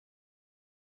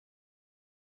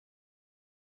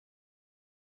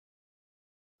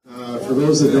For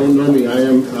those that don't know me, I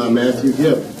am Matthew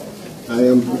Gibb. I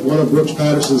am one of Brooks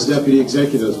Patterson's deputy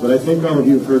executives, but I think all of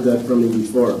you have heard that from me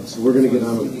before, so we're going to get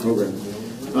on with the program.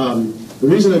 The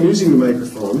reason I'm using the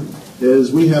microphone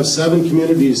is we have 7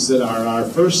 communities that are our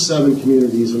first 7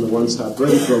 communities in the One Stop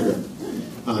Ready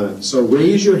program. So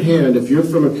raise your hand if you're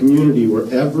from a community where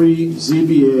every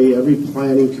ZBA, every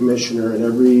planning commissioner, and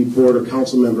every board or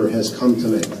council member has come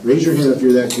tonight. Raise your hand if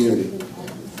you're that community.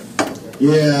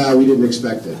 Yeah, we didn't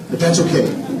expect it, but that's okay.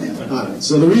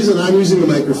 So the reason I'm using the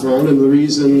microphone and the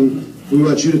reason we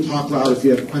want you to talk loud if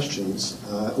you have questions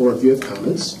or if you have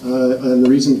comments, and the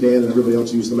reason Dan and everybody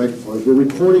else use the microphone is we're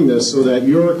recording this so that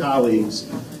your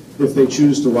colleagues, if they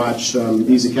choose to watch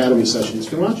these academy sessions,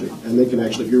 can watch it, and they can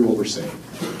actually hear what we're saying.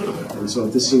 And so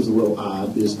if this seems a little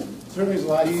odd, certainly it's a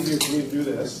lot easier for me to do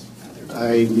this.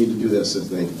 I need to do this if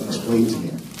they explain to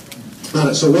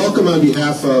me. So welcome on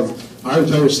behalf of our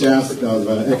entire staff of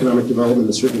economic development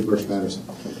and certainly Brooks Patterson.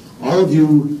 All of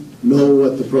you know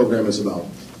what the program is about.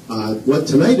 What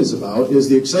tonight is about is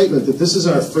the excitement that this is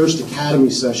our first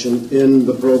academy session in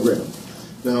the program.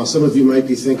 Now, some of you might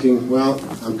be thinking, well,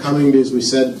 I'm coming because we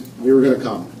said we were going to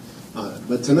come.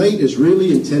 But tonight is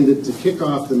really intended to kick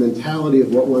off the mentality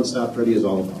of what One Stop Ready is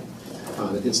all about.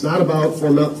 It's not about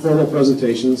formal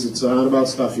presentations. It's not about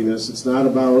stuffiness. It's not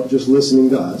about just listening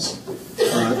to us.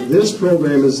 This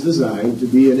program is designed to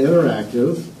be an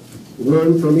interactive,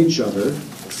 learn from each other,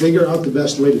 figure out the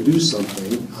best way to do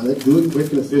something on it, do it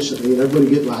quick and efficiently, and everybody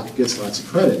gets lots of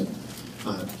credit.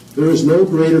 There is no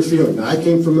greater feeling. Now, I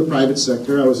came from the private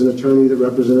sector. I was an attorney that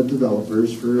represented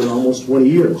developers for almost 20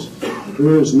 years.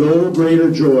 There is no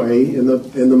greater joy in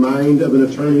the mind of an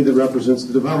attorney that represents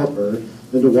the developer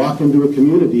than to walk into a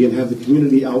community and have the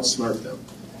community outsmart them.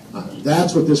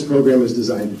 That's what this program is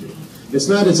designed to do. It's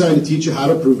not designed to teach you how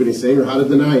to prove anything or how to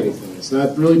deny anything. It's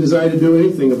not really designed to do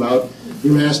anything about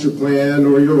your master plan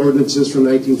or your ordinances from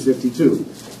 1952.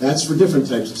 That's for different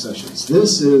types of sessions.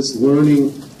 This is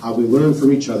learning how we learn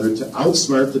from each other to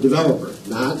outsmart the developer,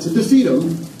 not to defeat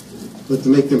them, but to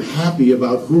make them happy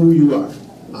about who you are,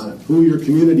 who your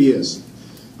community is.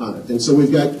 And so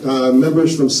we've got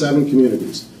members from 7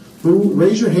 communities.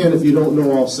 Raise your hand if you don't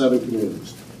know all 7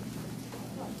 communities.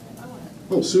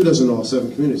 Oh, Sue doesn't know all 7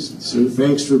 communities. Sue,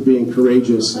 thanks for being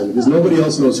courageous, because nobody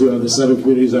else knows who the 7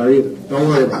 communities are either. Don't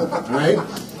worry about it, all right?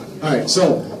 All right,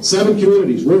 so 7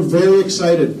 communities. We're very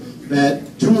excited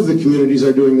that 2 of the communities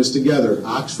are doing this together,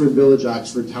 Oxford Village,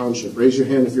 Oxford Township. Raise your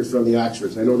hand if you're from the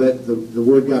Oxfords. I know that the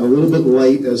word got a little bit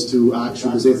light as to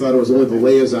Oxford because they thought it was only the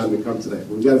liaison to come today.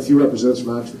 We've got a few representatives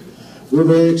from Oxford. We're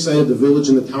very excited the village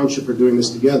and the township are doing this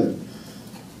together.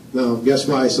 Now, guess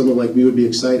why someone like me would be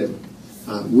excited?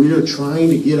 We are trying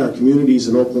to get our communities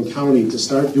in Oakland County to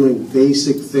start doing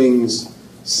basic things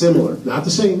similar. Not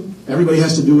the same. Everybody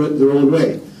has to do it their own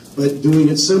way, but doing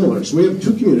it similar. So we have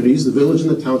 2 communities, the village and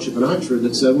the township in Oxford,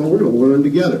 that said, well, we're going to learn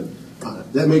together.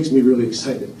 That makes me really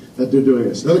excited that they're doing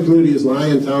this. Another community is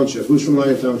Lyon Township. Who's from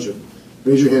Lyon Township?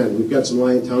 Raise your hand. We've got some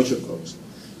Lyon Township folks.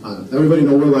 Everybody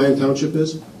know where Lyon Township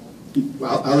is?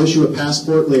 I'll issue a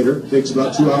passport later. It takes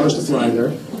about 2 hours to fly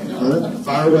there.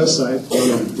 Far west side.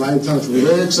 Lyon Township. We're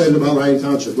very excited about Lyon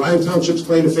Township. Lyon Township's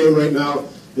claim to fame right now,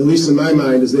 at least in my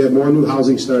mind, is they have more new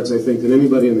housing starts, I think, than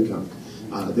anybody in the county.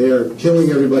 They are killing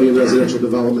everybody in residential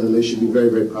development, and they should be very,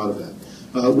 very proud of that.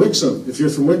 Wixom, if you're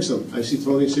from Wixom, I see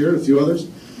Tony's here and a few others.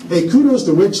 Hey, kudos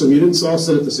to Wixom. You didn't all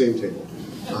sit at the same table.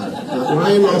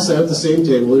 Ryan all sat at the same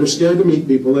table. They're scared to meet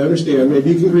people. They understand.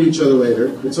 Maybe you can greet each other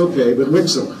later. It's okay, but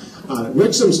Wixom.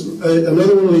 Wixom's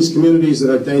another one of these communities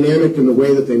that are dynamic in the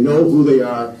way that they know who they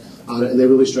are, and they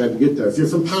really strive to get there. If you're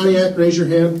from Pontiac, raise your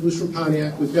hand. Who's from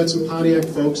Pontiac? We've got some Pontiac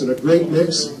folks and a great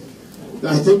mix.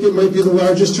 I think it might be the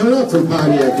largest turnout from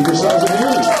Pontiac. Give yourselves a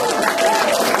hand.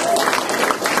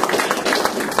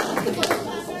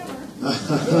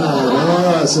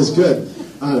 Oh, this is good.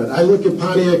 I look at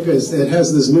Pontiac as it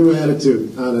has this new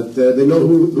attitude on it. They know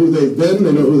who they've been,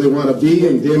 they know who they want to be,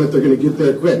 and damn it, they're going to get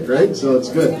there quick, right? So it's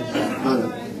good.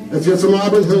 If you're from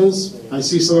Auburn Hills, I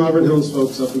see some Auburn Hills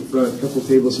folks up in front, a couple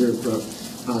tables here in front.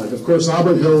 Of course,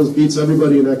 Auburn Hills beats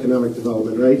everybody in economic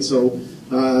development, right? So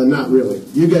not really.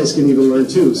 You guys can even learn,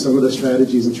 too, some of the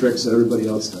strategies and tricks that everybody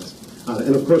else does.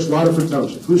 And, of course, Waterford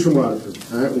Township. Who's from Waterford?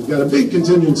 All right, we've got a big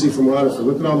contingency from Waterford.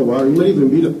 Look at all the water. You might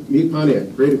even meet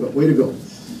Pontiac. Great, way to go.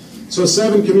 So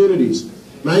 7 communities.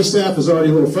 My staff is already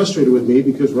a little frustrated with me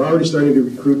because we're already starting to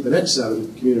recruit the next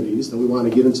 7 communities that we want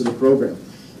to get into the program.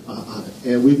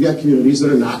 And we've got communities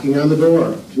that are knocking on the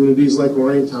door. Communities like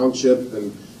Orion Township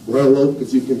and Royal Oak,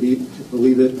 if you can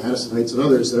believe it, Madison Heights and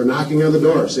others that are knocking on the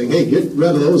door saying, hey, get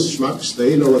rid of those schmucks.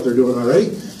 They know what they're doing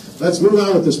already. Let's move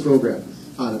on with this program.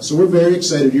 on it. So we're very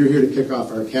excited you're here to kick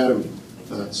off our academy.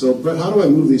 So Brett, how do I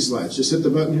move these slides? Just hit the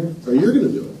button here? Or you're going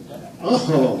to do it?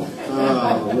 Oh,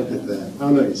 look at that. How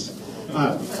nice.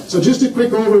 So just a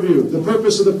quick overview, the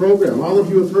purpose of the program. All of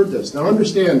you have heard this. Now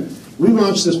understand, we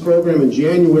launched this program in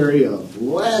January of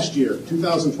last year,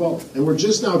 2012, and we're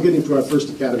just now getting to our first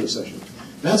academy session.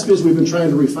 That's because we've been trying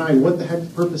to refine what the heck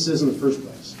the purpose is in the first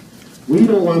place. We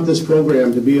don't want this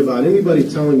program to be about anybody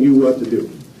telling you what to do.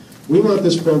 We want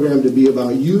this program to be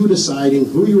about you deciding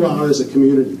who you are as a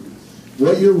community,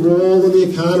 what your role in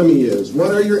the economy is,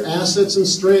 what are your assets and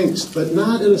strengths, but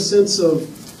not in a sense of,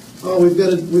 oh, we've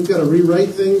got to rewrite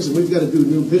things and we've got to do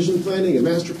new vision planning and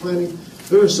master planning.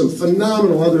 There are some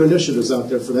phenomenal other initiatives out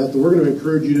there for that we're going to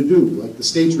encourage you to do, like the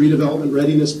State's Redevelopment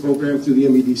Readiness Program through the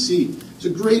MEDC. It's a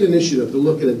great initiative to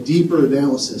look at a deeper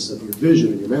analysis of your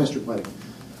vision and your master planning.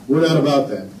 We're not about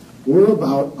that. We're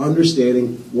about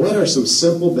understanding what are some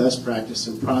simple best practice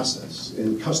and process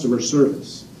in customer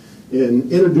service, in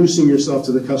introducing yourself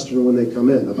to the customer when they come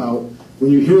in, about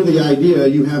when you hear the idea,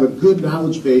 you have a good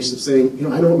knowledge base of saying, you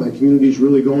know, I know what my community is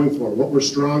really going for, what we're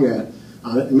strong at.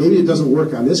 And maybe it doesn't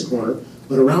work on this corner,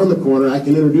 but around the corner, I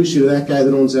can introduce you to that guy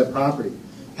that owns that property.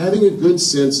 Having a good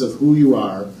sense of who you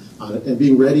are on it and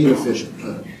being ready and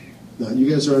efficient. Now, you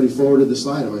guys already forwarded the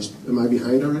slide. Am I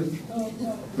behind already?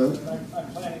 No,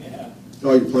 I'm planning ahead.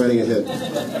 Oh, you're planning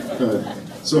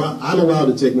ahead. So I'm allowed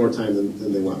to take more time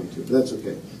than they want me to, but that's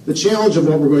okay. The challenge of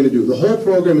what we're going to do, the whole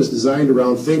program is designed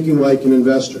around thinking like an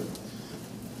investor.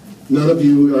 None of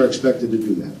you are expected to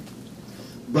do that.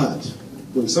 But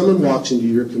when someone walks into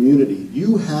your community,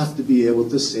 you have to be able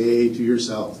to say to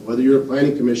yourself, whether you're a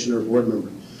planning commissioner or board member,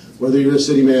 whether you're a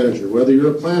city manager, whether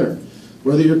you're a planner,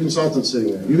 whether you're a consultant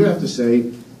sitting there, you have to say,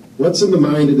 what's in the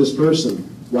mind of this person?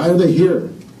 Why are they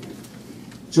here?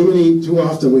 Too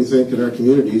often we think in our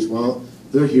communities, well,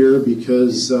 they're here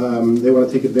because they want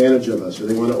to take advantage of us, or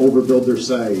they want to overbuild their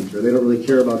site, or they don't really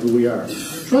care about who we are.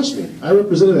 Trust me, I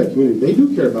represented that community. They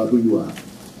do care about who you are.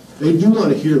 They do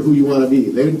want to hear who you want to be.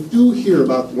 They do want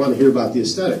to hear about the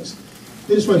aesthetics.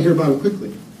 They just want to hear about them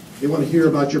quickly. They want to hear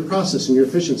about your process and your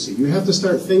efficiency. You have to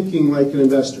start thinking like an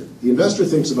investor. The investor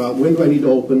thinks about, when do I need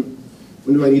to open?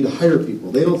 When do I need to hire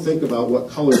people? They don't think about what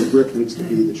color the brick needs to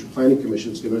be that your planning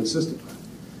commission is going to insist upon.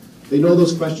 They know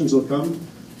those questions will come,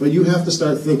 but you have to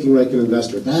start thinking like an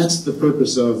investor. That's the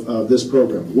purpose of this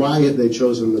program. Why have they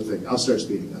chosen the thing? I'll start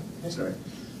speeding up. Sorry.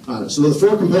 So the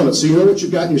 4 components, so you know what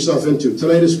you've gotten yourself into.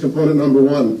 Tonight is component number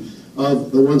 1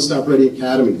 of the One Stop Ready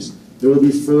Academies. There will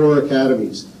be 4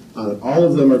 academies. All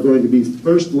of them are going to be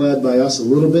first led by us a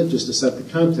little bit, just to set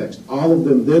the context. All of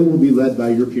them then will be led by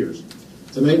your peers.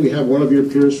 Tonight we have one of your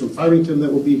peers from Farmington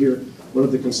that will be here, one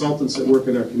of the consultants that work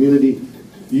in our community.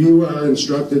 You are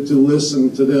instructed to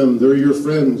listen to them. They're your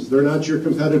friends. They're not your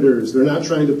competitors. They're not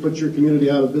trying to put your community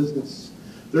out of business.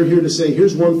 They're here to say,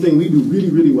 here's one thing we do really,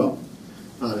 really well.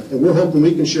 And we're hoping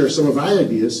we can share some of our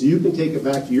ideas so you can take it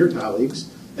back to your colleagues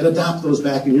and adopt those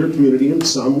back in your community in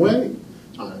some way.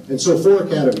 And so 4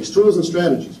 academies, tools and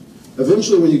strategies.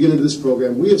 Eventually when you get into this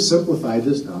program, we have simplified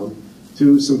this down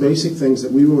to some basic things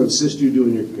that we will insist you do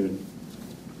in your community.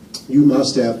 You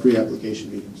must have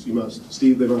pre-application meetings. You must.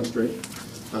 Steve, they must, right?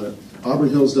 Auburn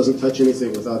Hills doesn't touch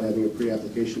anything without having a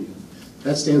pre-application meeting.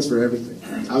 That stands for everything.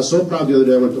 I was so proud the other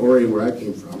day I went to Orion, where I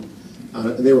came from,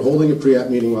 and they were holding a pre-app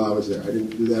meeting while I was there. I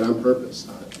didn't do that on purpose.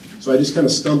 So I just kind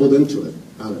of stumbled into it.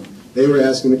 They were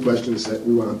asking the questions that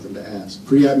we want them to ask.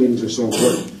 Pre-app meetings are so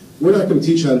important. We're not going to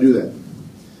teach how to do that.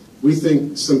 We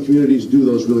think some communities do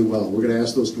those really well. We're going to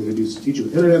ask those communities to teach you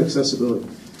internet accessibility.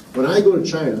 When I go to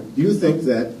China, do you think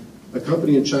that a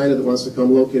company in China that wants to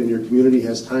come locate in your community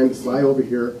has time to fly over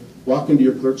here, walk into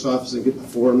your clerk's office and get the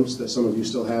forms that some of you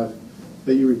still have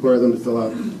that you require them to fill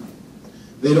out?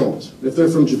 They don't. If they're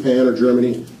from Japan or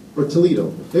Germany or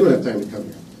Toledo, they don't have time to come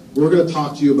here. We're going to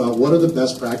talk to you about what are the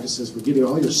best practices for getting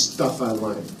all your stuff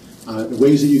online,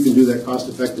 ways that you can do that cost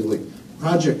effectively.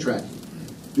 Project tracking.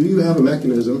 Do you have a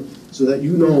mechanism so that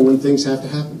you know when things have to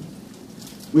happen?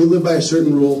 We live by a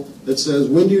certain rule that says,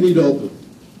 when do you need to open?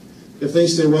 If they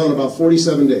say, well, in about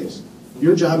 47 days,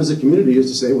 your job as a community is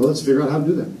to say, well, let's figure out how to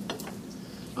do that.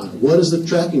 What is the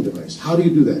tracking device? How do you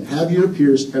do that? Have your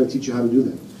peers kind of teach you how to do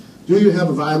that. Do you have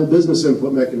a viable business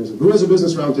input mechanism? Who has a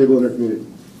business roundtable in their community?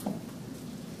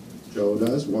 Joe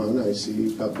does, 1. I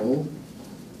see a couple.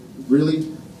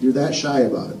 Really? You're that shy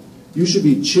about it. You should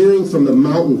be cheering from the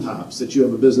mountaintops that you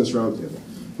have a business roundtable.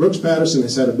 Brooks Patterson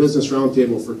has had a business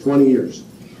roundtable for 20 years.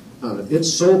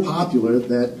 It's so popular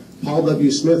that Paul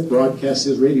W. Smith broadcasts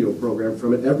his radio program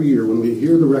from it every year when we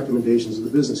hear the recommendations of the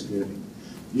business community.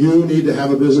 You need to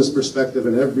have a business perspective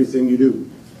in everything you do.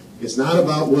 It's not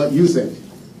about what you think.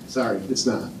 Sorry, it's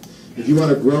not. If you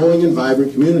want a growing and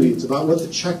vibrant community, it's about what the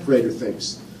check writer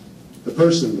thinks. The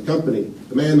person, the company,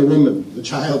 the man, the woman, the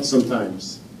child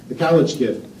sometimes, the college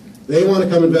kid. They want to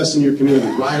come invest in your community.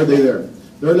 Why are they there?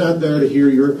 They're not there to hear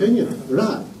your opinion. They're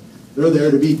not. They're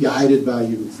there to be guided by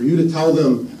you, for you to tell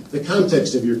them the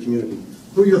context of your community,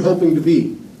 who you're hoping to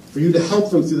be, for you to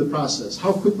help them through the process.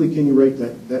 How quickly can you write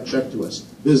that check to us?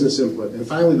 Business input. And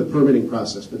finally, the permitting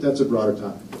process, but that's a broader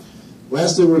topic.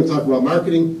 Lastly, we're going to talk about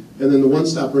marketing, and then the One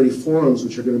Stop Ready forums,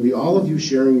 which are going to be all of you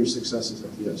sharing your successes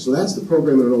at the end. So that's the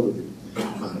program in an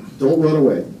overview. Don't run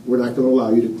away. We're not going to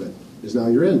allow you to quit, because now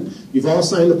you're in. You've all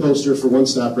signed the poster for One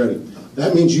Stop Ready.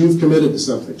 That means you've committed to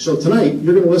something. So tonight,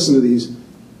 you're going to listen to these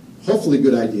hopefully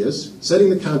good ideas, setting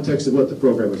the context of what the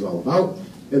program is all about,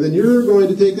 and then you're going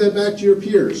to take that back to your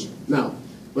peers. Now,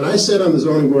 when I sat on the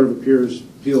Zoning Board of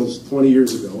Appeals 20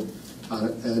 years ago,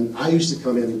 and I used to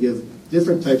come in and give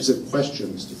different types of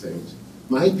questions to things,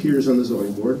 my peers on the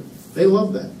Zoning Board, they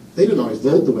loved that. They didn't always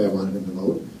vote the way I wanted them to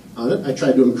vote on it. I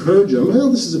tried to encourage them, well,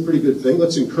 this is a pretty good thing,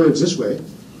 let's encourage this way.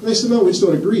 And they said, no, we just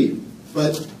don't agree.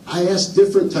 But I asked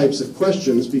different types of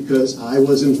questions because I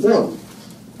was informed.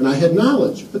 And I had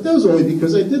knowledge, but that was only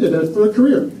because I did it for a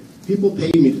career. People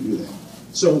paid me to do that.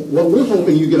 So what we're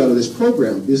hoping you get out of this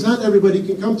program is not everybody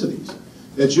can come to these.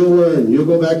 That you'll learn, you'll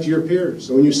go back to your peers.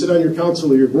 So when you sit on your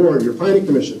council or your board, your planning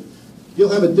commission, you'll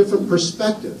have a different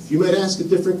perspective. You might ask a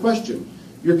different question.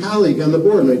 Your colleague on the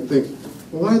board might think,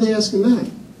 well, why are they asking that?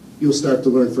 You'll start to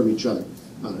learn from each other.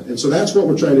 And so that's what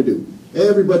we're trying to do.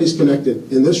 Everybody's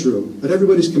connected in this room, but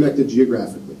everybody's connected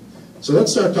geographically. So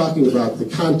let's start talking about the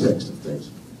context of things.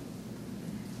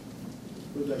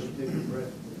 I should take a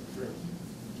breath.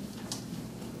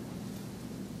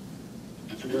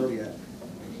 So where are we at?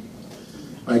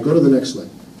 All right, go to the next slide.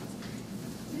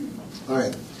 All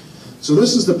right. So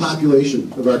this is the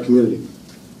population of our community.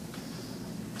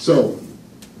 So,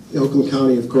 Oakland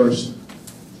County, of course.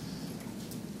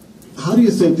 How do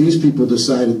you think these people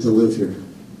decided to live here?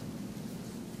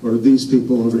 Or these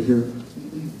people over here?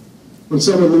 When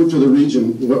someone moved to the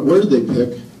region, where did they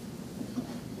pick?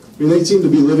 I mean, they seem to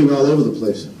be living all over the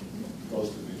place. Close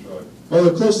to Detroit. Oh,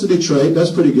 they're close to Detroit.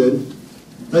 That's pretty good.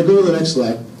 All right, go to the next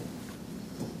slide.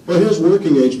 Well, here's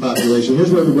working age population.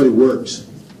 Here's where everybody works.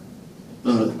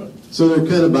 So they're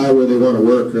kind of by where they want to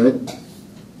work, right?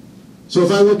 So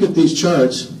if I look at these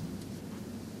charts,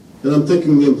 and I'm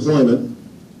thinking the employment,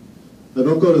 now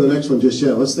don't go to the next one just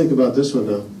yet. Let's think about this one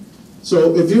now.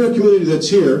 So if you're a community that's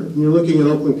here, and you're looking at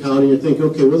Oakland County, you're thinking,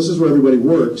 okay, well, this is where everybody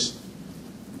works.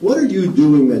 What are you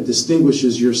doing that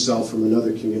distinguishes yourself from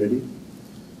another community?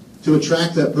 To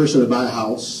attract that person to buy a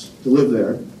house, to live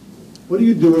there. What are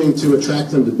you doing to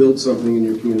attract them to build something in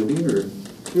your community?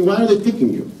 Or why are they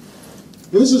picking you?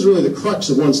 And this is really the crux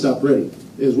of One Stop Ready,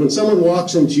 is when someone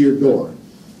walks into your door,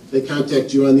 they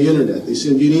contact you on the internet, they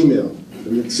send you an email,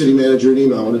 and the city manager an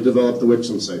email, I want to develop the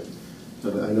Wixom site.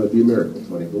 I know it'd be a miracle,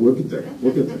 Tony, but we'll get there.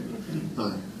 We'll get there.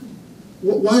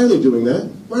 Why are they doing that?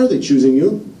 Why are they choosing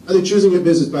you? Are they choosing it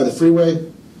because it's by the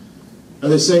freeway? Are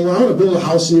they saying, well, I want to build a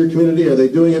house in your community? Are they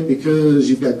doing it because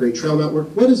you've got great trail network?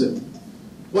 What is it?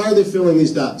 Why are they filling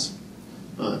these dots?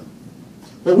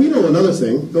 Well, we know another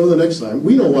thing. Go to the next slide.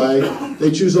 We know why they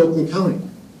choose Oakland County.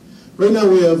 Right now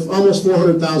we have almost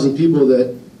 400,000 people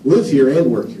that live here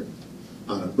and work here.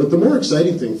 But the more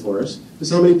exciting thing for us is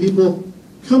how many people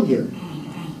come here.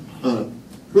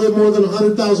 We have more than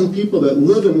 100,000 people that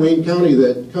live in Wayne County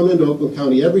that come into Oakland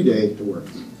County every day to work.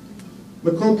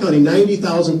 Macomb County,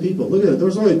 90,000 people. Look at it. There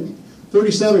was only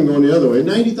 37 going the other way.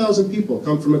 90,000 people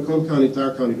come from Macomb County to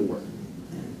our county to work.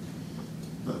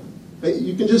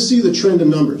 You can just see the trend in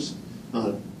numbers.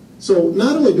 So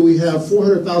not only do we have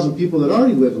 400,000 people that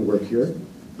already live and work here,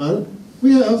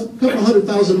 we have a couple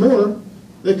 100,000 more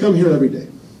that come here every day.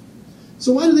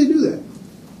 So why do they do that?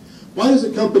 Why does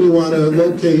a company want to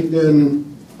locate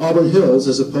in Auburn Hills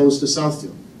as opposed to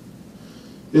Southfield?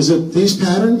 Is it these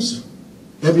patterns?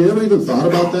 Have you ever even thought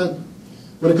about that?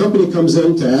 When a company comes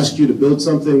in to ask you to build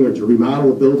something or to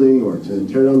remodel a building or to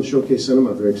tear down the Showcase Cinema,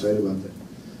 I'm very excited about that.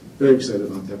 Very excited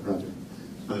about that project.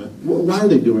 Why are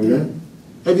they doing that?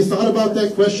 Have you thought about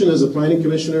that question as a planning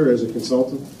commissioner or as a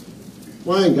consultant?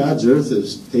 Why in God's earth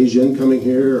is Teijin coming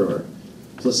here or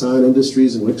Plasan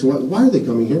Industries and Wixom? Why are they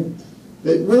coming here?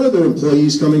 Where are their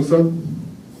employees coming from?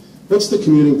 What's the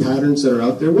commuting patterns that are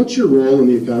out there? What's your role in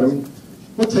the economy?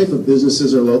 What type of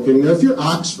businesses are locating there? If you're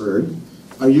Oxford,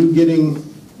 are you getting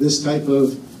this type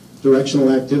of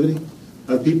directional activity?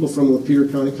 Are people from Lapeer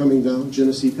County coming down,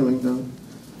 Genesee coming down?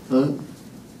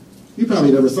 You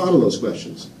probably never thought of those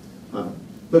questions.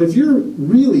 But if you're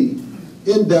really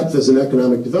in depth as an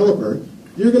economic developer,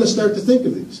 you're going to start to think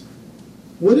of these.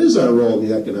 what is our role in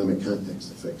the economic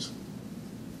context of things?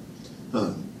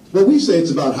 Well, we say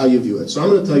it's about how you view it. So I'm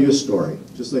going to tell you a story,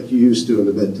 just like you used to in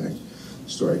the bedtime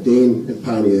story. Dane in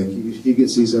Pontiac, he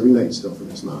gets these every night still from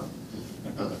his mom.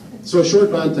 So a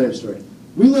short bond time story.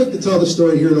 We like to tell the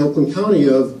story here in Oakland County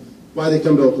of why they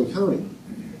come to Oakland County.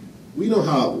 We know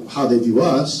how they view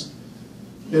us,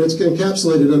 and it's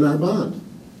encapsulated in our bond.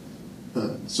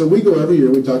 So we go every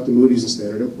year, we talk to Moody's and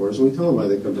Standard & Poor's, and we tell them why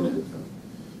they come to Oakland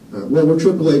County. Well, we're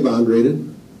AAA bond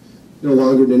rated, no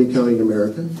longer than any county in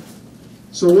America.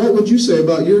 So what would you say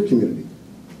about your community?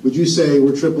 Would you say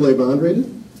we're AAA bond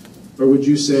rated? Or would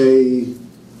you say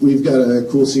we've got a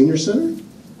cool senior center?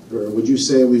 Or would you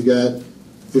say we've got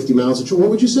 50 miles of trail?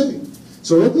 What would you say?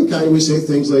 So in Oakland County, we say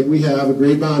things like we have a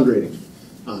great bond rating.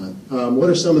 What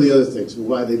are some of the other things and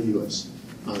why they view us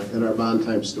in our bond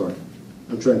time story?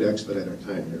 I'm trying to expedite our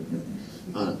time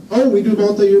here. Oh, we do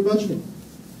multi-year budgeting.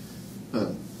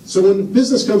 So when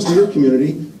business comes to your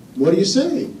community, what do you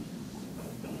say?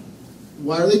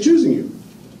 Why are they choosing you?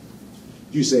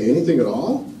 Do you say anything at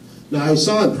all? Now, I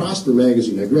saw in Prosper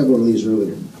Magazine, I grabbed one of these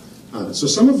earlier. So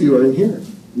some of you are in here,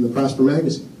 in the Prosper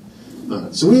Magazine.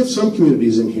 So we have some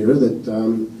communities in here that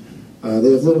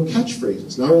they have little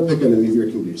catchphrases. Now I won't pick on any of your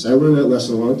communities. I learned that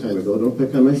lesson a long time ago. Don't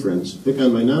pick on my friends. Pick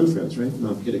on my non-friends, right? No,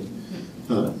 I'm kidding.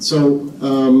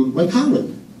 Like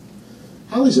Holly.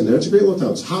 Holly's in there. It's a great little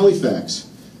town. It's Halifax.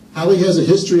 Holly has a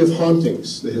history of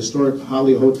hauntings. The historic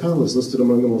Holly Hotel is listed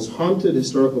among the most haunted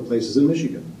historical places in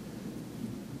Michigan.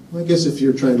 Well, I guess if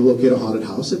you're trying to locate a haunted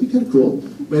house, that'd be kind of cool.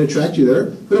 It might attract you there.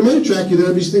 But it might attract you there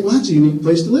because you think, well, that's a unique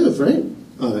place to live, right?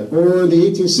 Or in the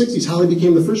 1860s, Holly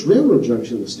became the first railroad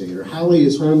junction in the state. Or Holly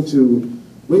is home to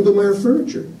Wingelmeyer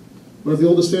Furniture, one of the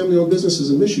oldest family-owned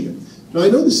businesses in Michigan. Now, I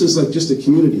know this is like just a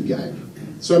community guide,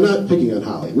 so I'm not picking on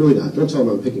Holly. Really not. Don't tell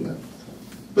them I'm picking on her.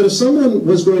 But if someone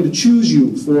was going to choose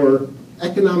you for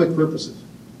economic purposes,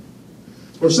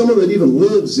 or someone that even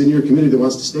lives in your community that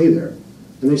wants to stay there,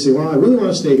 and they say, well, I really want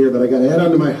to stay here, but I got to add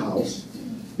on to my house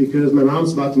because my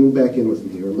mom's about to move back in with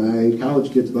me, or my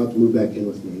college kid's about to move back in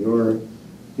with me, or,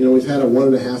 you know, we've had a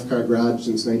 1.5 car garage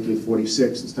since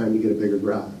 1946. It's time to get a bigger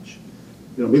garage.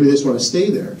 You know, maybe they just want to stay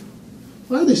there.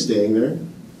 Why are they staying there?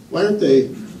 Why aren't they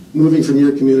moving from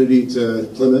your community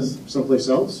to Plymouth, someplace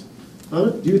else?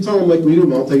 Do you tell them like we do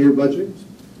multi-year budgeting?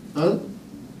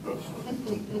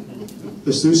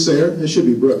 The soothsayer? It should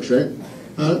be Brooks, right?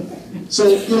 So,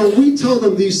 you know, we tell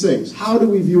them these things. How do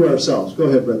we view ourselves? Go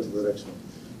ahead, Brent, to the next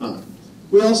one.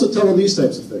 We also tell them these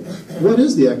types of things. What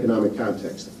is the economic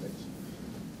context of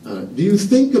things? Do you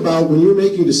think about, when you're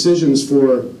making decisions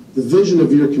for the vision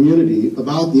of your community,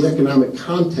 about the economic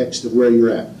context of where you're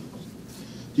at?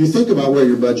 Do you think about where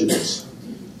your budget is?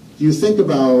 Do you think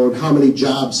about how many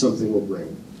jobs something will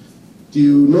bring? Do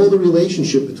you know the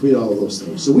relationship between all of those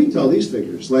things? So we tell these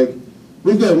figures. Like,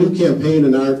 we've got a new campaign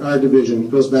in our division.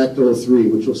 It goes back to 03,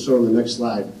 which we'll show on the next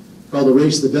slide, called the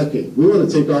Race of the Decade. We want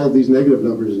to take all of these negative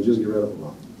numbers and just get rid of them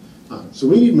all. So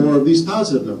we need more of these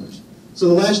positive numbers. So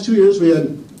the last 2 years, we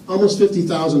had almost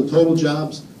 50,000 total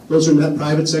jobs. Those are net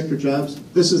private sector jobs.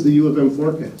 This is the U of M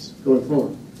forecast going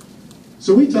forward.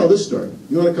 So we tell this story.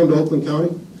 You want to come to Oakland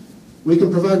County? We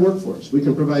can provide workforce. We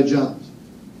can provide jobs.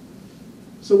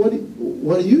 So what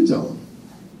do you tell them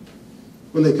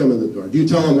when they come in the door? Do you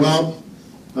tell them, well,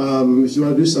 if you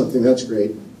want to do something, that's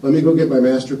great. Let me go get my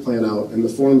master plan out, and the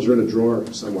forms are in a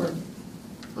drawer somewhere.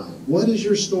 What is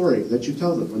your story that you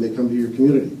tell them when they come to your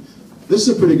community? This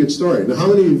is a pretty good story. Now, how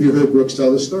many of you heard Brooks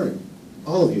tell this story?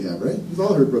 All of you have, right? You've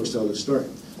all heard Brooks tell this story.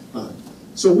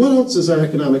 So what else is our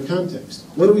economic context?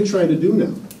 What are we trying to do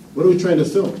now? What are we trying to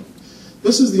fill?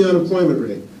 This is the unemployment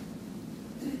rate.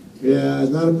 Yeah,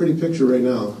 it's not a pretty picture right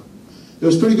now. It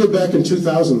was pretty good back in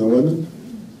 2000, though, wasn't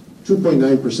it?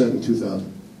 2.9% in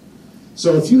 2000.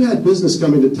 So if you had business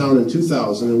coming to town in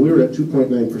 2000 and we were at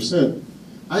 2.9%,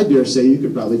 I dare say you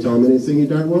could probably tell them anything you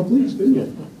darn well please, couldn't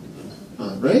you?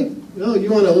 Right? No,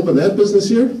 you want to open that business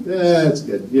here? Yeah, that's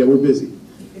good. Yeah, we're busy.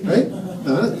 Right?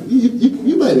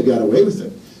 You might have got away with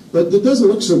it. But it doesn't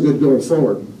look so good going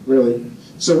forward, really.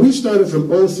 So we started from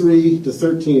 03 to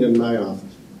 13 in my office.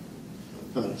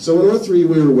 So in 03,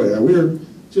 we were where? We were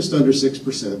just under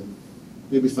 6%,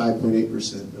 maybe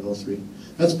 5.8% in 03.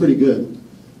 That's pretty good.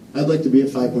 I'd like to be at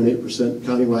 5.8%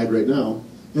 countywide right now.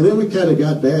 And then we kind of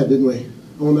got bad, didn't we?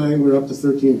 09, we were up to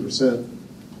 13%.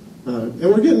 And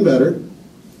we're getting better.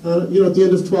 You know, at the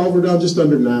end of 12, we're down just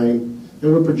under 9, and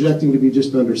we're projecting to be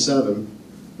just under 7.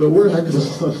 But we're a heck of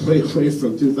a long way away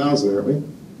from 2000, aren't we?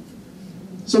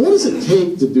 So what does it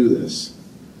take to do this?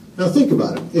 Now think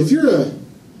about it. If you're a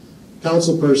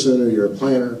council person, or you're a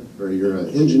planner, or you're an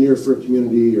engineer for a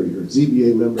community, or you're a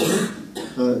ZBA member,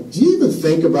 Do you even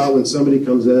think about when somebody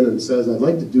comes in and says, I'd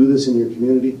like to do this in your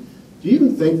community, do you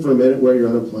even think for a minute where your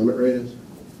unemployment rate is?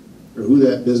 Or who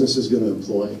that business is going to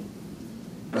employ?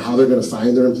 Or how they're going to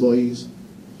find their employees?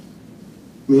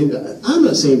 I mean, I'm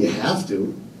not saying you have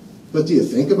to, but do you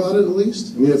think about it at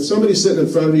least? I mean, if somebody's sitting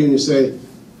in front of you and you say,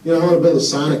 I want to build a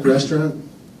Sonic restaurant,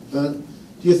 do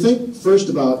you think first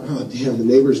about, oh, damn, the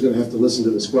neighbor's going to have to listen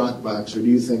to the squawk box, or do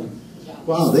you think,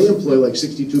 wow, they employ like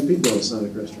 62 people in a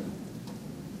Sonic restaurant?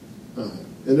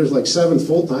 And there's like 7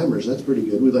 full-timers. That's pretty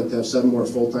good. We'd like to have 7 more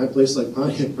full-time. Place like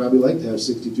Pontiac probably like to have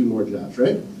 62 more jobs,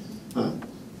 right?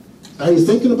 Are you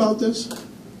thinking about this?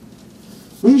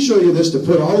 We show you this to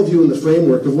put all of you in the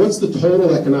framework of what's the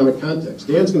total economic context.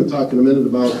 Dan's going to talk in a minute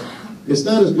about it's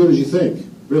not as good as you think,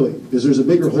 really, because there's a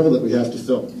bigger hole that we have to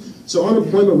fill. So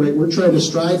unemployment rate, we're trying to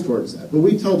strive towards that. But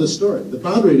we tell this story. The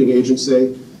bond rating agents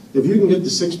say, if you can get to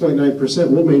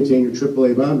 6.9%, we'll maintain your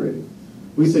AAA bond rating.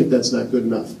 We think that's not good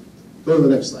enough. Go to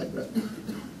the next slide, Brett.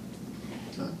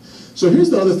 So here's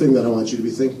the other thing that I want you to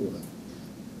be thinking about.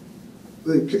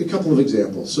 A couple of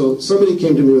examples. So somebody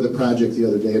came to me with a project the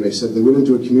other day, and they said they went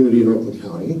into a community in Oakland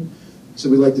County,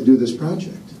 said we'd like to do this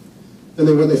project. And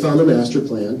then when they found a master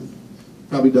plan,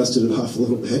 probably dusted it off a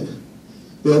little bit,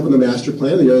 they opened the master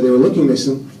plan, and they were looking, they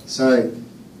said, sorry,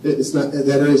 it's not,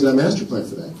 that area's not master plan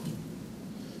for that.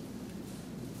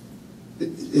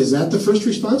 Is that the first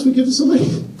response we give to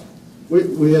somebody?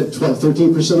 We had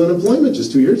 13% unemployment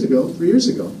just 3 years ago.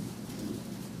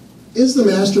 Is the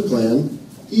master plan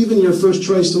even your first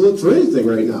choice to look for anything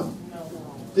right now?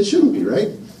 It shouldn't be,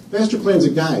 right? Master plan's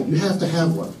a guide. You have to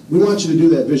have one. We want you to do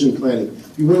that vision planning.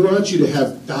 We want you to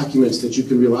have documents that you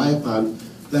can rely upon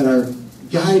that are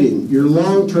guiding your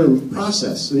long-term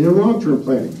process and your long-term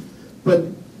planning. But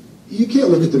you can't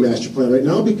look at the master plan right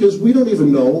now because we don't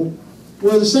even know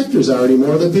where the sectors are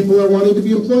anymore that people are wanting to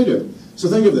be employed in. So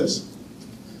think of this.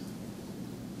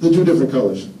 The 2 different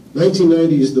colors.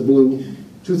 1990 is the blue,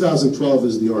 2012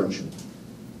 is the orange.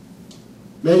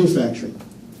 Manufacturing.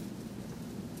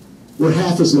 We're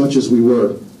half as much as we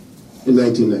were in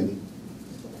 1990.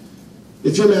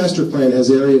 If your master plan has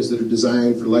areas that are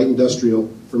designed for light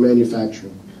industrial, for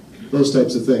manufacturing, those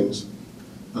types of things,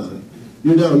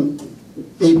 you're down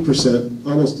 8%,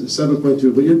 almost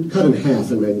 7.2, but you're cut in half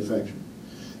in manufacturing.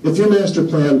 If your master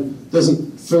plan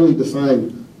doesn't fully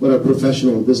define what are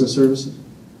professional and business services,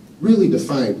 really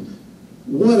define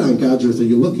what on God's earth are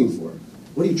you looking for?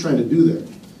 What are you trying to do there?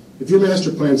 If your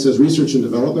master plan says research and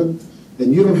development,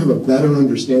 and you don't have a better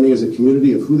understanding as a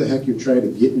community of who the heck you're trying to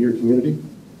get in your community,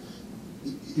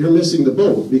 you're missing the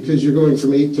boat because you're going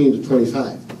from 18 to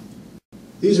 25.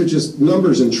 These are just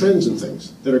numbers and trends and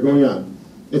things that are going on.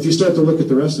 If you start to look at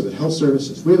the rest of it, health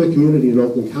services. We have a community in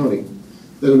Oakland County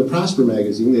that in the Prosper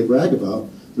magazine they brag about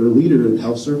they're a leader in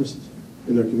health services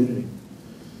in their community.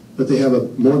 But they have a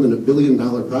more than $1 billion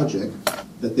project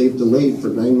that they've delayed for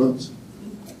 9 months.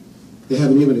 They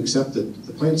haven't even accepted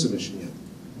the plan submission yet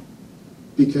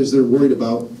because they're worried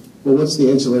about, well, what's the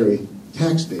ancillary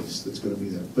tax base that's going to be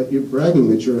there? But you're bragging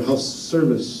that you're a health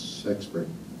service expert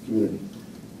community.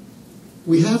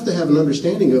 We have to have an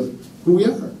understanding of who we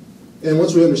are. And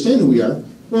once we understand who we are,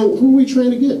 well, who are we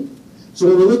trying to get? So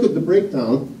when we look at the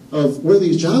breakdown of where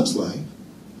these jobs lie,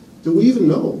 do we even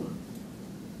know?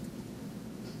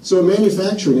 So in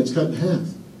manufacturing, it's cut in half.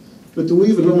 But do we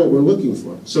even know what we're looking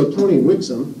for? So Tony and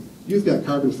Wixom, you've got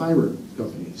carbon fiber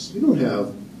companies. You don't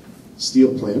have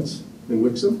steel plants in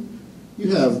Wixom.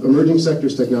 You have emerging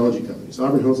sectors technology companies.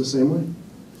 Auburn Hill's the same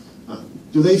way.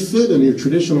 Do they fit in your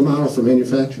traditional model for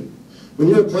manufacturing? When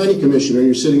you're a planning commissioner and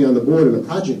you're sitting on the board and a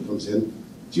project comes in,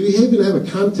 do you even have a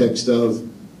context of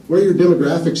where your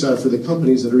demographics are for the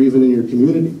companies that are even in your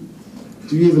community?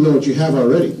 Do you even know what you have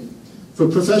already? For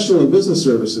professional and business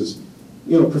services,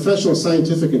 professional,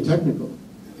 scientific, and technical.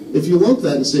 If you lump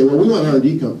that and say, well, we want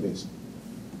R&D companies,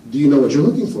 do you know what you're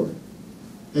looking for?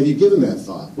 Have you given that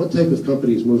thought? What type of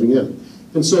company is moving in?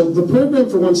 And so the program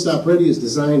for One Stop Ready is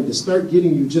designed to start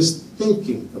getting you just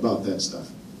thinking about that stuff.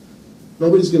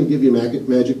 Nobody's going to give you a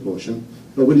magic potion.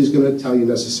 Nobody's going to tell you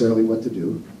necessarily what to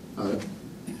do.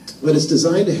 But it's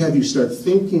designed to have you start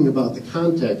thinking about the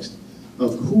context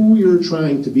of who you're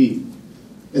trying to be.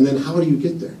 And then how do you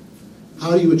get there?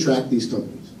 How do you attract these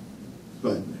companies? Go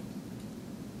ahead, Nick.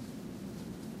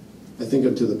 I think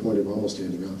I'm to the point of almost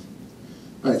handing off.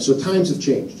 All right, so times have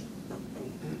changed.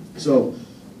 So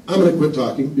I'm going to quit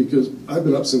talking because I've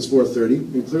been up since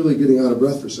 4:30 and clearly getting out of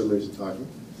breath for some reason talking.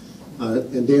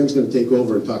 And Dan's going to take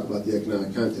over and talk about the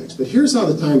economic context. But here's how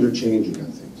the times are changing, I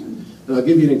think. And I'll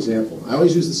give you an example. I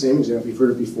always use the same example. You've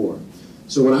heard it before.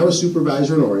 So when I was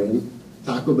supervisor in Orion,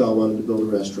 Taco Bell wanted to build a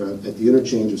restaurant at the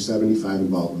interchange of 75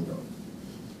 and Baldwin Road.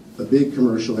 a big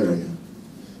commercial area.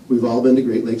 We've all been to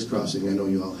Great Lakes Crossing. I know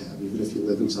you all have, even if you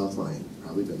live in South Lyon. You've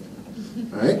probably been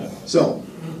there. All right? So,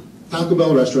 Taco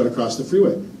Bell restaurant across the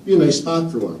freeway. Be a nice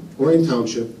spot for one. Orion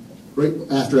Township, right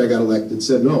after I got elected,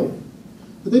 said no.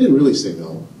 But they didn't really say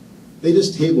no. They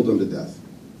just tabled them to death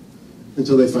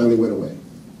until they finally went away.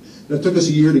 And it took us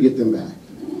a year to get them back.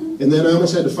 And then I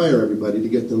almost had to fire everybody to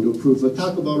get them to approve a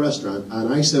Taco Bell restaurant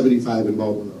on I-75 in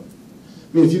Baldwin Road.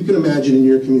 I mean, if you can imagine in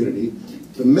your community,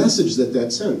 the message that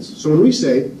that sends. So when we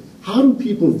say, how do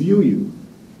people view you?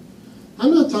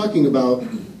 I'm not talking about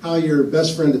how your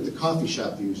best friend at the coffee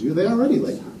shop views you. They already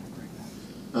like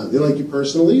you. They like you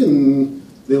personally, and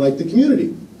they like the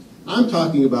community. I'm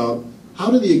talking about how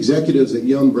do the executives at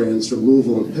Yum Brands from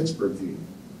Louisville and Pittsburgh view you?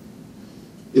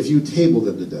 If you table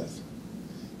them to death.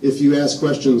 If you ask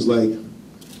questions like,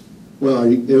 well,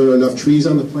 are there enough trees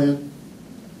on the plant?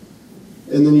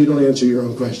 And then you don't answer your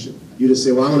own question. You just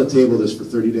say, well, I want to table this for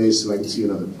 30 days so I can see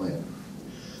another plant.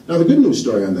 Now, the good news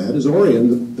story on that is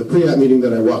Orion, the pre-app meeting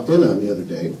that I walked in on the other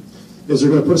day, is they're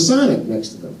going to put a Sonic next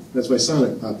to them. That's why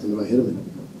Sonic popped into my head a minute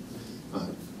ago.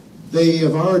 They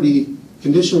have already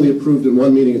conditionally approved in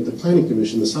one meeting at the Planning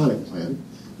Commission the Sonic plan,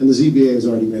 and the ZBA has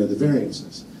already granted the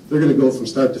variances. They're going to go from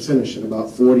start to finish in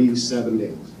about 47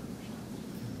 days.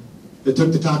 It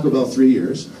took the Taco Bell 3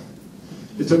 years.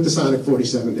 It took the Sonic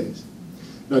 47 days.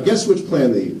 Now, guess which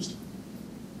plan they used?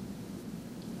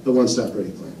 The one-stop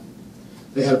ready plan.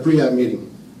 They had a pre-app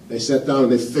meeting. They sat down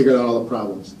and they figured out all the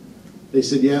problems. They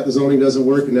said, yeah, the zoning doesn't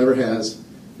work, it never has,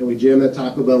 and we jammed that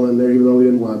Taco Bell in there even though we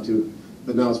didn't want to,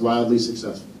 but now it's wildly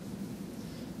successful.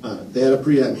 They had a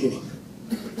pre-app meeting.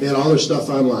 They had all their stuff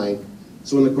online,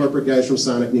 so when the corporate guys from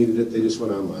Sonic needed it, they just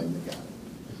went online and they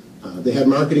got it. They had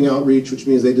marketing outreach, which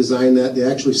means they designed that. They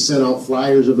actually sent out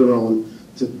flyers of their own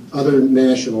to other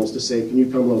nationals to say, can you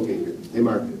come locate here? They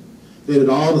marketed. They did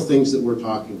all the things that we're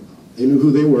talking about. They knew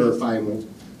who they were, finally.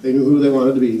 They knew who they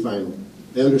wanted to be, finally.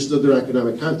 They understood their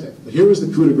economic context. But here was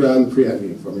the coup de grace in the pre-app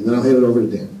meeting for me, and then I'll hand it over to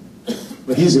Dan.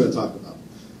 What he's going to talk about.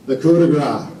 The coup de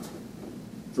grace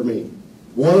for me.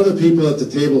 One of the people at the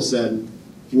table said,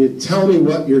 can you tell me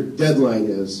what your deadline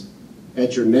is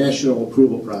at your national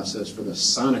approval process for the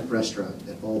Sonic restaurant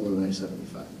at Baldwin and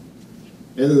I-75?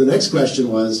 And then the next question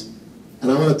was,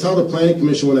 and I want to tell the Planning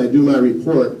Commission when I do my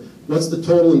report, what's the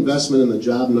total investment in the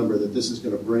job number that this is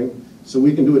going to bring, so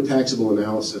we can do a taxable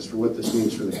analysis for what this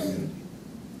means for the community.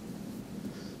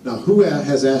 Now, who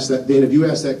has asked that? Dana, have you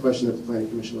asked that question at the Planning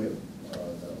Commission lately?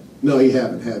 No, you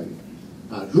haven't, have you?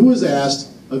 Who has asked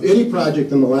of any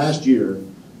project in the last year,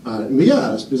 and be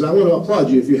honest, because I want to applaud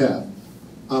you if you have,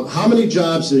 how many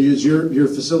jobs is your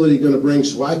facility going to bring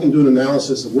so I can do an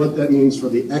analysis of what that means for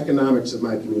the economics of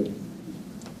my community?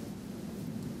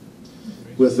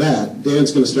 With that,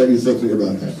 Dan's going to start you thinking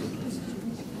about that.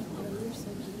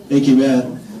 Thank you, Matt.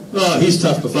 Oh, he's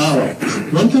tough to follow.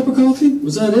 1 cup of coffee?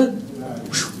 Was that it?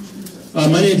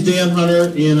 My name is Dan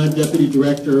Hunter, and I'm Deputy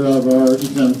Director of our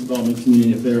Economic Development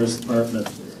Community Affairs Department.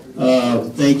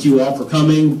 Thank you all for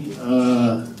coming.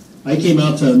 I came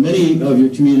out to many of your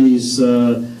communities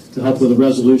to help with a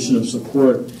resolution of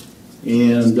support,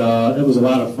 and it was a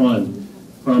lot of fun.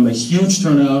 From a huge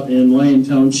turnout in Lyon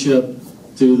Township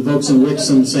to the folks in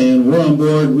Wixom saying, we're on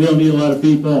board, we don't need a lot of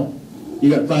people, you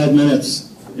got 5 minutes,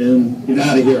 and get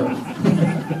out of here.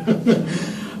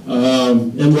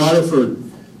 In Waterford,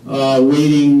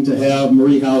 waiting to have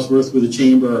Marie Hausworth with the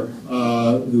Chamber,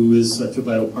 who is such a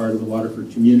vital part of the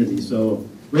Waterford community. So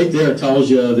right there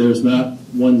tells you there's not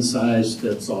one size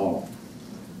fits all.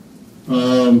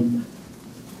 One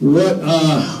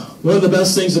of the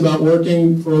best things about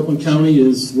working for Oakland County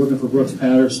is working for Brooks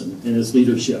Patterson and his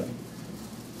leadership.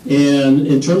 And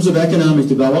in terms of economic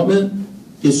development,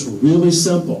 it's really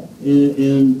simple.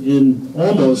 In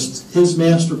almost his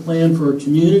master plan for a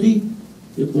community,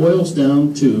 it boils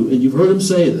down to, and you've heard him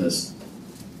say this,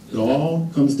 it all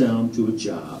comes down to a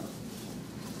job.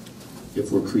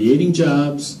 If we're creating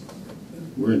jobs,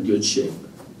 we're in good shape.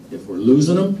 If we're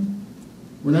losing them,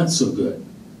 we're not so good.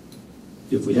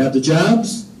 If we have the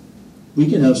jobs, we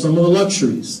can have some of the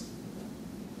luxuries.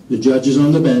 The judges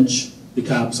on the bench, the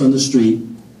cops on the street,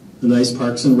 the nice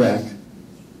parks and rec.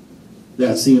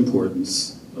 That's the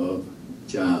importance of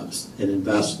jobs and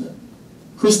investment.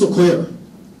 Crystal clear.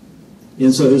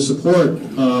 And so his support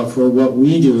for what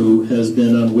we do has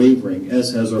been unwavering,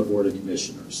 as has our Board of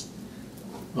Commissioners,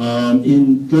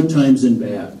 in good times and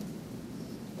bad.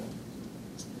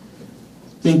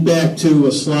 Think back to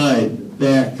a slide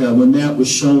back when Matt was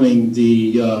showing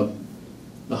the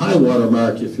high water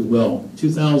mark, if you will,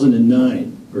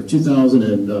 2009 or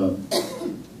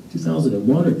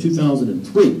 2001 or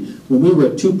 2003, when we were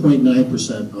at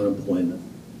 2.9% unemployment.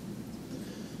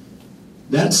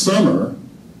 that summer,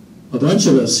 a bunch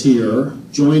of us here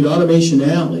joined Automation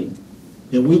Alley,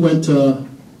 and we went to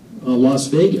Las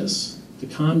Vegas, to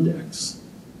Comdex.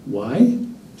 Why?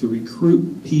 To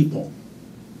recruit people.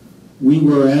 We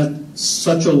were at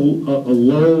such a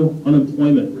low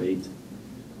unemployment rate.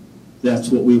 That's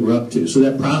what we were up to. So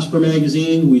that Prosper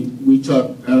magazine, we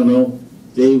took, I don't know,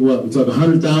 Dave, what? We took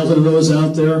 100,000 of those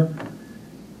out there.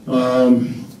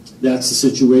 That's the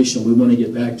situation we want to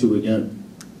get back to again.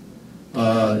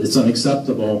 It's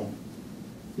unacceptable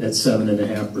at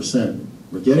 7.5%.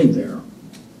 We're getting there.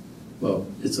 Well,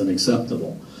 it's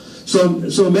unacceptable.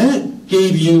 So Matt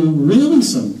gave you really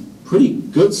some pretty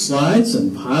good slides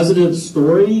and positive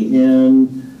story,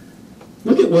 and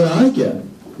look at what I get.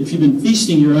 If you've been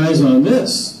feasting your eyes on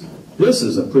this, this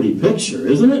is a pretty picture,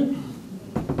 isn't it?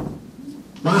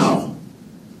 Wow.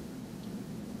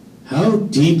 How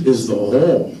deep is the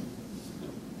hole?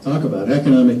 Talk about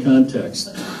economic context.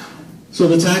 So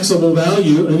the taxable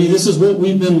value, I mean, this is what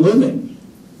we've been living.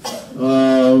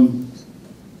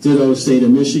 Ditto state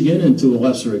of Michigan, and to a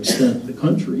lesser extent the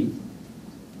country.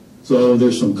 So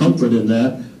there's some comfort in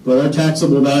that. But our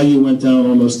taxable value went down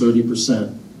almost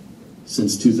 30%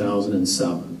 since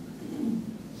 2007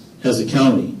 as a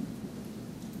county.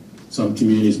 Some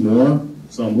communities more,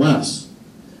 some less.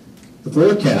 The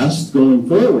forecast going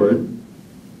forward,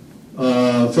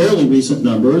 fairly recent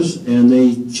numbers, and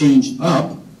they changed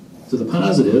up to the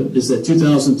positive, is that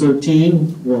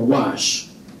 2013 were a wash,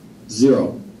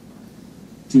 0.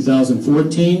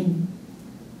 2014,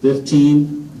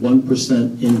 15,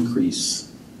 1%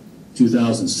 increase.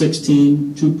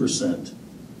 2016, 2%.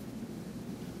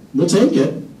 We'll take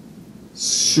it.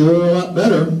 Sure a lot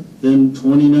better than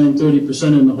 29,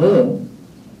 30% in the hole,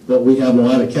 but we have a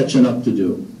lot of catching up to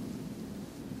do.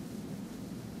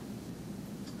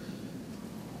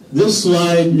 This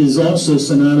slide is also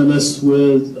synonymous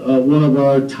with one of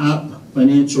our top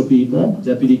financial people,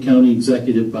 Deputy County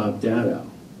Executive Bob Dada.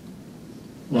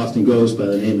 Often goes by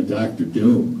the name of Dr.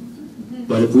 Doom.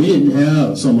 But if we didn't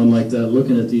have someone like that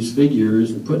looking at these figures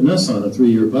and putting us on a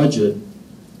 3-year budget,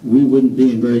 we wouldn't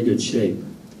be in very good shape.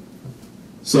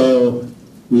 So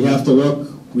we have to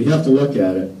look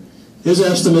at it. His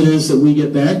estimate is that we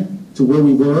get back to where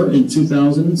we were in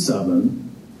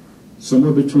 2007,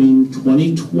 somewhere between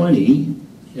 2020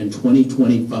 and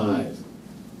 2025.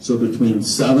 So between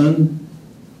 7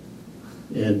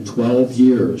 and 12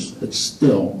 years. It's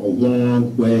still a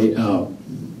long way out.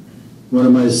 One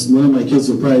of my kids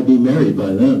will probably be married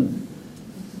by then.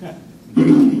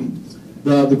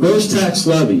 The gross tax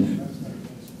levy.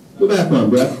 Go back one,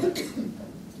 Brett.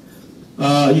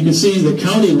 You can see the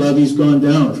county levy's gone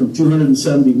down from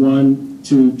 271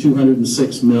 to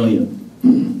 206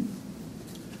 million.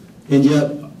 And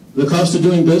yet, the cost of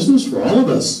doing business for all of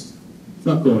us is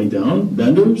not going down.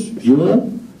 Vendors,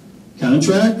 fuel,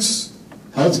 contracts,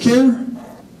 healthcare.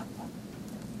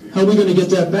 How are we going to get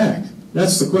that back?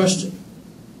 That's the question.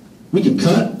 We can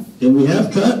cut, and we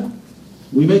have cut.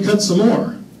 We may cut some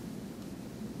more.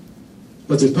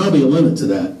 But there's probably a limit to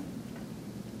that.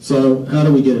 So how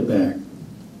do we get it back?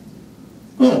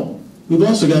 Oh, we've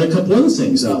also got a couple other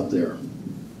things out there.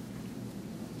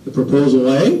 The Proposal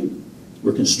A,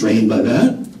 we're constrained by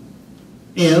that,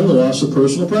 and the loss of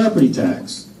personal property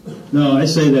tax. Now, I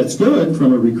say that's good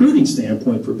from a recruiting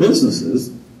standpoint for businesses,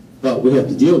 but we have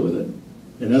to deal with it,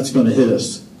 and that's going to hit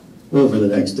us over the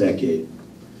next decade.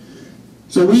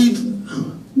 So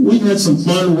we've had some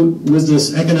fun with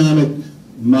this economic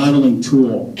modeling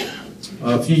tool.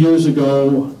 A few years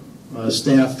ago,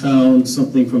 staff found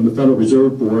something from the Federal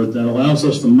Reserve Board that allows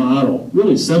us to model,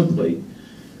 really simply,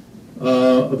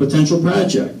 a potential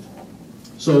project.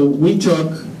 So we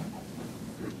took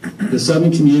the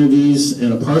 7 communities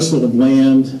and a parcel of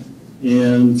land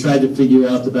and tried to figure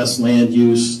out the best land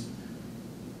use,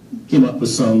 came up with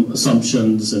some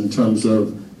assumptions in terms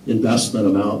of investment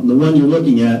amount. And the one you're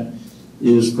looking at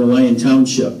is for Lyon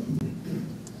Township.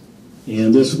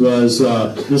 And this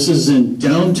is in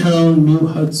downtown New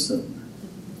Hudson.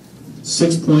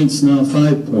 6 points, now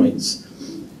 5 points.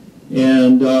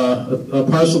 And a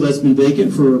parcel that's been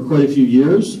vacant for quite a few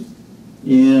years,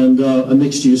 and a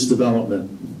mixed-use development.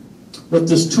 What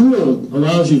this tool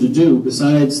allows you to do,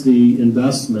 besides the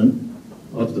investment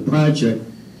of the project,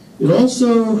 it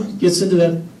also gets into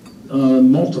that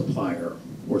multiplier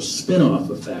or spin-off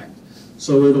effect.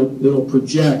 So it'll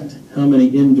project how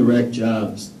many indirect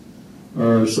jobs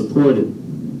are supported.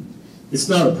 It's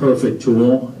not a perfect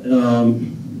tool.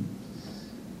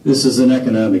 This is an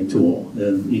economic tool,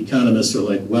 and economists are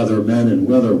like weathermen and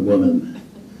weatherwomen.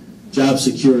 Job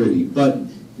security, but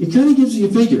it kind of gives you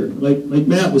a figure, like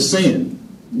Matt was saying.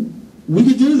 we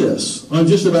could do this on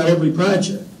just about every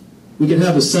project. We could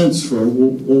have a sense for,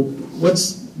 well,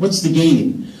 what's the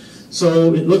gain?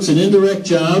 So it looks at indirect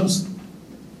jobs.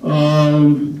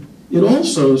 It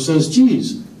also says,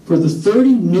 geez, for the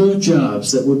 30 new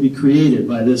jobs that would be created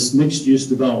by this mixed-use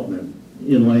development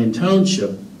in Lyon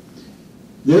Township,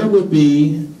 there would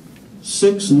be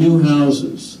 6 new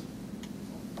houses,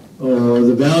 or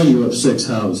the value of 6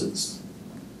 houses.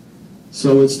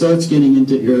 So it starts getting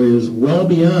into areas well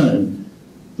beyond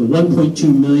the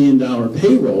 $1.2 million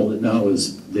payroll that now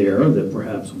is there, that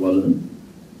perhaps wasn't,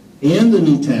 and the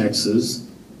new taxes.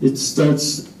 It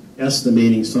starts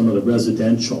estimating some of the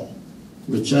residential,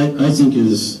 which I think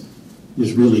is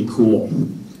really cool.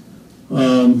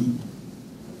 I'm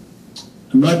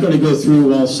not going to go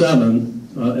through all 7.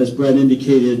 As Brett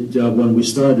indicated when we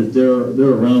started,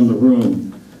 they're around the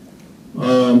room.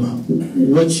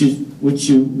 What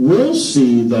you will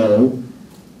see, though,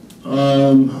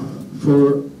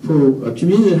 for a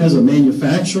community that has a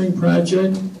manufacturing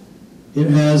project, it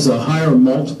has a higher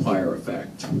multiplier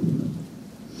effect.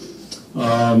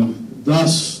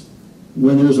 Thus,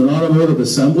 when there's an automotive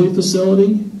assembly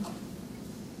facility,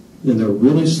 and they're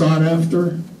really sought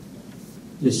after,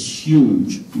 this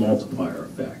huge multiplier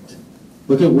effect.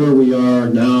 Look at where we are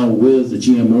now with the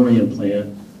GM Orion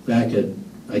plant back at,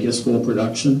 I guess, full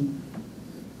production.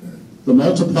 The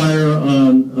multiplier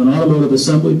on an automotive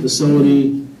assembly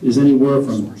facility is anywhere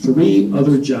from 3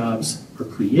 other jobs are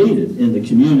created in the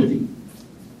community,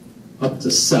 up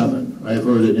to 7. I've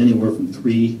heard it anywhere from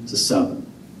 3 to 7.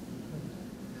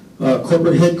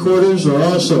 Corporate headquarters are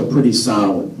also pretty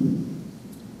solid.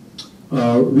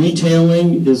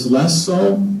 Retailing is less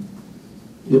so.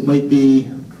 It might be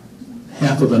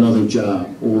half of another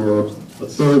job or a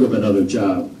third of another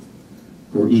job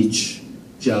for each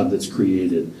job that's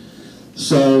created.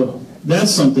 So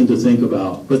that's something to think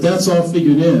about. But that's all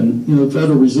figured in. You know, the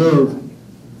Federal Reserve,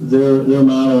 their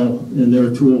model and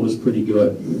their tool was pretty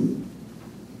good.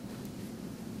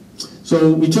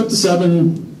 So we took the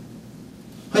 7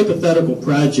 hypothetical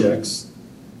projects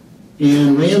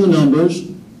and ran the numbers,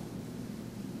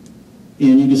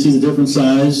 and you can see the different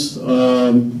size,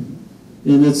 and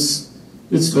it's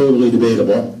totally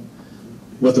debatable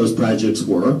what those projects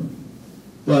were.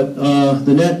 But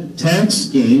the net tax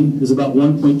gain is about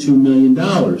 $1.2 million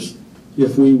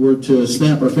if we were to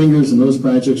snap our fingers and those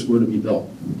projects were to be built.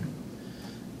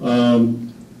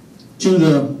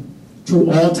 To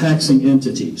all taxing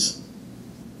entities,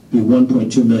 be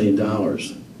 $1.2 million.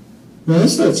 Now that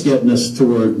starts getting us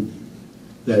toward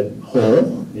that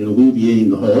hole and alleviating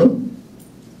the hole.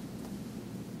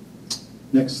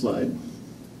 Next slide.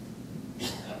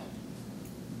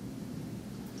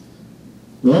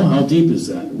 Well, how deep is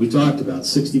that? We talked about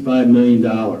 $65 million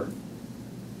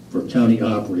for county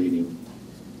operating.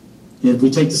 And if we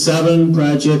take the 7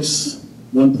 projects,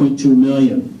 $1.2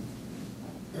 million.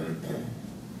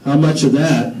 How much of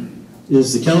that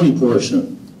is the county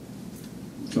portion?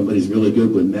 Somebody's really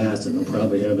good with math and they'll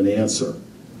probably have an answer.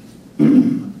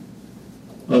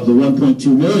 Of the $1.2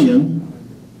 million,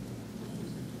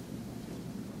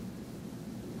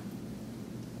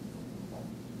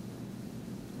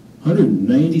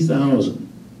 $190,000.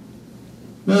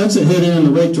 Now that's a hit in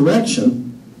the right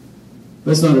direction.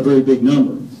 That's not a very big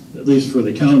number, at least for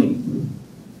the county.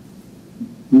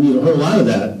 We need a whole lot of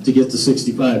that to get to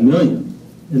 $65 million.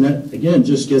 And that, again,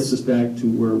 just gets us back to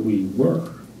where we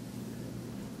were.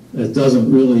 It doesn't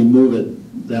really move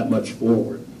it that much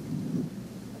forward.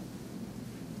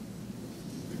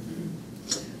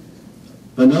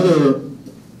 Another,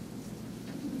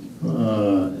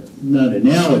 not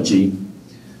analogy,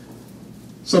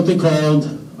 something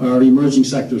called our Emerging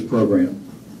Sectors Program.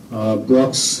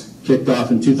 Brooks kicked off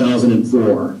in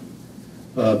 2004,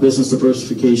 Business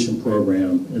Diversification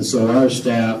Program. And so our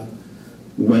staff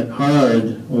went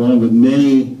hard, along with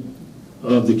many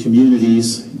of the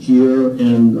communities here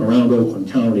and around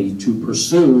Oakland County, to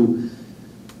pursue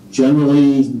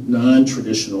generally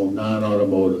non-traditional,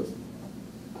 non-automotive.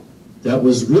 That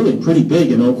was really pretty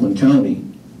big in Oakland County.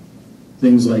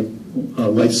 Things like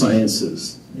life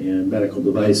sciences and medical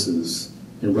devices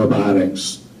and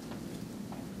robotics.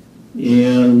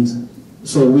 And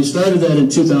so we started that in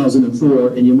 2004,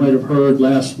 and you might have heard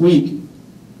last week,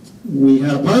 we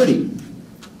had a party.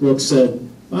 Brooks said,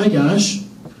 my gosh,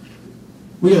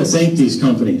 we got to thank these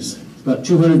companies, about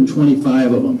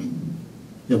 225 of them,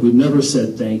 and we've never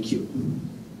said thank you.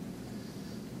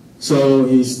 So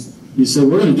he said,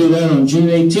 we're going to do that on June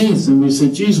 18th, and we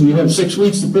said, geez, we have 6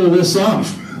 weeks to pull this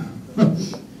off.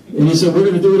 And he said, we're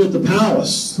going to do it at the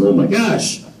Palace. Oh my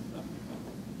gosh.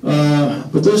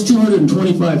 But those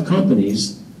 225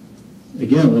 companies,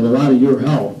 again, with a lot of your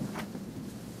help,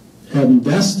 have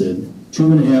invested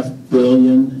 $2.5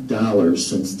 billion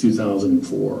since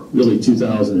 2004, really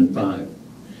 2005.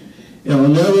 And I'll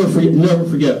never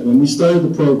forget, when we started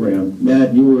the program,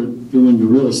 Matt, you were doing your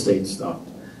real estate stuff.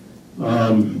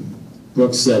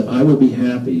 Brooks said, I would be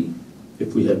happy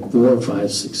if we had 4 or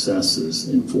 5 successes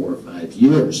in 4 or 5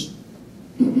 years.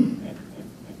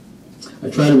 I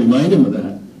try to remind him of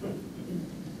that.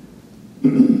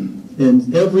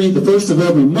 And the first of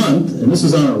every month, and this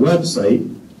is on our website,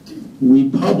 we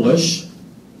publish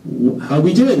how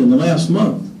we did in the last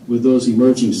month with those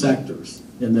emerging sectors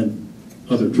and then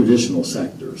other traditional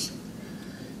sectors.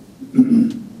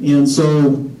 And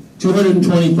so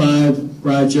 225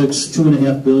 projects,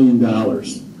 $2.5 billion.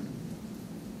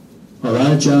 A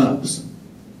lot of jobs.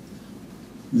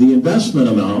 The investment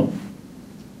amount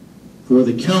for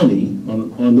the county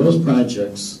on those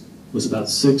projects was about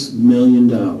 $6 million.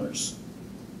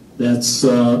 That's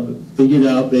figured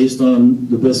out based on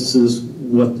the businesses,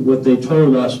 what they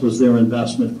told us was their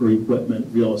investment for equipment,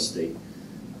 real estate.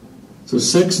 So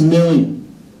 $6 million.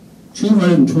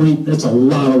 220, that's a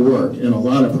lot of work and a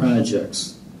lot of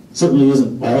projects. Certainly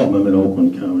isn't all of them in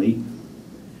Oakland County.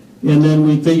 And then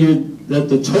we figured that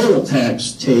the total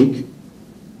tax take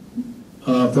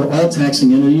for all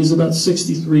taxing entities is about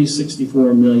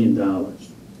 $64 million.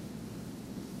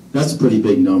 That's a pretty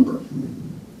big number.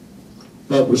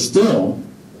 But we're still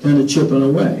kind of chipping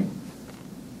away.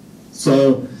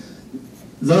 So,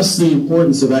 thus the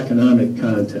importance of economic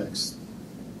context.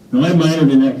 Now, I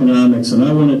minored in economics, and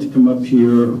I wanted to come up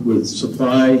here with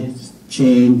supply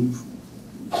chain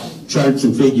charts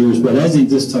and figures, but I think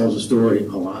this tells the story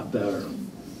a lot better.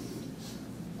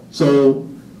 So,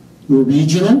 we're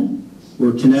regional,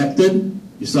 we're connected.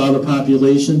 You saw the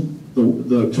population.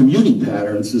 The commuting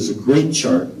patterns is a great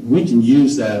chart. We can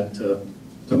use that to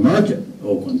market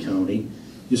Oakland County.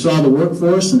 You saw the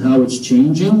workforce and how it's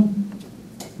changing.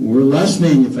 We're less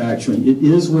manufacturing. It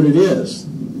is what it is.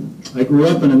 I grew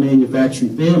up in a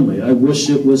manufacturing family. I wish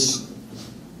it was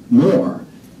more,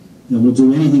 and we'll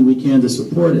do anything we can to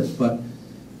support it. But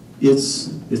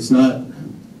it's not.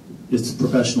 It's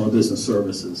professional business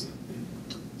services.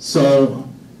 So,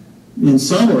 in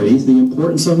summary, the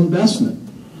importance of investment.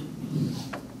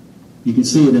 You can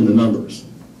see it in the numbers.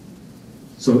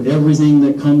 So everything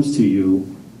that comes to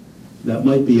you, that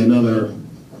might be another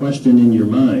question in your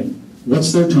mind.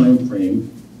 What's their time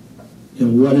frame,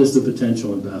 and what is the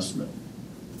potential investment?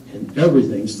 And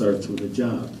everything starts with a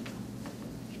job.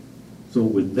 So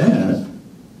with that,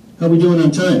 how are we doing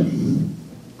on time?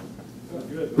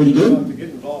 Good. Pretty good? To get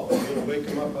involved. You're gonna wake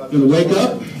them up. Gonna wake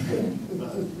up?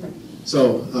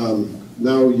 So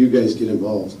now you guys get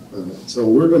involved. So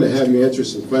we're going to have you answer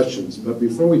some questions. But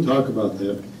before we talk about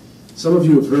that, some of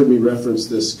you have heard me reference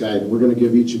this guide. We're going to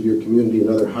give each of your community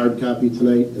another hard copy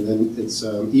tonight, and then it's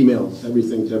email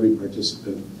everything to every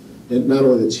participant. And not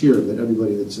only that's here, but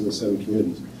everybody that's in the 7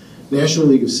 communities. National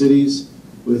League of Cities,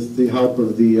 with the help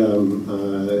of the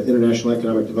International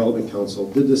Economic Development Council,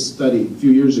 did this study a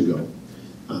few years ago.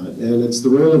 And it's the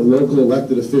role of local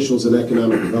elected officials in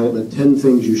economic development, 10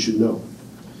 things you should know.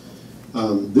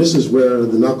 This is where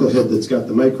the knucklehead that's got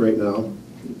the mic right now,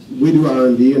 we do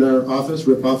R&D in our office,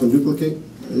 rip off and duplicate.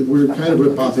 We're kind of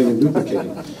rip-offing and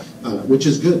duplicating, which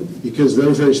is good, because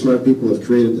very, very smart people have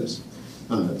created this.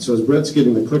 So as Brett's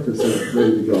getting the clicker thing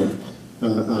ready to go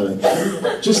on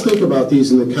it, just think about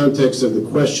these in the context of the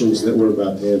questions that we're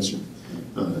about to answer.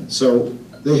 So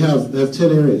they have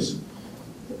 10 areas.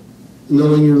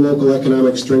 Knowing your local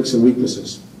economic strengths and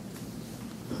weaknesses.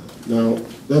 Now,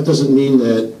 that doesn't mean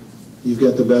that you've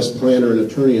got the best planner and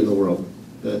attorney in the world.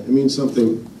 It means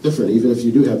something different, even if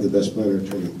you do have the best planner and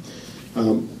attorney.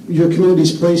 Your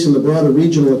community's place in the broader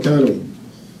regional economy.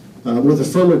 With a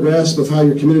firmer grasp of how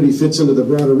your community fits into the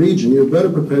broader region, you're better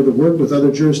prepared to work with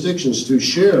other jurisdictions to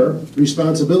share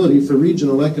responsibility for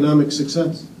regional economic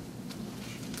success.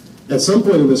 At some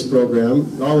point in this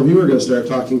program, all of you are going to start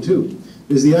talking too.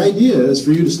 Is the idea is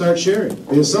for you to start sharing.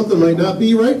 Because something might not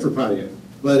be right for Pontiac,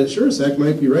 but it sure as heck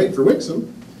might be right for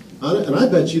Wixom. And I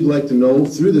bet you'd like to know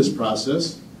through this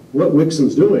process what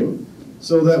Wixom's doing,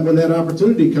 so that when that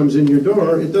opportunity comes in your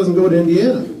door, it doesn't go to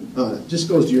Indiana. It just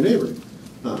goes to your neighbor.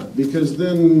 Because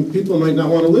then people might not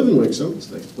want to live in Wixom, it's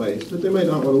a nice place, but they might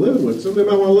not want to live in Wixom, they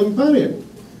might want to live in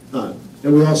Pontiac.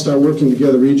 And we all start working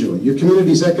together regionally. Your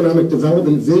community's economic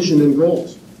development vision and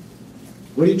goals.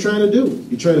 What are you trying to do?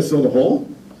 You trying to fill the hole?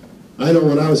 I know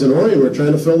when I was in Orion, we were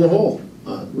trying to fill the hole.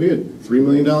 We had a $3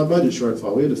 million budget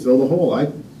shortfall. We had to fill the hole.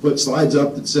 I put slides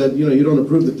up that said, you know, you don't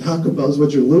approve the Taco Bell's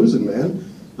what you're losing, man.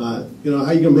 You know, how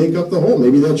are you going to make up the hole?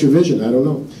 Maybe that's your vision. I don't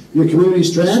know. Your community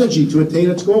strategy to attain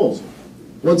its goals.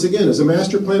 Once again, is a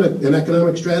master plan an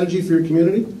economic strategy for your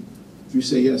community? If you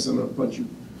say yes, I'm going to punch you.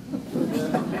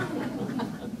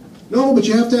 No, but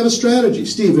you have to have a strategy.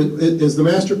 Steve, is the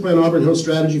master plan Auburn Hills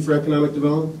strategy for economic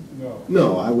development? No.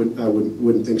 No, I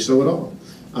wouldn't think so at all.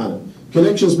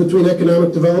 Connections between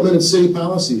economic development and city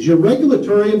policies. Your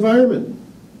regulatory environment.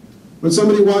 When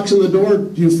somebody walks in the door,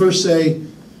 do you first say,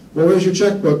 well, where's your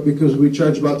checkbook? Because we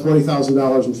charge about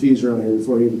 $20,000 in fees around here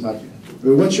before you even talk to you. I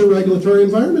mean, what's your regulatory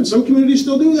environment? Some communities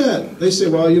still do that. They say,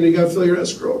 well, you got to fill your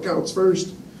escrow accounts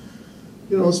first.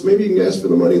 So maybe you can ask for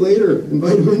the money later.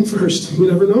 Invite them in first.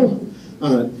 You never know.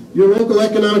 Your local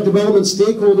economic development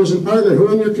stakeholders and partners.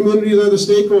 Who in your community are the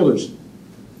stakeholders?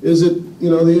 Is it,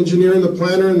 the engineer and the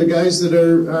planner and the guys that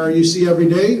are you see every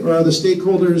day? Or are the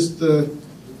stakeholders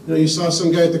you saw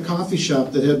some guy at the coffee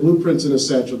shop that had blueprints in his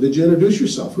satchel. Did you introduce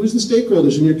yourself? Who's the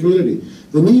stakeholders in your community?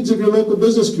 The needs of your local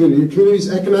business community, your community's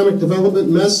economic development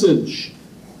message.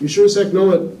 You sure as heck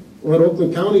know what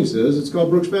Oakland County's is. It's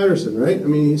called Brooks Patterson, right? I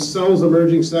mean, he sells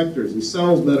emerging sectors. He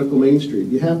sells medical Main Street.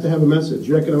 You have to have a message,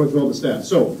 your economic development staff.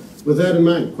 So, with that in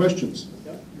mind, questions?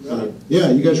 Yeah,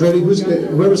 you guys ready?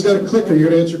 Whoever's got a clicker, you're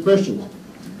going to answer questions.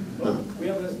 We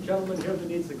have a gentleman here that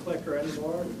needs a clicker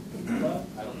anymore.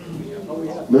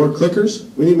 More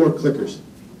clickers? We need more clickers.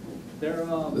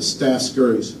 The The staff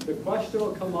scurries. The question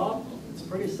will come up. It's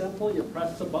pretty simple. You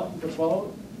press the button to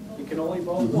vote. You can only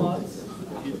vote once.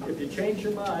 If you change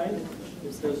your mind,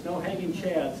 there's no hanging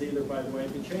chads either, by the way.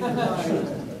 If you change your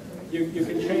mind, you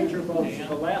can change your vote. So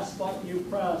the last button you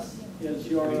press is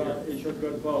your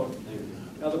good vote.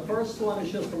 Now the first one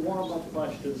is just a warm-up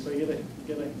question, so you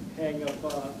get a hang of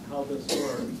how this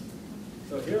works.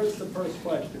 So here's the first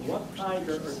question. What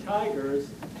tiger or tigers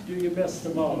do you miss the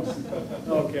most?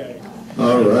 Okay.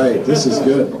 All right, this is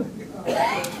good.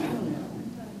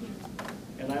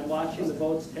 And I'm watching the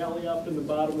votes tally up in the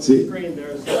bottom of See. the screen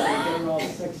there, so we're getting around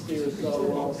 60 or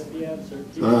so to the answer.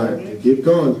 Keep All right, voting. keep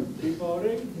going. Keep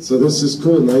voting. So this is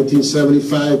cool,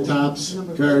 1975 Topps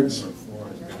cards.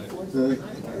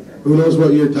 Who knows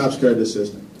what year Topps card this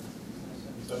is?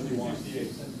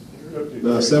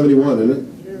 No, 71, isn't it?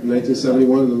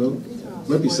 1971 in the middle?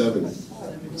 Might be 70.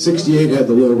 68 had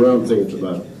the little round thing at the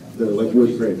bottom. They're like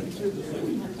wood crane.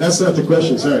 That's not the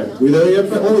question, sorry. We there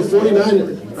yet? Only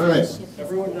 49? All right.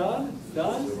 Everyone done?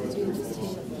 Done?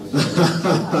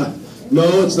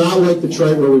 No, it's not like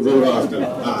Detroit where we vote often.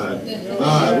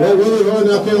 Well, we're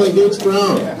voting up here like Gates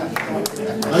Brown.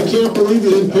 I can't believe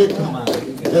you didn't pick.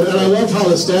 And I love how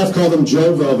the staff called him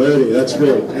Joe Valverde. That's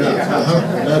great.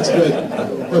 Yeah, that's good.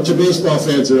 Bunch of baseball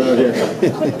fans around here.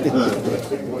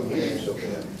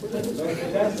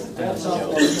 That's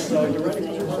all. So you ready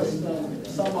for the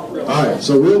first sum up? All right,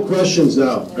 so real questions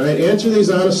now. All right, answer these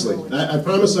honestly. I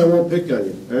promise I won't pick on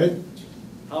you. All right?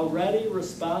 How ready,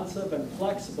 responsive, and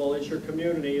flexible is your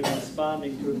community in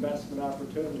responding to investment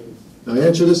opportunities? Now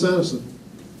answer this honestly.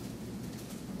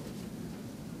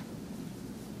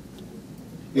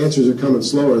 Answers are coming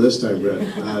slower this time, Brett.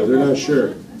 They're not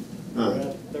sure.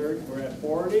 We're at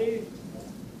 40,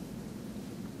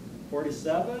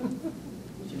 47.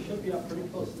 You should be up pretty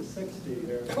close to 60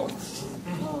 here.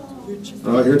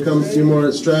 Here come a few more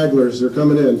stragglers. They're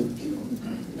coming in.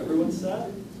 Everyone set?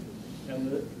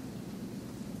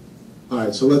 All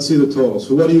right, so let's see the totals.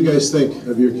 So what do you guys think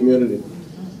of your community?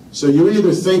 So you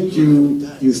either think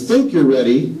you think you're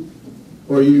ready,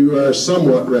 or you are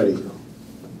somewhat ready.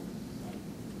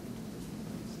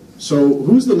 So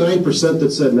who's the 9%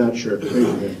 that said not sure?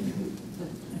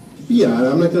 Yeah,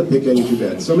 I'm not going to pick any too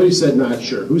bad. Somebody said not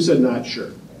sure. Who said not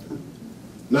sure?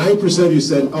 9% of you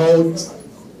said, oh,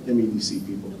 MEDC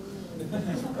people.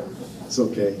 It's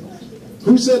okay.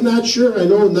 Who said not sure? I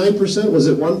know 9%. Was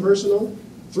it one person only?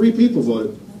 3 people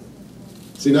voted.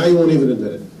 See, now you won't even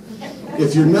admit it.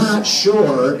 If you're not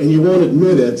sure and you won't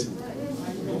admit it,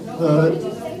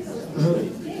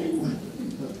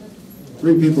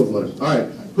 3 people voted. All right.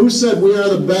 Who said we are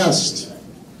the best?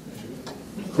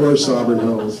 Of course, Auburn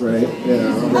Hills, right?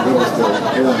 Yeah, Auburn Hills did.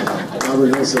 Yeah,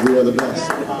 Auburn Hills said we are the best.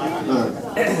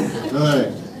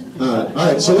 All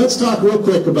right. So let's talk real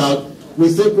quick about we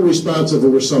think we're responsive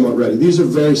and we're somewhat ready. These are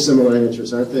very similar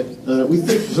answers, aren't they? We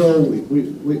think so.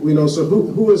 We know. So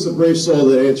who is the brave soul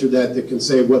that answered that can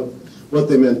say what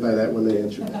they meant by that when they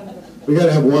answered that? We got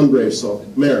to have one brave soul.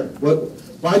 Mayor,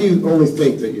 why do you only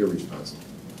think that you're responsible?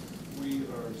 We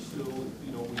are still,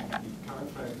 we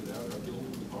contracted out our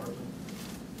building department.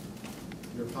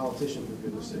 You're a politician, for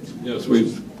goodness sakes. Yes,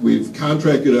 we've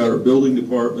contracted out our building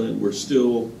department, and we're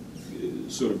still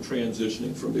sort of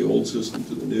transitioning from the old system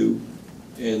to the new.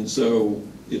 And so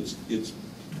it's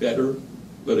better,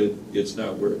 but it's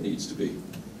not where it needs to be.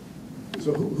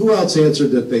 So who else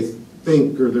answered that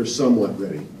think or they're somewhat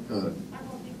ready?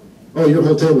 Oh, your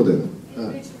whole table did it?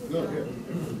 No, here.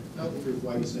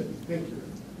 Why you said thank you.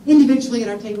 Individually at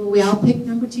our table, we all picked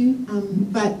number 2,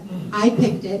 but I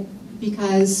picked it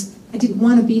because I didn't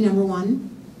want to be number 1.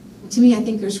 To me, I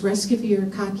think there's risk if you're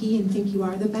cocky and think you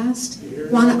are the best.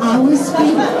 Want to always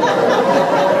be.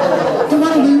 Don't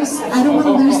want to lose. I don't want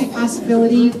to lose the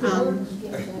possibility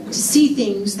to see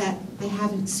things that I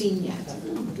haven't seen yet.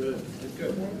 Good.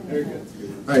 Very good.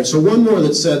 All right. So one more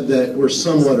that said that we're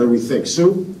somewhat, or we think.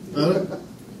 Sue,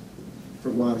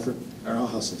 from Waterford. Or I'll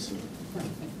hustle, Sue.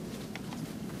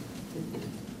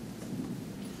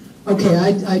 Okay,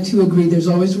 I too agree. There's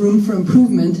always room for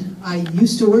improvement. I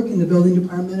used to work in the building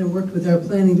department and worked with our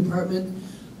planning department.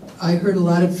 I heard a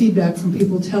lot of feedback from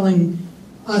people telling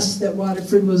us that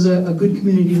Waterford was a good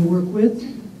community to work with,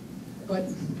 but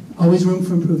always room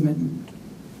for improvement.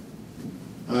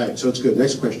 All right, so it's good.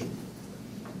 Next question.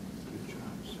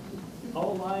 How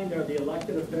aligned are the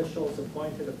elected officials,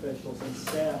 appointed officials, and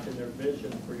staff in their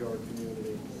vision for your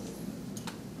community?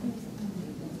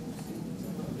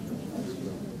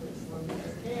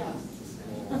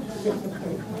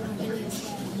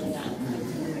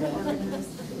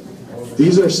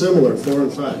 These are similar, 4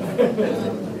 and 5.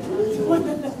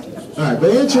 All right, but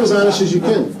answer as honest as you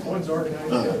can.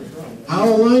 How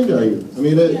aligned are you? I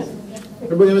mean,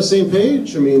 everybody on the same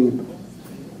page? I mean,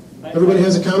 everybody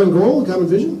has a common goal, a common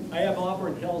vision? I have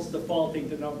Auburn Hills defaulting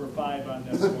to number 5 on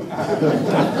this one.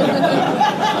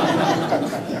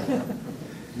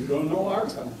 You don't know our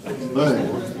country. All right.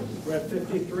 We're at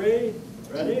 53.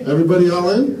 Ready? Everybody all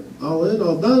in? All in,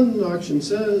 all done, the auction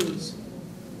says.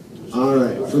 All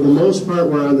right, for the most part,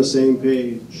 we're on the same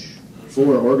page.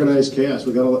 4, organized chaos.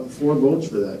 We got 4 votes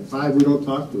for that. 5, we don't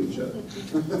talk to each other.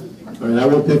 All right, I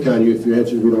won't pick on you if you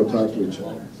answer we don't talk to each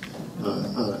other.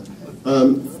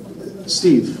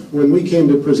 Steve, when we came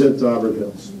to present to Auburn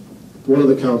Hills, one of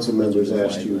the council members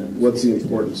asked you, what's the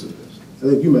importance of this? I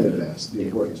think you might have asked the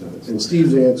importance of it. And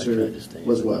Steve's answer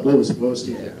was what? What was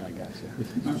Steve?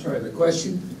 I'm sorry, the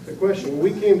question? The question,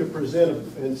 when we came to present,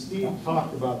 and Steve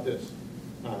talked about this,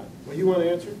 well, you want to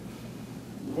answer?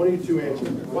 One of you two answer.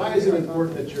 Why is it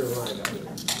important that you're aligned out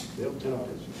there?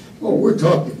 Oh,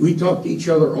 we talk to each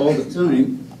other all the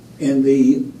time, and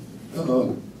the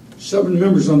 7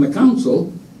 members on the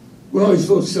council, we always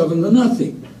vote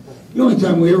 7-0. The only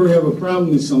time we ever have a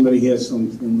problem is somebody has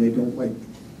something they don't like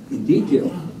in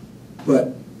detail.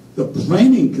 But the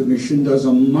Planning Commission does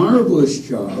a marvelous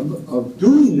job of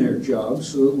doing their job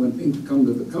so that when things come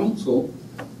to the council,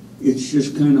 it's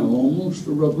just kind of almost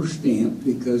a rubber stamp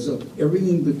because of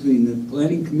everything between the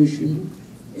Planning Commission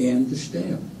and the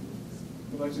staff.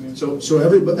 So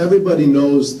everybody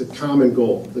knows the common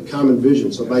goal, the common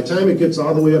vision. So by the time it gets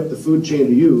all the way up the food chain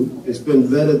to you, it's been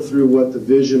vetted through what the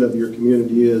vision of your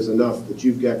community is enough that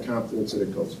you've got confidence in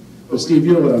it goes. But Steve,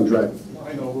 you know what I'm driving.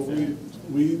 I know, but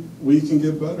we can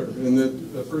get better. In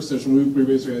the first session, we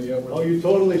basically, yeah. Oh, you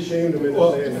totally shamed him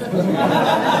into saying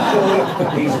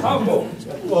that. He's humble.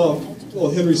 Well,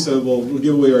 Henry said, well, we'll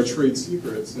give away our trade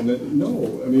secrets. And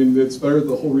no, I mean, it's better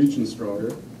the whole region's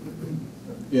stronger.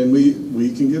 And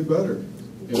we can get better.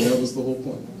 And that was the whole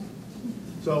point.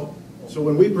 So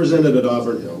when we presented at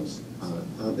Auburn Hills,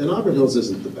 and Auburn Hills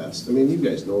isn't the best. I mean, you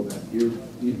guys know that. You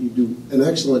do an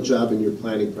excellent job in your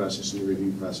planning process and your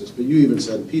review process. But you even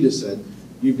said, Peter said,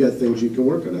 you've got things you can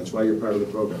work on. That's why you're part of the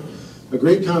program. A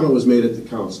great comment was made at the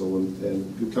council,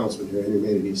 and good councilman here, Henry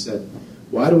made it. He said,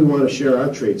 why do we want to share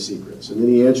our trade secrets? And then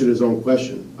he answered his own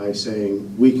question by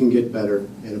saying, we can get better,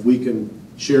 and if we can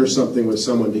share something with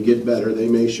someone to get better, they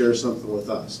may share something with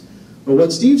us. But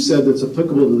what Steve said that's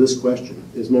applicable to this question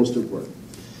is most important.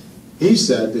 He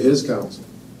said to his council,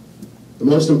 the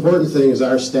most important thing is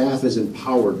our staff is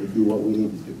empowered to do what we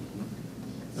need to do.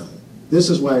 This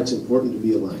is why it's important to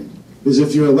be aligned. Because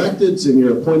if your electeds and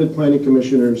your appointed planning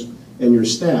commissioners and your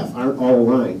staff aren't all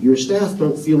aligned, your staff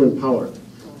don't feel empowered.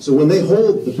 So when they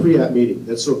hold the pre-app meeting,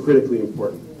 that's so critically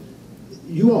important,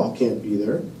 you all can't be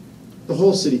there. The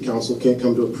whole city council can't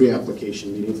come to a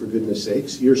pre-application meeting, for goodness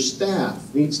sakes. Your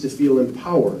staff needs to feel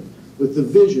empowered with the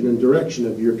vision and direction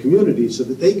of your community so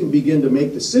that they can begin to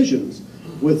make decisions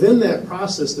within that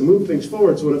process to move things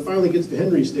forward. So when it finally gets to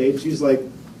Henry's stage, he's like,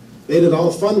 they did all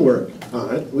the fun work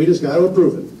on it. We just got to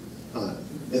approve it.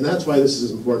 And that's why this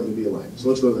is important to be aligned. So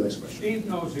let's go to the next question. Steve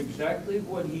knows exactly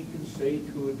what he can say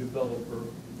to a developer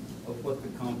of what the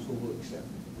council will accept.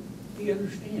 He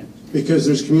understands. Because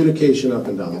there's communication up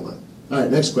and down the line. All right,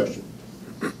 next question.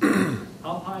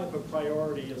 How high of a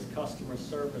priority is customer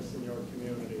service in your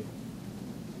community?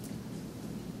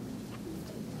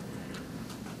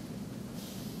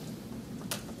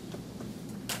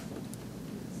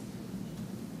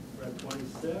 We're at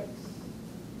 26,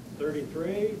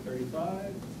 33,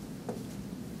 35,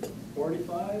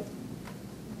 45.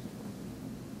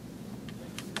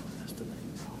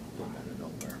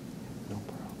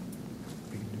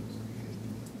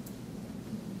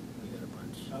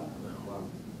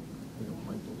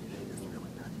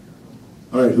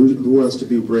 All right, who wants to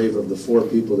be brave of the 4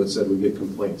 people that said we get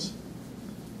complaints?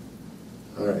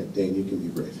 All right, Dane, you can be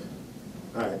brave.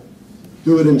 All right.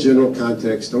 Do it in general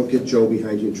context. Don't get Joe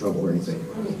behind you in trouble or anything.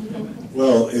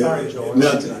 Well,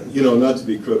 not to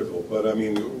be critical, but I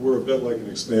mean, we're a bit like an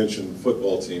expansion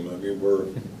football team. I mean, we're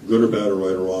good or bad or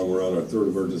right or wrong. We're on our 3rd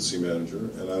emergency manager,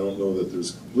 and I don't know that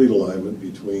there's complete alignment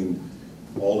between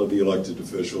all of the elected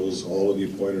officials, all of the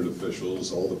appointed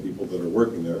officials, all the people that are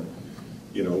working there.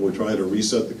 You know, we're trying to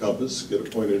reset the compass, get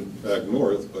it pointed back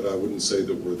north, but I wouldn't say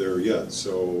that we're there yet.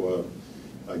 So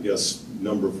I guess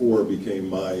number 4 became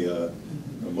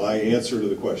my answer to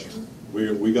the question.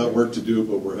 We got work to do,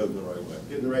 but we're heading the right way.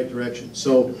 Get in the right direction.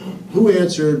 So who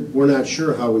answered, we're not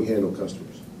sure how we handle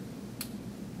customers?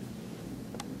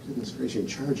 Goodness gracious, in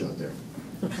charge out there.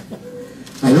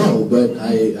 I know, but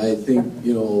I think,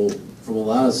 you know, from a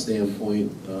lot of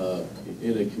standpoint,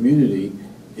 in a community,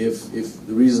 if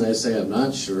the reason I say I'm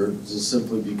not sure is just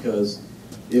simply because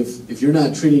if you're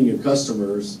not treating your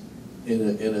customers in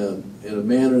a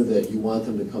manner that you want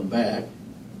them to come back,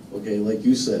 okay, like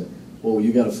you said, well,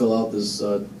 you got to fill out this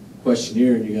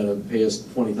questionnaire and you got to pay us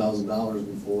 $20,000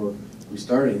 before we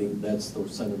start anything, that's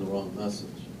sending the wrong message.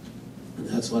 And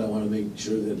that's what I want to make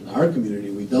sure that in our community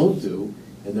we don't do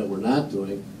and that we're not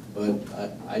doing. But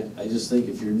I just think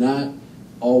if you're not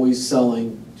always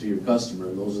selling to your customer,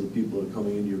 and those are the people that are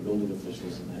coming into your building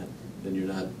officials and that, then you're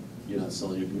not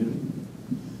selling your community.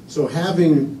 So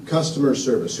having customer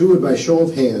service, who would, by show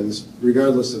of hands,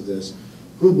 regardless of this,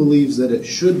 who believes that it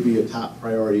should be a top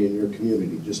priority in your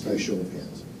community, just by show of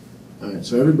hands? All right,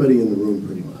 so everybody in the room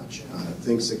pretty much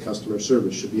thinks that customer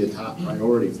service should be a top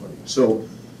priority for you. So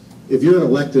if you're an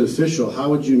elected official, how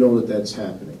would you know that that's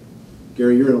happening?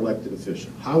 Gary, you're an elected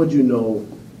official. How would you know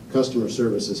customer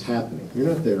service is happening? You're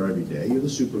not there every day. You're the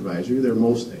supervisor. You're there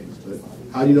most days. But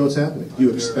how do you know it's happening? Do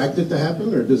you expect it to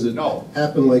happen, or does it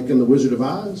happen like in the Wizard of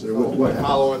Oz, or what happens?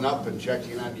 Following up and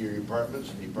checking on your departments,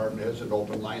 department heads, and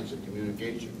open lines of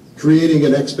communication. Creating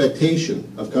an expectation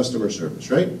of customer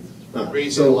service, right?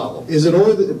 Raising the level. Is it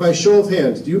only, by show of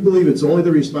hands, do you believe it's only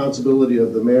the responsibility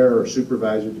of the mayor or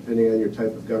supervisor, depending on your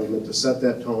type of government, to set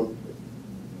that tone?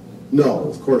 No,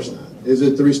 of course not. Is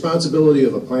it the responsibility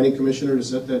of a planning commissioner to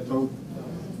set that tone?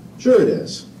 Sure it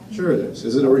is. Sure it is.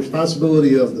 Is it a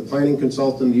responsibility of the planning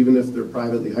consultant, even if they're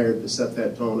privately hired, to set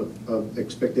that tone of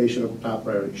expectation of top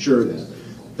priority? Sure it is.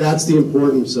 That's the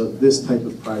importance of this type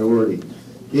of priority.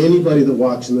 Anybody that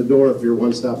walks in the door, if you're a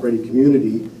one-stop ready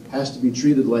community, has to be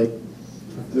treated like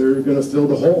they're going to fill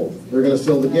the hole. They're going to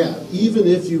fill the gap. Even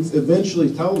if you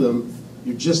eventually tell them,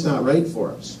 you're just not right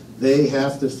for us, they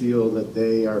have to feel that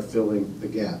they are filling the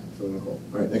gap, filling the hole.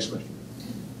 All right, next question.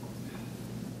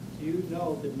 Do you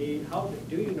know the need,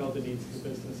 do you know the needs of the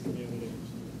business community?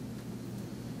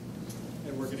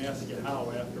 And we're going to ask you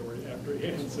how after you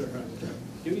answer.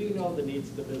 Do you know the needs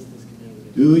of the business community?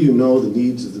 Do you know the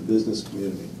needs of the business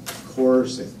community? Of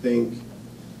course, I think,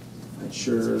 not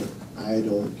sure, I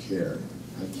don't care.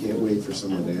 I can't wait for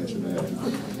someone to answer that.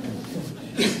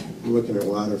 I'm looking at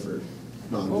Waterford.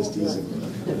 No, I'm just teasing.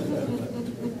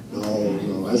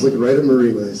 No, I was looking right at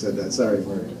Marie when I said that. Sorry,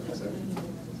 Marie. Sorry.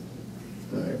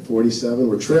 All right, 47.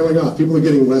 We're trailing off. People are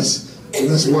getting less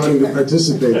wanting to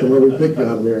participate than what we picked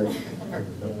on there. I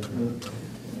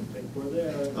think we're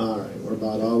there. All right, we're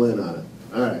about all in on it.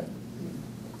 All right.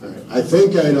 All right. I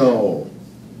think I know.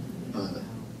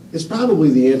 It's probably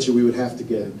the answer we would have to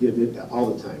give it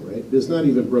all the time, right? Because not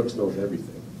even Brooks knows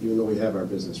everything, even though we have our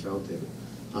business roundtable.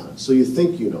 So you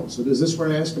think you know. So is this where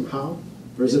I ask them how?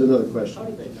 Or is it another question? How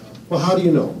do they know? Well, how do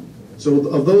you know? So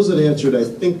of those that answered, I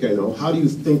think I know, how do you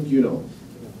think you know?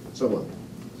 Someone.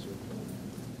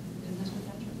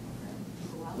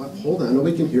 Well, hold on,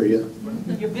 nobody can hear you.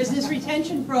 Your business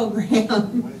retention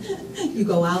program. You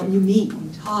go out and you meet, you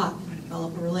talk, you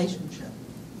develop a relationship.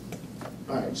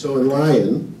 All right, so in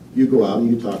Lyon, you go out and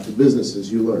you talk to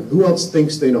businesses, you learn. Who else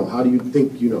thinks they know? How do you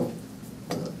think you know?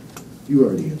 You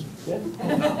already answered. You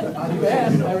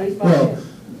asked, I already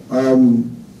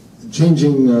found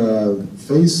changing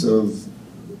face of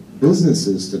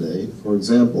businesses today. For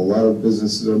example, a lot of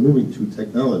businesses are moving to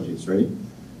technologies, right?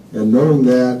 And knowing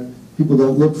that people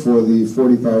don't look for the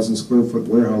 40,000 square foot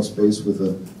warehouse space with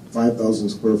a 5,000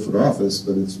 square foot office,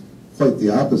 but it's quite the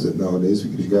opposite nowadays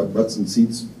because you got butts and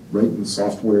seats writing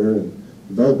software and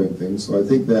developing things. So I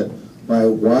think that by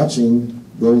watching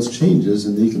those changes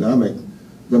in the economic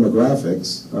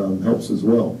demographics helps as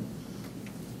well.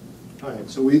 All right,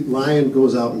 so Lion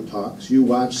goes out and talks. You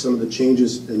watch some of the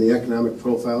changes in the economic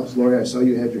profiles. Lori, I saw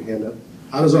you had your hand up.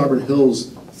 How does Auburn Hills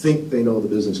think they know the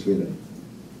business community?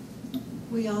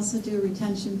 We also do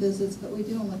retention visits, but we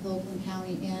do them with Oakland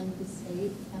County and the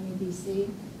state, MEDC,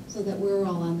 so that we're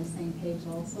all on the same page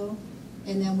also.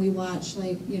 And then we watch,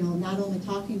 like, you know, not only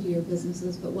talking to your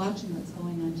businesses, but watching what's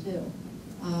going on too.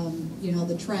 You know,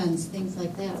 the trends, things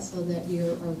like that, so that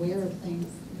you're aware of things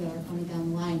that are coming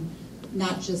down the line,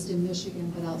 not just in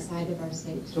Michigan, but outside of our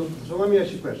state. So let me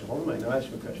ask you a question. Hold on a minute, I'll ask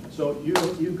you a question. So you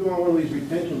go on one of these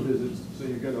retention visits, so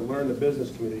you're going to learn the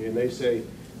business community, and they say,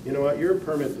 you know what, your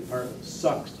permit department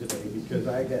sucks today because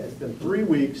it's been 3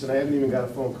 weeks and I haven't even got a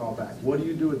phone call back. What do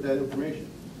you do with that information?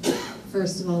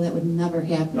 First of all, that would never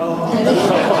happen. I'm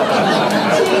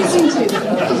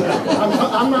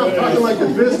not talking like the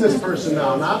business person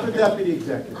now, not the deputy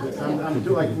executive. I'm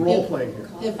doing like role playing here.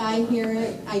 If I hear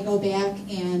it, I go back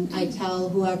and I tell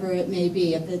whoever it may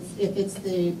be. If it's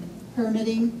the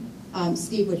permitting,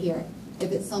 Steve would hear it.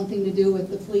 If it's something to do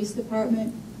with the police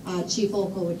department, Chief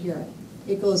Okel would hear it.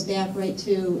 It goes back right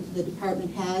to the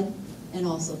department head and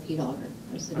also Pete Auger,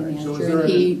 our city manager, and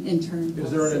he in turn. Is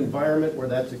there an environment where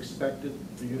that's expected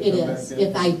for you to It come back is. in?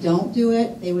 If I don't do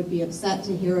it, they would be upset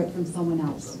to hear it from someone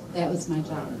else. That was my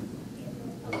job.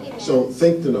 So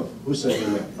think to know. Who said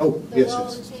that? Oh, The yes,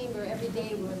 Rowland yes. Chamber, every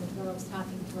day we're in the boroughs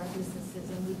talking to our businesses,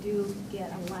 and we do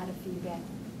get a lot of feedback.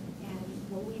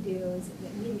 And what we do is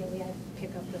immediately I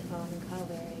pick up the phone and call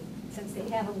Larry, since they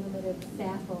have a limited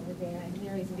staff over there, and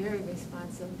Larry's very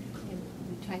responsive, and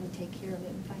we try to take care of it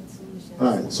and find solutions.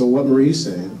 All right, so what Marie's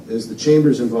saying is the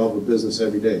chamber's involved with business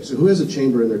every day. So who has a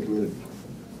chamber in their community?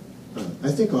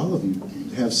 I think all of you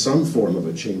have some form of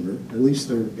a chamber, at least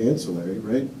they're ancillary,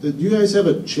 right? Do you guys have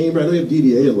a chamber? I know you have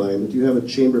DDA in line, but do you have a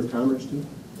chamber of commerce too?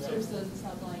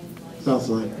 South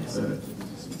Line. All right.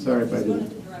 Sorry if I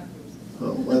didn't.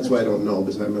 Oh, well, that's why I don't know,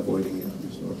 because I'm avoiding you.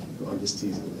 So I'm just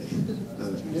teasing you.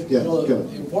 Yeah, You know, go the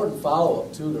ahead. important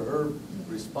follow-up too to her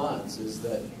response is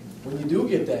that when you do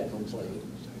get that complaint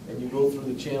and you go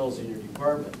through the channels in your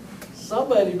department,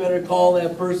 somebody better call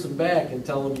that person back and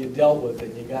tell them you dealt with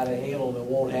it and you got to handle it and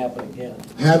it won't happen again.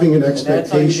 Having an And that's how you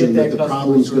expectation get that the customer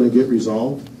problem's going to service. get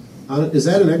resolved, is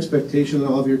that an expectation in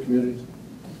all of your communities?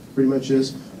 Pretty much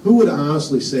is. Who would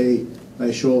honestly say, by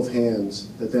a show of hands,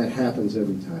 that that happens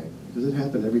every time? Does it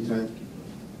happen every time?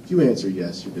 If you answer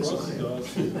yes, you're just lying.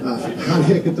 How do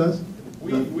you think it does?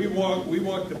 We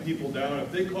walk the people down.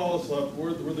 If they call us up,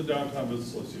 we're the Downtown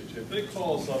Business Association. If they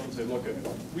call us up and say, look,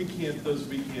 we can't this,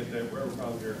 we can't that, we're having a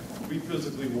problem here, we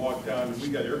physically walk down and we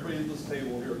got everybody at this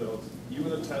table here that you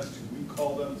would attest to. We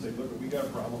call them and say, look, we got a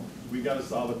problem, we got to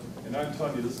solve it. And I'm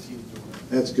telling you, this team's doing it.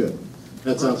 That's good.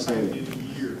 That's outstanding.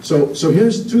 In years. So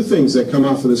here's two things that come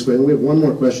off of this, and we have one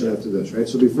more question after this, right?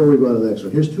 So before we go on to the next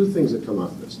one, here's two things that come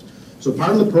off of this. So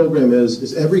part of the program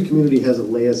is every community has a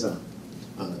liaison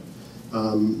on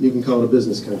it. You can call it a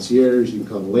business concierge, you can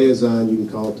call it a liaison, you can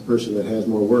call it the person that has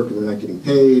more work and they're not getting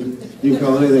paid, you can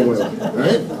call it anything we want, all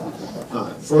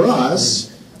right? For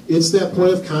us, it's that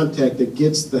point of contact that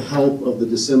gets the help of the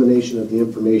dissemination of the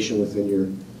information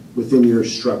within your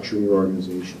structure and your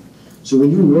organization. So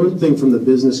when you learn things from the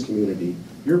business community,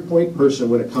 your point person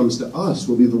when it comes to us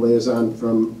will be the liaison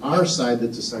from our side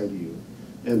that's assigned to you,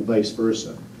 and vice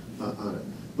versa on it.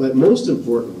 But most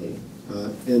importantly,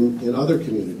 in other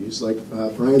communities, like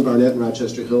Brian Barnett in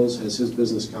Rochester Hills has his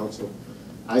business council.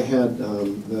 I had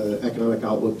the Economic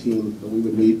Outlook team, and we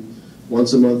would meet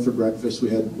once a month for breakfast. We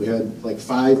had like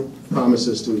 5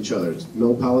 promises to each other.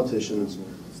 No politicians.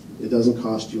 It doesn't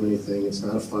cost you anything. It's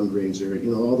not a fundraiser.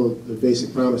 You know, all the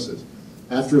basic promises.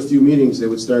 After a few meetings, they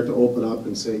would start to open up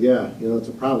and say, yeah, you know, it's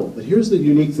a problem. But here's the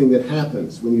unique thing that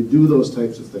happens when you do those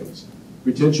types of things.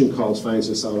 Retention calls finds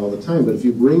this out all the time, but if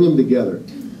you bring them together,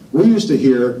 we used to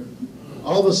hear,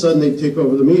 all of a sudden they'd take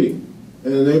over the meeting.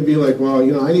 And they'd be like, well,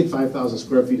 you know, I need 5,000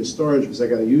 square feet of storage because I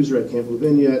got a user I can't move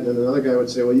in yet. And then another guy would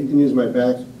say, well, you can use my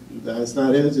back. It's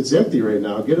not in it. It's empty right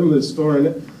now. Get them to store in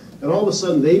it. And all of a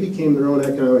sudden, they became their own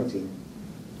economic team.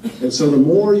 And so the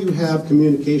more you have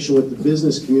communication with the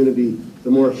business community, the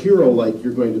more hero-like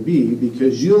you're going to be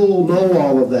because you'll know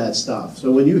all of that stuff.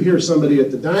 So when you hear somebody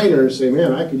at the diner say,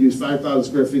 man, I could use 5,000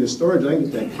 square feet of storage, I can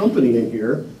get that company in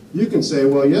here, you can say,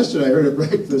 well, yesterday I heard at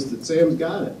breakfast that Sam's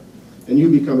got it. And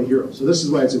you become a hero. So this is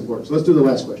why it's important. So let's do the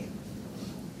last question.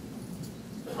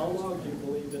 How long do you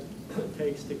believe it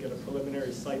takes to get a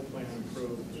preliminary site plan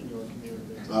approved in your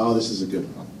community? Oh, this is a good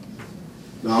one.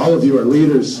 Now, all of you are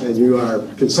leaders and you are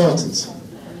consultants.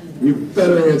 You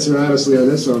better answer honestly on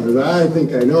this one, because I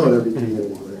think I know in every community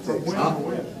what it takes.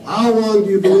 How long do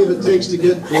you believe it takes to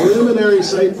get preliminary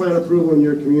site plan approval in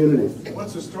your community?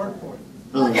 What's the start point?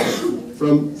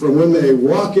 From when they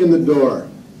walk in the door?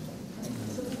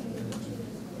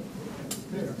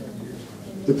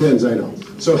 Depends, I know.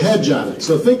 So hedge on it.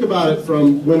 So think about it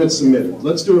from when it's submitted.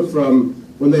 Let's do it from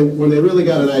when they really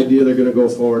got an idea they're going to go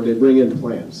forward, they bring in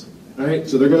plans. All right,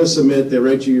 so they're going to submit, they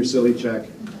write you your silly check.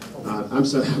 I'm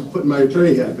sorry, I'm putting my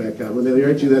attorney hat back on. When they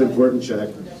write you that important check,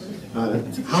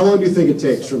 how long do you think it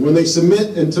takes from when they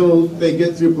submit until they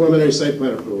get through preliminary site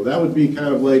plan approval? That would be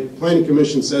kind of like Planning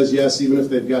Commission says yes, even if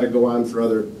they've got to go on for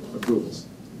other approvals.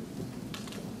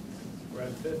 We're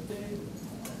at 50.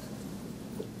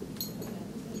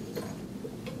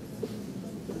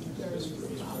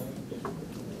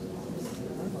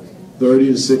 $30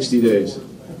 to 60 days.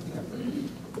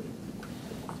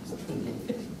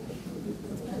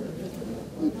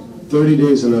 $30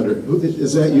 days and under.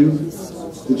 Is that you?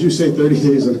 Did you say 30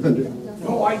 days and under?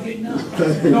 No, I did not.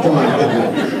 Come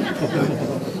on.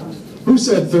 Who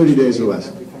said 30 days or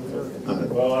less?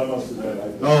 Well, I must have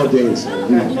been. Oh, Dane said,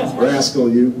 you rascal,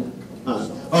 you. All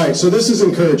right, so this is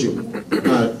encouraging.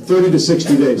 30 to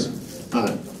 60 days.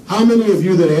 How many of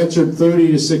you that answered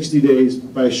 30 to 60 days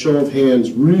by show of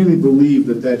hands really believe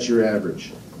that that's your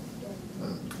average?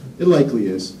 It likely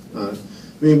is. I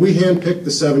mean, we handpicked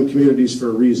the 7 communities for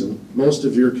a reason. Most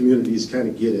of your communities kind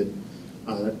of get it.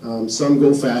 Some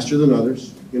go faster than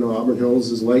others. You know, Auburn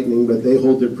Hills is lightning, but they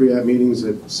hold their pre-app meetings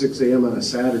at 6 a.m. on a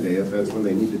Saturday if that's when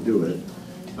they need to do it.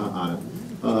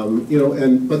 You know,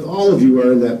 but all of you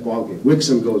are in that ballgame.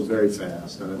 Wixom goes very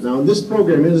fast. Now, this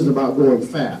program isn't about going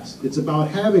fast. It's about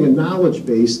having a knowledge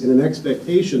base and an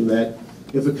expectation that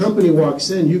if a company walks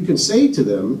in, you can say to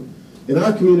them, in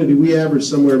our community, we average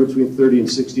somewhere between 30 and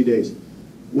 60 days.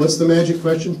 What's the magic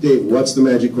question? Dave, what's the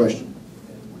magic question?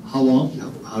 How long?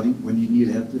 When do you need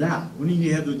to have the When do you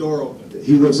need to have the door open?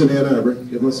 He lives in Ann Arbor.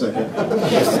 Give him a second.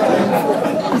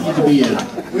 Need to be in.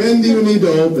 When do you need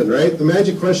to open, right? The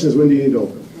magic question is when do you need to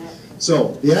open?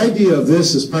 So the idea of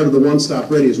this as part of the One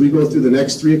Stop Ready, as we go through the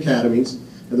next 3 academies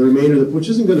and the remainder of which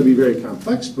isn't going to be a very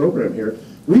complex program here,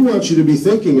 we want you to be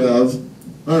thinking of,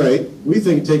 all right, we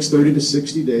think it takes 30 to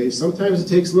 60 days. Sometimes it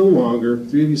takes a little longer.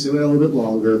 3 of you say, well, a little bit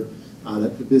longer.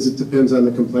 It depends on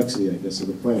the complexity, I guess, of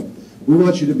the plan. We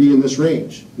want you to be in this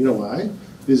range. You know why?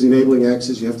 Because enabling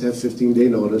access, you have to have 15-day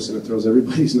notice, and it throws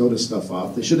everybody's notice stuff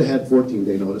off. They should have had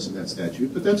 14-day notice in that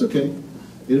statute, but that's okay.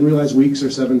 They didn't realize weeks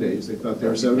or 7 days. They thought they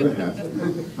were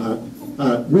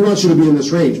 7.5. We want you to be in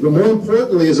this range. But more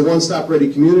importantly, as a one-stop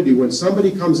ready community, when somebody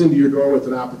comes into your door with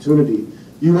an opportunity,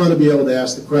 you want to be able to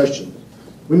ask the question,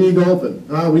 we need to open.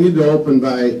 We need to open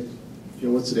by, you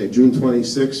know, what's today, June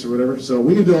 26th or whatever. So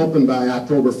we need to open by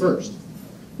October 1st.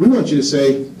 We want you to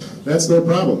say, that's no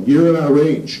problem. You're in our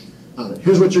range.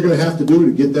 Here's what you're going to have to do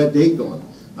to get that date going.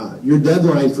 Your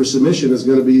deadline for submission is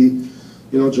going to be,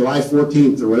 you know, July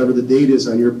 14th or whatever the date is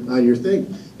on your thing.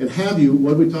 And have you,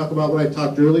 what did we talk about when I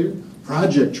talked earlier?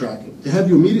 Project tracking. To have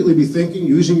you immediately be thinking,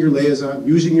 using your liaison,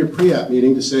 using your pre-app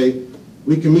meeting to say,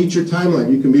 we can meet your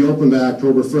timeline. You can be open by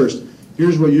October 1st.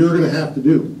 Here's what you're going to have to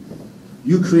do.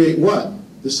 You create what?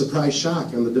 The surprise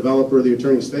shock on the developer or the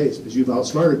attorney's face because you've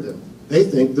outsmarted them. They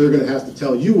think they're going to have to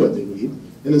tell you what they need,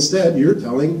 and instead you're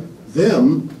telling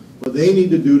them what they need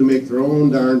to do to make their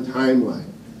own darn timeline.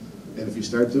 And if you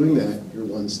start doing that, you're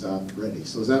one stop ready.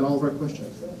 So is that all of our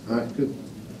questions? All right, good.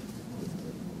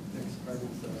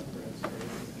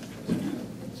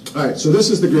 All right, so this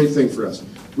is the great thing for us.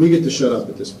 We get to shut up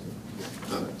at this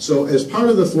point. So as part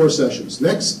of the 4 sessions,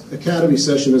 next Academy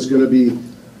session is going to be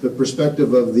the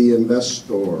perspective of the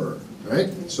investor,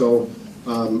 right? So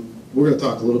we're going to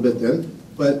talk a little bit then.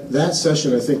 But that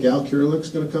session, I think Al Kirillick's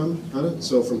going to come on it,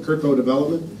 so from Kirko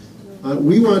Development.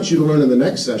 We want you to learn in the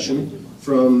next session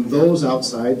from those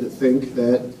outside that think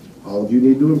that all of you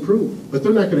need to improve. But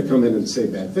they're not going to come in and say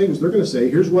bad things. They're going to say,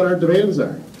 here's what our demands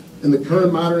are in the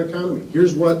current modern economy.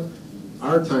 Here's what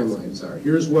our timelines are.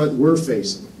 Here's what we're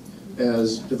facing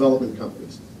as development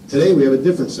companies. Today we have a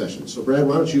different session. So Brad,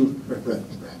 why don't you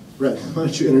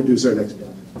introduce our next guy?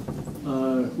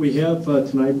 We have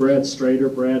tonight Brad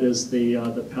Strader. Brad is the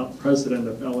president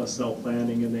of LSL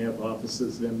Planning, and they have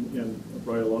offices in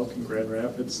Royal Oak and Grand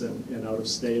Rapids and out of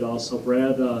state also.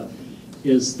 Brad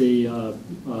is the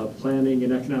planning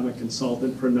and economic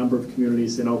consultant for a number of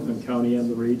communities in Oakland County and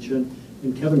the region.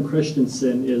 And Kevin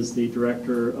Christensen is the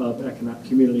director of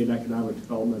community and economic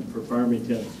development for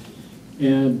Farmington.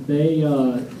 And they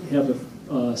have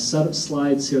a set of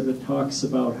slides here that talks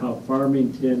about how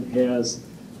Farmington has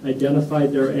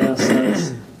identified their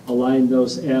assets, aligned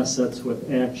those assets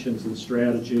with actions and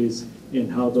strategies,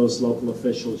 and how those local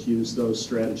officials use those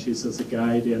strategies as a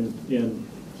guide in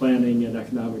planning and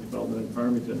economic development in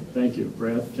Farmington. Thank you.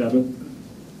 Brad, Kevin?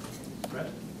 Brett?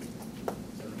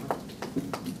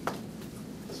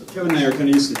 So Kevin and I are kind of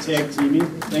used to tag teaming.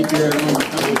 Thank you, everyone, for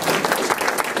coming.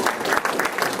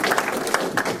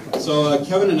 So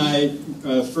Kevin and I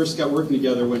first got working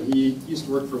together when he used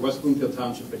to work for West Bloomfield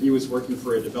Township, but he was working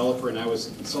for a developer and I was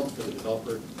a consultant for the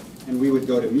developer. And we would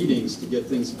go to meetings to get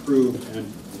things approved and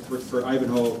work for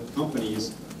Ivanhoe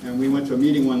companies. And we went to a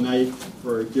meeting one night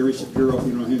for Gary Shapiro,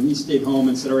 you know, and he stayed home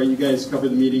and said, all right, you guys cover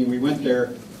the meeting. We went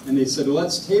there and they said, well,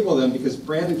 let's table them because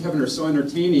Brad and Kevin are so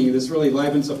entertaining. This really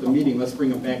livens up the meeting. Let's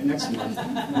bring them back next month.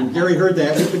 When Gary heard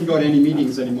that, we couldn't go to any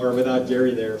meetings anymore without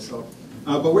Gary there. So,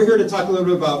 but we're here to talk a little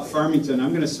bit about Farmington. I'm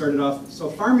going to start it off.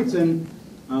 So Farmington,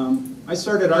 I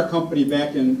started our company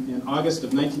back in August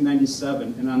of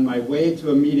 1997, and on my way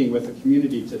to a meeting with the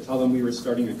community to tell them we were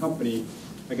starting a company,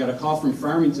 I got a call from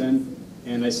Farmington,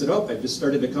 and I said, oh, I just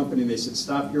started a company, and they said,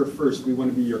 stop here first, we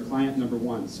want to be your client number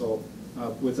one. So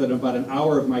within about an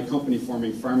hour of my company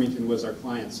forming, Farmington was our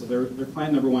client. So they're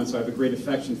client number one, so I have a great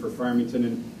affection for Farmington,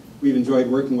 and we've enjoyed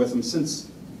working with them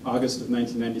since August of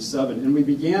 1997. And we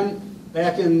began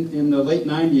back in the late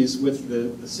 90s with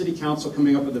the city council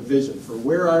coming up with a vision for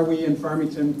where are we in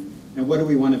Farmington and what do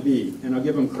we want to be. And I'll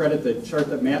give them credit, the chart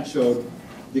that Matt showed,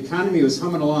 the economy was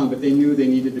humming along, but they knew they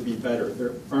needed to be better.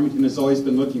 Farmington has always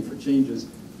been looking for changes.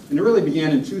 And it really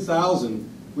began in 2000,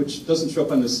 which doesn't show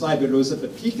up on this slide, but it was at the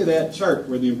peak of that chart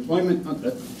where the employment,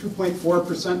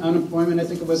 2.4% unemployment, I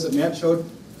think it was, that Matt showed.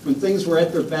 When things were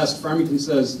at their best, Farmington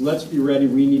says, let's be ready,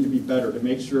 we need to be better to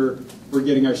make sure we're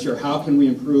getting our share. How can we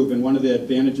improve? And one of the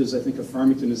advantages, I think, of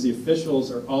Farmington is the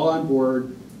officials are all on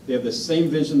board. They have the same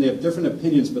vision. They have different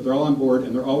opinions, but they're all on board,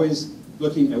 and they're always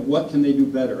looking at what can they do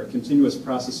better, a continuous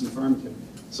process in Farmington.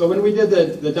 So when we did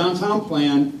the downtown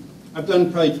plan, I've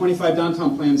done probably 25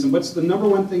 downtown plans, and what's the number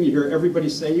one thing you hear everybody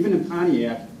say, even in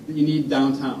Pontiac, that you need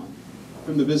downtown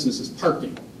from the businesses?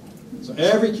 Parking. So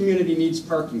every community needs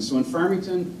parking. So in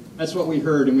Farmington, that's what we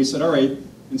heard, and we said, all right,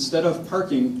 instead of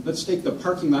parking, let's take the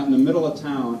parking lot in the middle of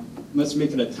town, and let's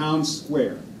make it a town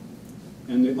square.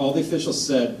 And all the officials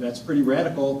said, that's pretty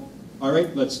radical. All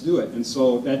right, let's do it. And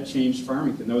so that changed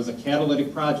Farmington. That was a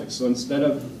catalytic project. So instead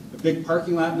of a big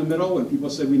parking lot in the middle, when people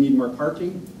said we need more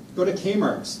parking, go to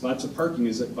Kmart's. Lots of parking.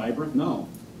 Is it vibrant? No.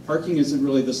 Parking isn't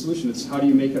really the solution. It's how do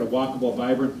you make it a walkable,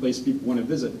 vibrant place people want to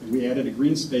visit. And we added a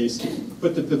green space,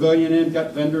 put the pavilion in,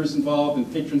 got vendors involved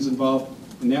and patrons involved,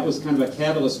 and that was kind of a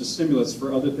catalyst, a stimulus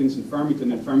for other things in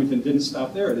Farmington, and Farmington didn't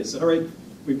stop there. They said, all right,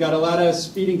 we've got a lot of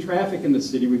speeding traffic in the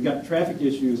city. We've got traffic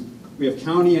issues. We have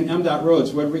county and MDOT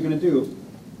roads. What are we going to do?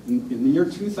 In the year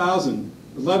 2000,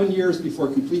 11 years before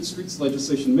complete streets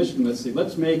legislation in Michigan,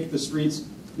 let's make the streets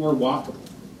more walkable.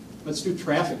 Let's do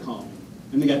traffic calming.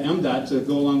 And they got MDOT to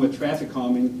go along with traffic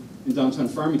calming in downtown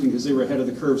Farmington because they were ahead of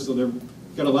the curve. So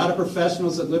they've got a lot of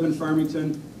professionals that live in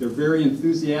Farmington. They're very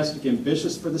enthusiastic,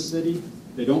 ambitious for the city.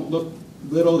 They don't look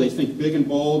little, they think big and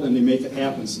bold, and they make it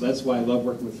happen. So that's why I love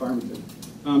working with Farmington.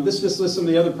 This just lists some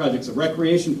of the other projects. A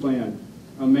recreation plan.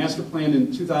 A master plan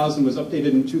in 2000 was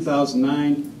updated in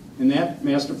 2009, and that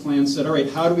master plan said, all right,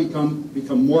 how do we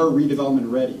become more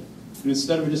redevelopment ready? And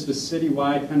instead of just a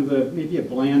citywide, kind of maybe a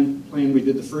bland plan we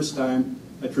did the first time,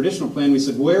 a traditional plan, we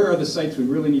said, where are the sites we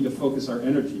really need to focus our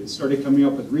energy? And started coming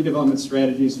up with redevelopment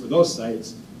strategies for those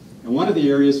sites. And one of the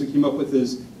areas we came up with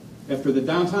is, after the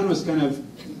downtown was kind of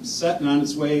set and on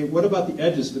its way, what about the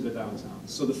edges to the downtown?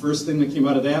 So the first thing that came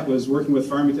out of that was working with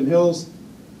Farmington Hills,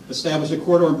 establish a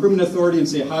corridor improvement authority and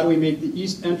say, how do we make the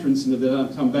east entrance into the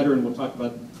downtown better? And we'll talk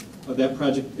about that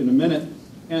project in a minute.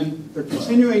 And they're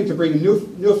continuing to bring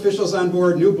new officials on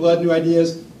board, new blood, new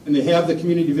ideas, and they have the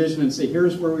community vision and say,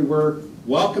 here's where we were.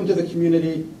 Welcome to the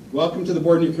community. Welcome to the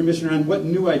board and your commissioner on what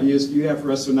new ideas do you have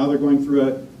for us? So now they're going through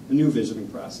a new visioning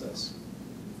process.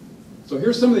 So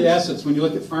here's some of the assets when you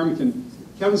look at Farmington.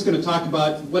 Kevin's going to talk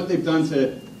about what they've done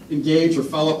to engage or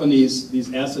follow up on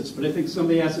these assets, but I think some of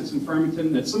the assets in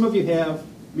Farmington that some of you have,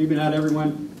 maybe not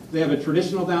everyone, they have a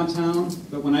traditional downtown,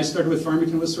 but when I started with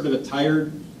Farmington, it was sort of a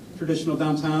tired traditional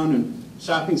downtown, and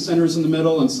shopping centers in the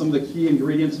middle, and some of the key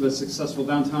ingredients of a successful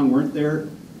downtown weren't there,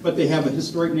 but they have a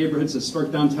historic neighborhoods,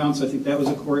 historic downtown, so I think that was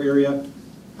a core area.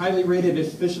 Highly rated,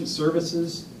 efficient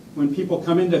services. When people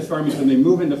come into Farmington, they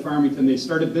move into Farmington, they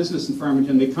start a business in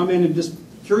Farmington, they come in and just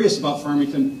curious about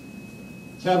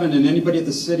Farmington. Kevin and anybody at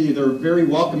the city, they're very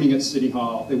welcoming at City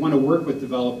Hall. They want to work with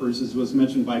developers, as was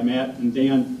mentioned by Matt and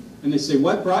Dan, and they say,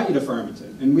 what brought you to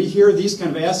Farmington? And we hear these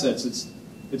kind of assets.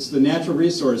 It's the natural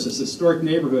resources, historic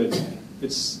neighborhoods,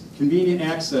 it's convenient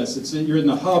access, you're in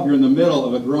the hub, you're in the middle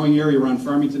of a growing area around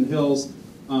Farmington Hills.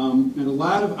 And a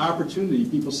lot of opportunity,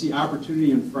 people see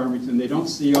opportunity in Farmington. They don't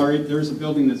see, all right, there's a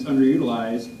building that's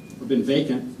underutilized or been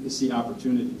vacant. They see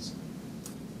opportunities.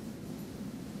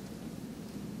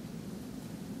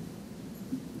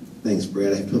 Thanks,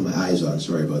 Brad. I have to put my eyes on.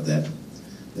 Sorry about that.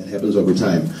 That happens over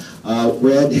time.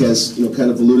 Brad has,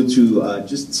 kind of alluded to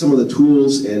just some of the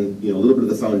tools and, a little bit of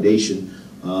the foundation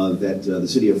that the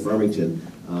city of Farmington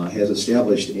has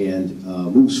established and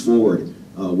moves forward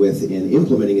with in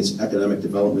implementing its economic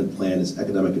development plan, its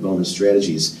economic development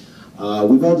strategies.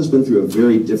 We've all just been through a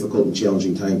very difficult and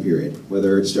challenging time period,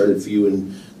 whether it started for you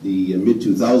in the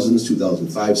mid-2000s,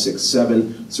 2005, 6,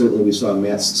 7. Certainly we saw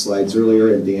Matt's slides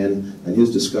earlier and Dan and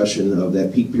his discussion of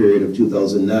that peak period of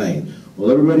 2009.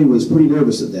 Well, everybody was pretty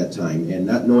nervous at that time and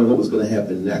not knowing what was going to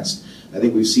happen next. I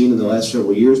think we've seen in the last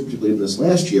several years, particularly in this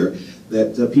last year,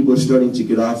 that people are starting to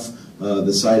get off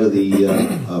the side of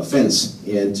the fence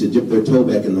and to dip their toe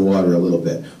back in the water a little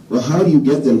bit. Well, how do you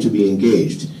get them to be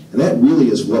engaged? And that really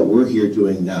is what we're here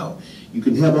doing now. You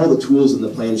can have all the tools and the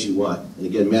plans you want. And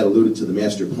again, Matt alluded to the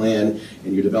master plan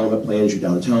and your development plans, your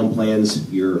downtown plans,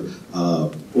 your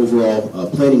overall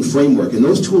planning framework. And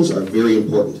those tools are very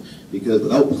important because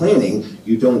without planning,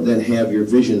 you don't then have your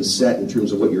vision set in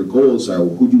terms of what your goals are,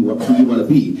 who you want to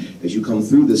be as you come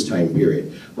through this time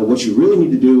period. But what you really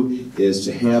need to do is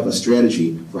to have a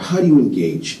strategy for how do you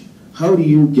engage? How do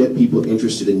you get people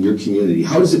interested in your community?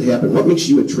 How does it happen? What makes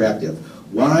you attractive?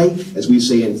 Why, as we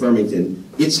say in Farmington,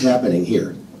 it's happening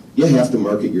here. You have to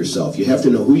market yourself. You have to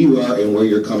know who you are and where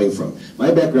you're coming from.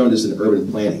 My background is in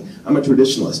urban planning. I'm a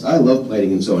traditionalist. I love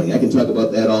planning and zoning. I can talk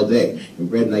about that all day. And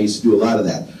Brad and I used to do a lot of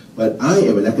that. But I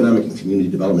am an economic and community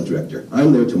development director.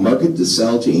 I'm there to market, to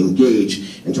sell, to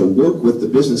engage, and to work with the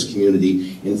business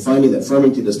community in finding that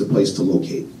Farmington is the place to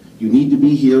locate. You need to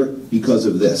be here because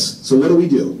of this. So what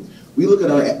do? We look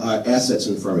at our assets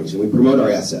in Farmington. We promote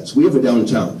our assets. We have a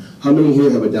downtown. How many here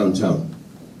have a downtown?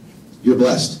 You're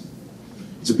blessed.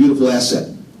 It's a beautiful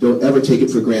asset. Don't ever take it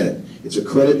for granted. It's a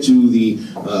credit to the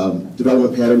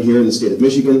development pattern here in the state of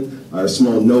Michigan. Our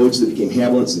small nodes that became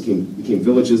hamlets, that became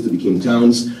villages, that became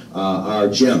towns, are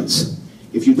gems.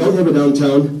 If you don't have a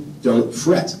downtown, don't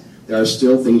fret. There are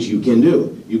still things you can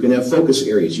do. You can have focus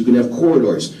areas. You can have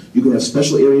corridors. You can have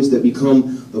special areas that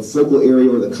become the focal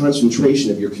area or the concentration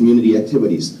of your community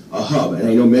activities, a hub. And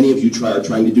I know many of you are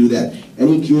trying to do that.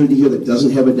 Any community here that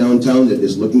doesn't have a downtown that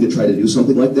is looking to try to do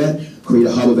something like that, create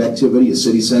a hub of activity, a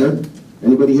city center.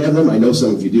 Anybody have them? I know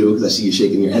some of you do because I see you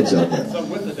shaking your heads out there. Some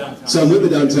with the downtown. Some with the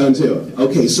downtown too.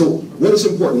 Okay, so what is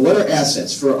important? What are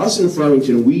assets? For us in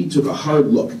Farmington, we took a hard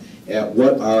look at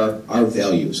what are our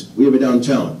values. We have a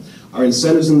downtown. Our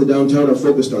incentives in the downtown are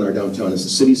focused on our downtown. It's the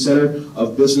city center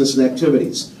of business and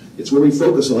activities. It's where we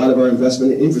focus a lot of our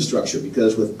investment in infrastructure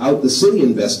because without the city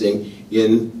investing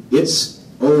in its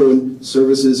own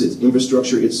services, its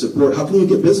infrastructure, its support, how can you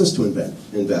get business to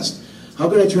invest? How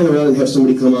can I turn around and have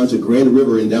somebody come onto Grand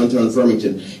River in downtown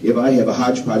Farmington if I have a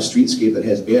hodgepodge streetscape that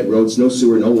has bad roads, no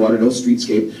sewer, no water, no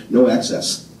streetscape, no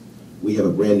access? We have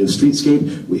a brand new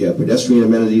streetscape, we have pedestrian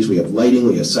amenities, we have lighting,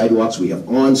 we have sidewalks, we have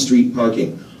on-street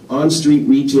parking. On-street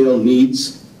retail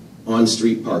needs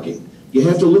on-street parking. You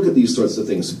have to look at these sorts of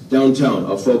things. Downtown,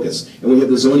 I'll focus. And we have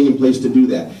the zoning in place to do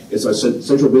that. It's our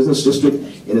central business district,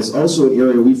 and it's also an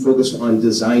area we focus on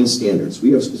design standards.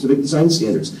 We have specific design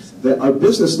standards that our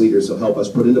business leaders will help us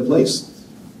put into place.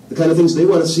 The kind of things they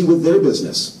want to see with their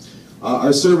business.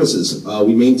 Our services,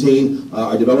 we maintain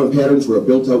our development patterns. We're a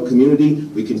built-out community.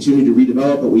 We continue to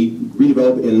redevelop, but we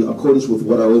redevelop in accordance with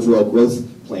what our overall growth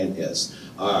plan is.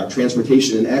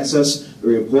 Transportation and access,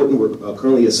 very important. We're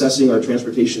currently assessing our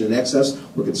transportation and access.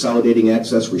 We're consolidating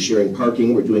access. We're sharing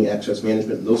parking. We're doing access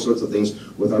management and those sorts of things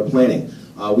with our planning.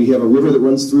 We have a river that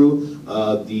runs through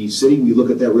the city. We look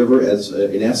at that river as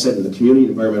an asset in the community,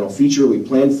 an environmental feature. We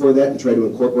plan for that and try to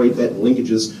incorporate that in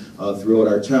linkages throughout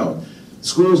our town.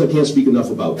 Schools, I can't speak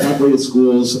enough about. Top-rated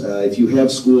schools, if you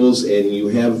have schools and you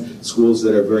have schools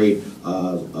that are very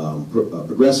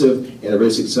progressive and are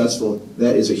very successful,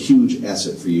 that is a huge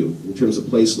asset for you in terms of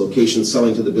place, location,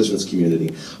 selling to the business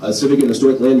community. Civic and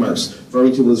historic landmarks.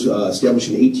 Farmington was established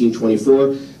in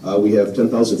 1824. We have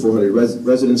 10,400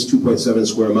 residents, 2.7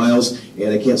 square miles,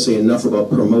 and I can't say enough about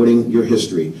promoting your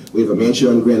history. We have a mansion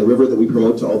on Grand River that we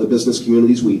promote to all the business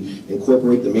communities. We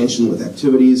incorporate the mansion with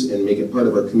activities and make it part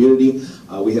of our community.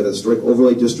 We have a historic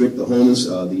overlay district, the homes,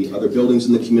 the other buildings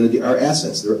in the community are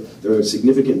assets. They're of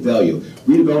significant value.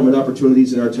 Redevelopment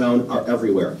opportunities in our town are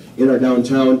everywhere. In our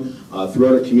downtown,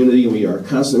 throughout our community, and we are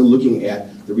constantly looking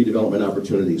at the redevelopment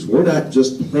opportunities. We're not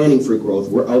just planning for growth,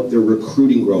 we're out there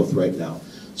recruiting growth right now.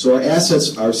 So our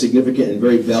assets are significant and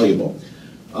very valuable.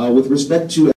 With respect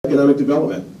to economic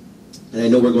development, And I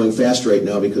know we're going fast right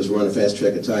now because we're on a fast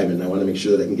track of time, and I want to make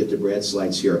sure that I can get to Brad's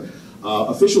slides here.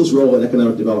 Officials' role in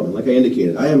economic development. Like I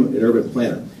indicated, I am an urban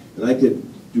planner, and I could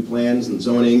do plans and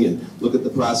zoning and look at the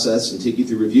process and take you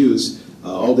through reviews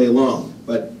all day long.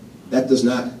 But that does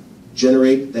not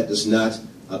generate, that does not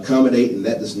accommodate, and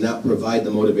that does not provide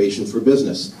the motivation for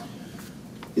business.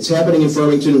 It's happening in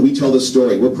Farmington, and we tell the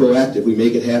story. We're proactive. We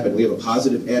make it happen. We have a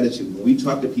positive attitude. When we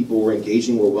talk to people, we're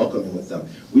engaging, we're welcoming with them.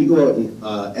 We go out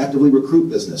and actively recruit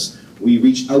business. We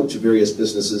reach out to various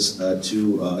businesses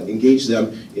to engage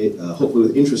them, hopefully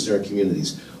with interest in our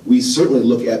communities. We certainly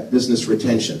look at business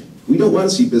retention. We don't want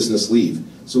to see business leave.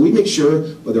 So we make sure,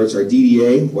 whether it's our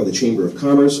DDA or the Chamber of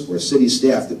Commerce or city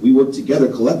staff, that we work together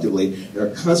collectively and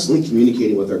are constantly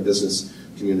communicating with our business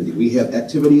community. We have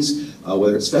activities,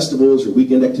 whether it's festivals or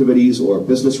weekend activities or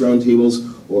business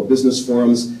roundtables or business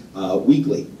forums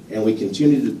weekly. And we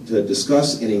continue to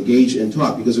discuss and engage and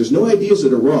talk because there's no ideas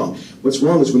that are wrong. What's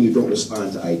wrong is when you don't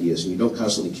respond to ideas and you don't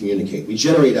constantly communicate. We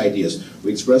generate ideas.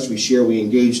 We express, we share, we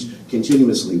engage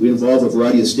continuously. We involve a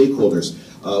variety of stakeholders.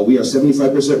 We are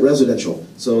 75% residential,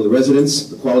 so the residents,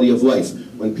 the quality of life.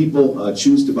 When people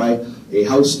choose to buy a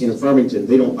house in Farmington,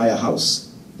 they don't buy a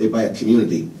house. They buy a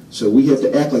community. So we have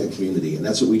to act like a community, and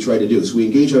that's what we try to do. So we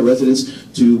engage our residents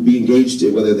to be engaged,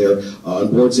 whether they're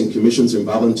on boards and commissions and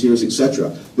volunteers, etc.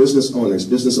 Business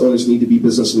owners need to be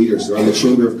business leaders. They're on the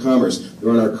Chamber of Commerce.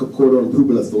 They're on our corridor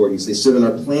improvement authorities. They sit on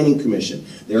our planning commission.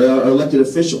 They're our elected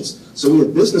officials. So we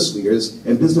have business leaders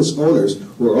and business owners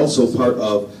who are also part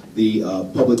of the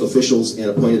public officials and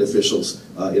appointed officials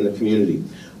in the community.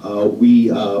 We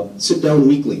sit down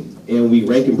weekly and we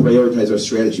rank and prioritize our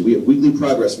strategy. We have weekly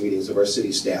progress meetings of our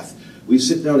city staff. We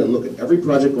sit down and look at every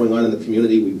project going on in the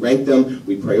community. We rank them,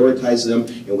 we prioritize them,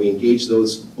 and we engage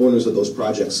those owners of those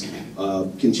projects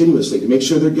continuously to make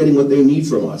sure they're getting what they need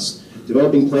from us.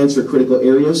 Developing plans for critical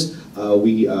areas.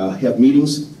 We have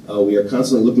meetings. We are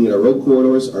constantly looking at our road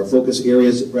corridors, our focus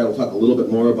areas. Brad will talk a little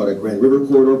bit more about our Grand River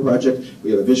Corridor project.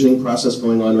 We have a visioning process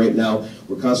going on right now.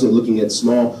 We're constantly looking at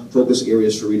small focus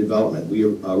areas for redevelopment. We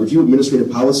review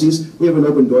administrative policies. We have an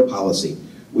open door policy.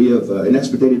 We have an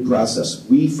expedited process.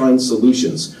 We find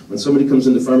solutions. When somebody comes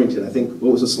into Farmington, I think,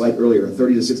 what was the slide earlier, a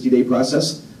 30 to 60-day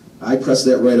process? I press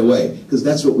that right away because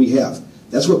that's what we have.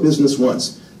 That's what business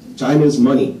wants. Time is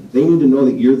money. They need to know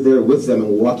that you're there with them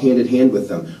and walk hand in hand with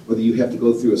them. Whether you have to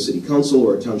go through a city council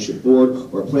or a township board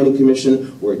or a planning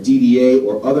commission or a DDA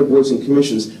or other boards and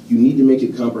commissions, you need to make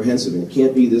it comprehensive. And it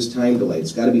can't be this time delay.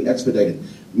 It's got to be expedited.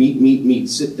 Meet,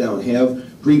 sit down, have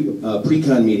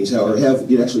pre-con meetings, or have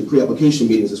actually pre-application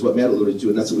meetings is what Matt alluded to,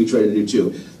 and that's what we try to do too.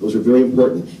 Those are very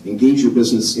important. Engage your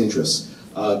business interests.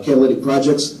 Catalytic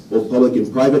projects, both public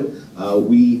and private.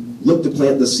 We look to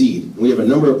plant the seed. We have a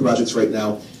number of projects right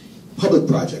now. Public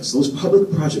projects. Those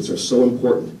public projects are so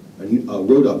important. A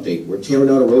road update. We're tearing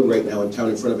out a road right now in town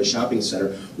in front of a shopping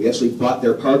center. We actually bought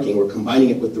their parking. We're combining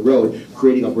it with the road,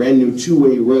 creating a brand new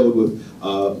two-way road with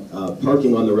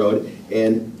parking on the road.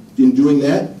 And in doing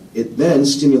that, it then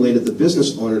stimulated the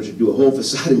business owner to do a whole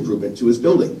facade improvement to his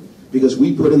building because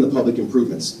we put in the public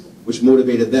improvements, which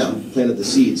motivated them, planted the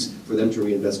seeds for them to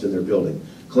reinvest in their building.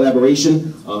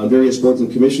 Collaboration on various boards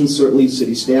and commissions, certainly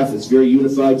city staff is very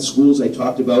unified. Schools I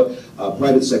talked about,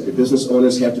 private sector business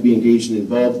owners have to be engaged and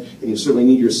involved, and you certainly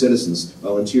need your citizens,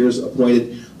 volunteers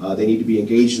appointed, they need to be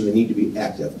engaged and they need to be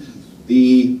active.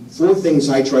 The 4 things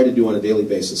I try to do on a daily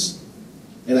basis,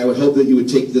 and I would hope that you would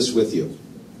take this with you.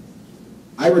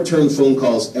 I return phone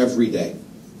calls every day.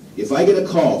 If I get a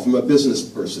call from a business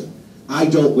person, I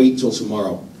don't wait till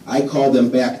tomorrow. I call them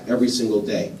back every single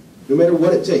day, no matter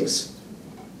what it takes.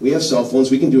 We have cell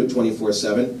phones. We can do it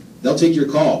 24/7. They'll take your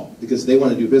call because they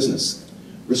want to do business.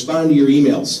 Respond to your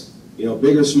emails,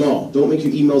 big or small. Don't make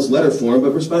your emails letter form,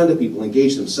 but respond to people,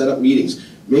 engage them, set up meetings.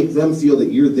 Make them feel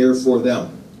that you're there for them.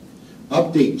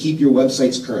 Update, keep your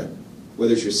websites current.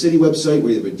 Whether it's your city website,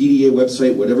 whether you have a DDA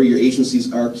website, whatever your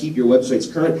agencies are, keep your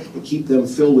websites current and keep them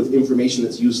filled with information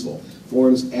that's useful.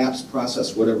 Forms, apps,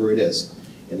 process, whatever it is.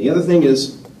 And the other thing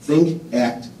is, think,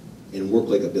 act, and work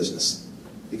like a business.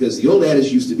 Because the old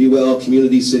adage used to be, well,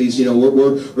 community cities,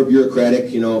 we're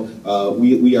bureaucratic,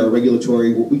 we are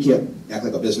regulatory, we can't act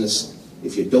like a business.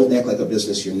 If you don't act like a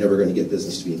business, you're never going to get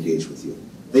business to be engaged with you.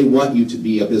 They want you to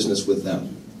be a business with them,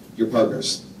 your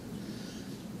partners.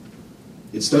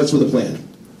 It starts with a plan.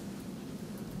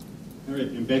 All right,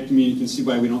 and back to me, you can see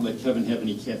why we don't let Kevin have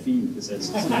any caffeine, because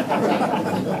that's not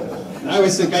and I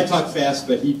always think I talk fast,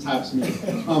 but he tops me.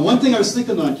 One thing I was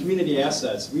thinking on community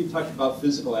assets, we talked about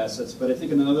physical assets, but I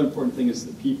think another important thing is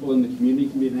the people in the community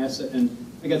can be an asset. And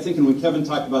I got thinking when Kevin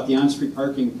talked about the on-street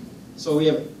parking, So we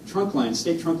have trunk lines,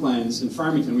 state trunk lines in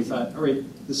Farmington. We thought, all right,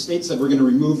 the state said we're going to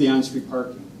remove the on-street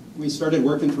parking. We started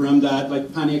working for MDOT,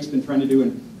 like Pontiac's been trying to do,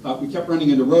 and we kept running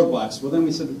into roadblocks. Well, then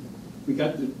we said, we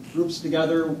got the groups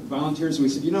together, volunteers, and we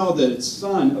said, you know, the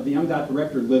son of the MDOT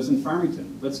director lives in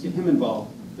Farmington. Let's get him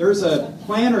involved. There's a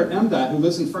planner at MDOT who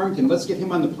lives in Farmington. Let's get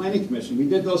him on the planning commission. We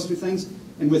did those two things,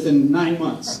 and within 9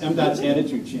 months, MDOT's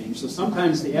attitude changed. So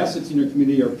sometimes the assets in your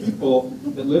community are people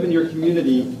that live in your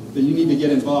community that you need to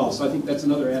get involved. So I think that's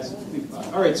another asset to think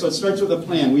about. All right, so it starts with a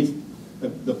plan.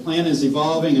 The plan is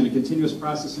evolving and a continuous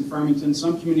process in Farmington.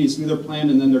 Some communities do their plan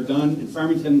and then they're done. In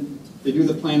Farmington, they do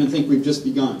the plan and think we've just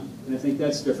begun. And I think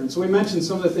that's different. So we mentioned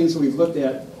some of the things that we've looked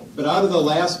at, but out of the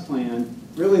last plan,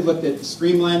 really looked at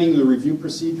streamlining the review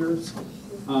procedures.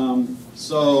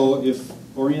 So if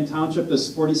Orion Township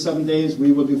is 47 days,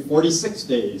 we will do 46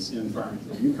 days in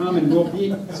Farmington. You come and we'll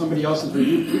beat somebody else's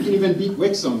review. We can even beat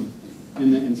Wixom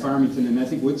in Farmington, and I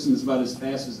think Wixom is about as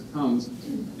fast as it comes.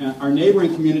 Our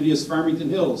neighboring community is Farmington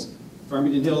Hills.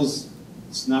 Farmington Hills,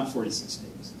 it's not 46 days.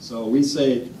 So we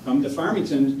say, come to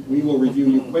Farmington, we will review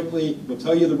you quickly, we'll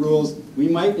tell you the rules. We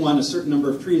might want a certain number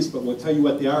of trees, but we'll tell you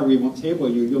what they are, we won't table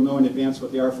you. You'll know in advance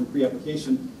what they are from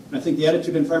pre-application. And I think the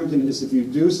attitude in Farmington is if you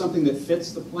do something that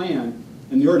fits the plan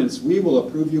and the ordinance, we will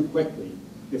approve you quickly.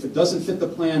 If it doesn't fit the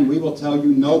plan, we will tell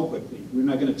you no quickly. We're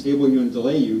not going to table you and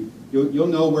delay you. You'll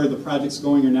know where the project's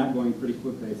going or not going pretty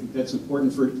quickly. I think that's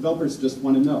important for developers to just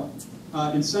want to know.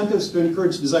 Incentives to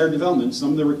encourage desired development.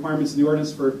 Some of the requirements in the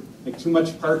ordinance for like too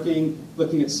much parking,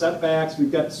 looking at setbacks.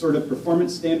 We've got sort of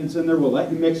performance standards in there. We'll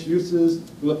let you mix uses.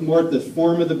 We look more at the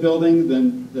form of the building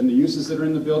than the uses that are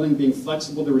in the building, being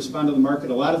flexible to respond to the market.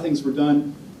 A lot of things were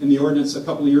done in the ordinance a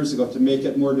couple of years ago to make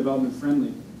it more development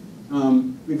friendly.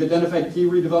 We've identified key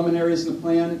redevelopment areas in the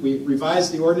plan. We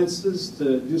revised the ordinances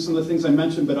to do some of the things I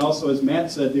mentioned, but also, as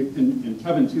Matt said, and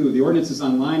Kevin too, the ordinance is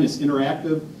online, it's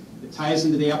interactive, it ties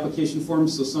into the application form,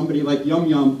 so somebody like Yum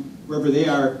Yum, wherever they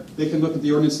are, they can look at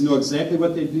the ordinance and know exactly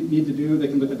what they need to do. They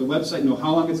can look at the website, know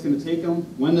how long it's going to take them,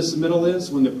 when the submittal is,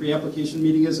 when the pre-application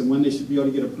meeting is, and when they should be able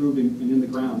to get approved and in the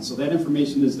ground. So that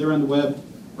information is there on the web,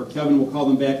 or Kevin will call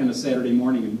them back on a Saturday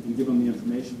morning and give them the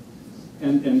information.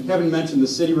 And Kevin mentioned the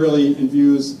city really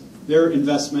views their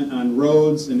investment on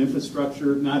roads and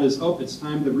infrastructure not as, oh, it's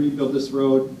time to rebuild this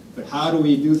road, but how do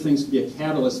we do things to be a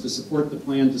catalyst to support the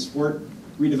plan, to support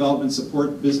redevelopment,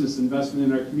 support business investment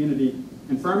in our community.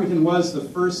 And Farmington was the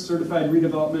first certified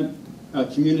redevelopment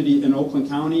community in Oakland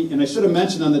County. And I should have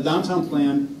mentioned on the downtown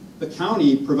plan, the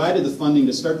county provided the funding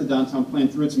to start the downtown plan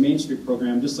through its Main Street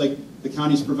program, just like the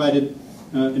county's provided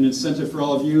an incentive for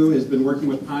all of you, has been working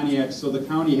with Pontiac, so the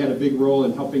county had a big role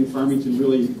in helping Farmington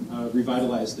really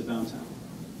revitalize the downtown.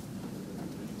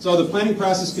 So the planning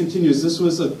process continues. This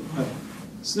was a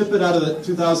snippet out of the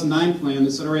 2009 plan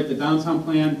that said, all right, the downtown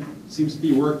plan seems to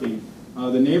be working.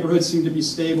 The neighborhoods seem to be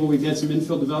stable. We've had some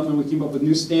infill development. We came up with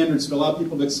new standards to allow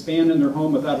people to expand in their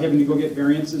home without having to go get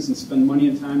variances and spend money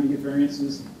and time to get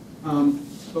variances.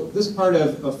 But this part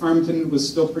of Farmington was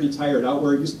still pretty tired. Out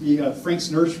where it used to be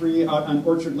Frank's Nursery out on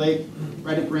Orchard Lake,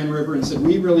 right at Grand River, and said,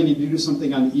 we really need to do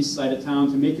something on the east side of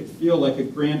town to make it feel like a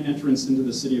grand entrance into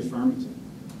the city of Farmington.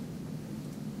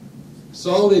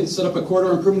 So they set up a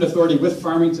corridor improvement authority with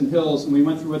Farmington Hills, and we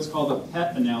went through what's called a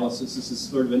PET analysis. This is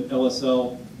sort of an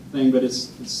LSL thing, but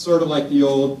it's sort of like the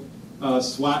old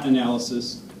SWOT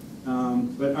analysis.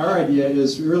 But our idea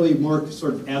is really more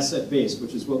sort of asset-based,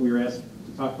 which is what we were asked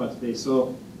to talk about today.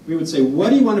 So we would say,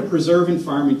 what do you want to preserve in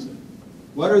Farmington?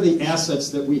 What are the assets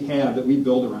that we have that we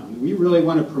build around? We really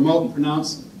want to promote and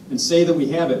pronounce and say that we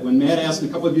have it. When Matt asked, and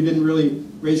a couple of you didn't really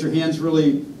raise your hands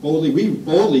really boldly, we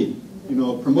boldly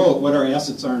promote what our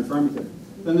assets are in Farmington.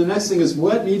 Then the next thing is,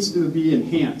 what needs to be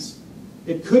enhanced?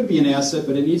 It could be an asset,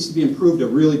 but it needs to be improved to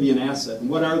really be an asset. And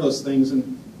what are those things?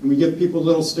 And we give people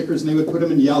little stickers, and they would put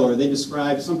them in yellow, or they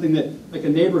describe something that, like a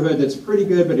neighborhood that's pretty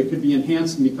good, but it could be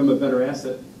enhanced and become a better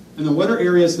asset. And then what are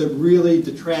areas that really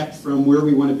detract from where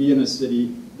we want to be in a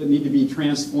city that need to be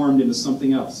transformed into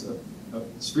something else? A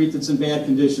street that's in bad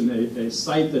condition, a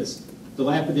site that's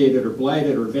dilapidated or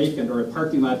blighted or vacant, or a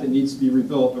parking lot that needs to be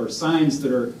rebuilt, or signs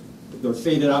that are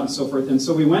faded out and so forth. And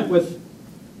so we went with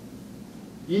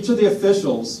each of the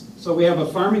officials. So we have a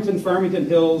Farmington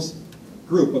Hills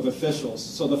group of officials.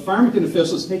 So the Farmington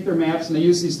officials take their maps and they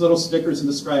use these little stickers and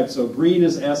describe. So green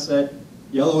is asset,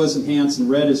 yellow is enhance, and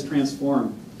red is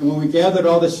transform. And when we gathered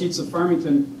all the sheets of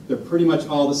Farmington, they're pretty much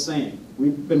all the same.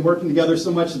 We've been working together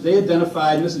so much that they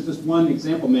identified, and this is just one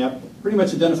example map, pretty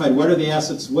much identified what are the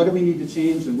assets, what do we need to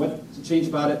change, and what to change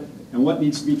about it, and what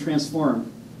needs to be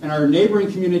transformed. And our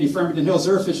neighboring community, Farmington Hills,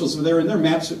 their officials were there, and their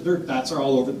maps, their dots are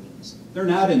all over the place. They're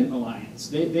not in alliance.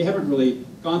 They haven't really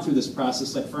gone through this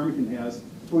process like Farmington has.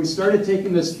 But we started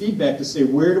taking this feedback to say,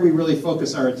 where do we really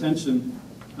focus our attention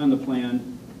on the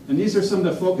plan? And these are some of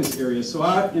the focus areas. So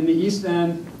out in the east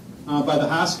end, by the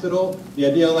hospital, the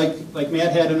idea like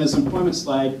Matt had in his employment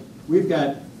slide, we've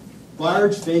got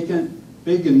large, vacant,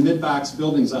 big and mid-box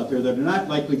buildings out there that are not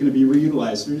likely going to be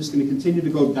reutilized. They're just going to continue to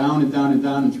go down and down and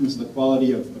down in terms of the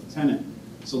quality of tenant.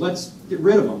 So let's get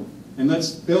rid of them, and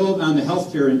let's build on the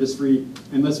healthcare industry,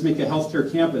 and let's make a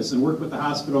healthcare campus and work with the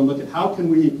hospital and look at how can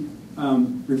we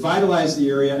revitalize the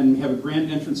area and have a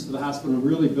grand entrance to the hospital and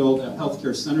really build a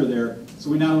healthcare center there. So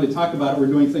we not only talk about it, we're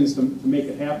doing things to make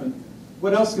it happen.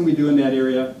 What else can we do in that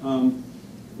area?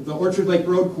 The Orchard Lake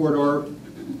Road corridor,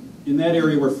 in that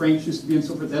area where Frank's used to be and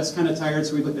so forth, that's kind of tired,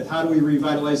 so we looked at how do we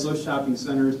revitalize those shopping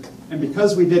centers. And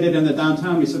because we did it in the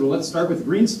downtown, we said, well, let's start with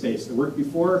green space. The work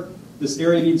before, this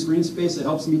area needs green space. It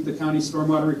helps meet the county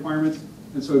stormwater requirements.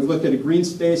 And so we've looked at a green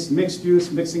space, mixed use,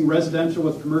 mixing residential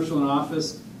with commercial and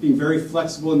office, being very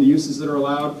flexible in the uses that are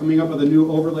allowed, coming up with a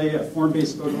new overlay, a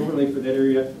form-based code overlay for that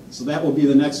area. So that will be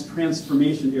the next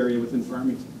transformation area within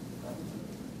Farmington.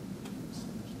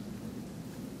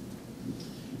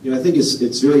 You know, I think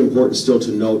it's very important still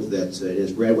to note that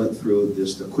as Brad went through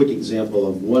just a quick example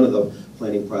of one of the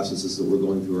planning processes that we're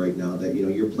going through right now, that, you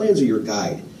know, your plans are your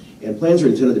guide. And plans are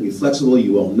intended to be flexible.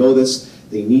 You all know this.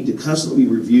 They need to constantly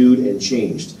be reviewed and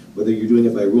changed, whether you're doing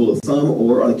it by rule of thumb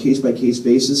or on a case-by-case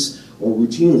basis or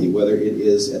routinely, whether it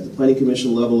is at the Planning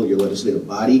Commission level, your legislative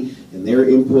body, and their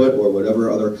input, or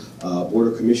whatever other board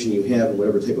or commission you have, and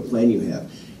whatever type of plan you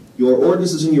have. Your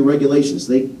ordinances and your regulations,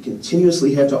 they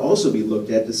continuously have to also be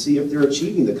looked at to see if they're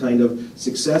achieving the kind of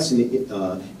success in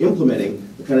implementing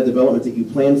the kind of development that you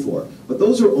plan for. But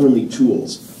those are only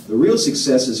tools. The real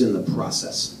success is in the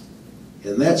process.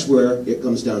 And that's where it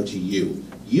comes down to you.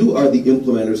 You are the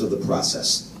implementers of the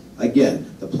process.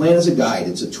 Again, the plan is a guide,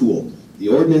 it's a tool. The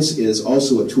ordinance is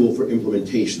also a tool for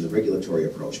implementation, the regulatory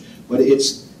approach. But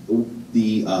it's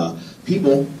the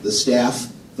people, the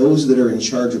staff, those that are in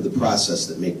charge of the process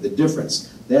that make the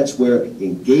difference. That's where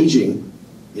engaging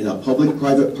in a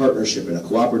public-private partnership, in a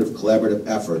cooperative, collaborative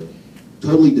effort,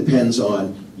 totally depends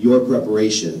on your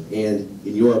preparation and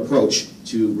in your approach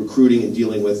to recruiting and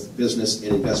dealing with business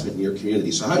and investment in your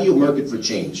community. So how do you market for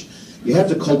change? You have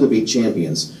to cultivate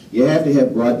champions. You have to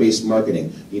have broad-based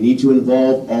marketing. You need to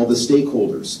involve all the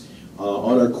stakeholders.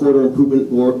 On our corridor improvement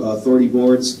authority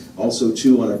boards, also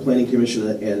too on our planning commission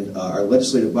and our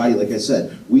legislative body, like I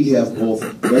said, we have both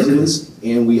residents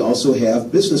and we also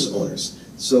have business owners.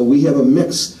 So we have a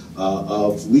mix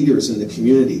of leaders in the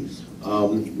community.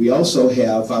 We also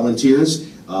have volunteers,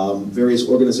 various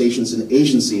organizations and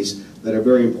agencies that are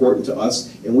very important to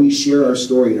us, and we share our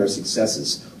story and our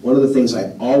successes. One of the things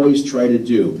I always try to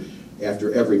do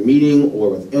after every meeting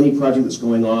or with any project that's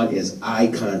going on is I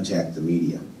contact the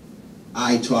media.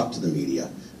 I talk to the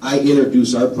media. I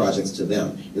introduce our projects to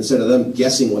them instead of them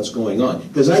guessing what's going on,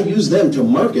 because I use them to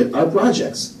market our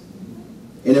projects.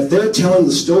 And if they're telling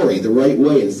the story the right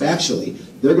way and factually,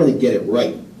 they're going to get it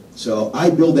right. So I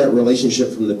build that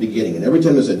relationship from the beginning. And every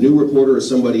time there's a new reporter or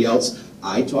somebody else,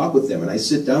 I talk with them and I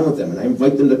sit down with them and I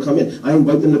invite them to come in. I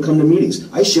invite them to come to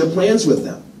meetings. I share plans with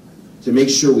them to make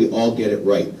sure we all get it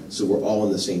right so we're all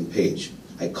on the same page.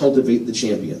 I cultivate the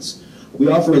champions. We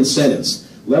offer incentives.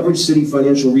 Leverage city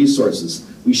financial resources.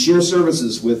 We share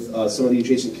services with some of the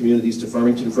adjacent communities to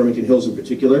Farmington, Farmington Hills in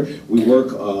particular. We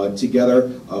work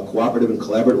together cooperative and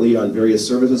collaboratively on various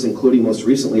services, including most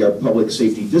recently our public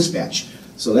safety dispatch.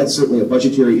 So that's certainly a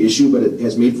budgetary issue, but it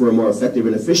has made for a more effective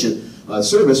and efficient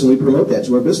service, and we promote that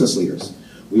to our business leaders.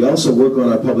 We also work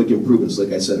on our public improvements,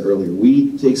 like I said earlier.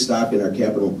 We take stock in our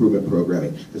capital improvement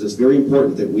programming because it's very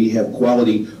important that we have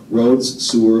quality roads,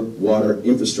 sewer, water,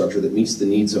 infrastructure that meets the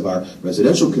needs of our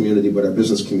residential community, but our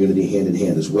business community hand in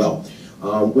hand as well.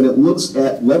 When it looks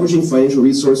at leveraging financial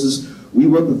resources, we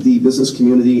work with the business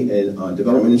community and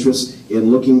development interests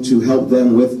in looking to help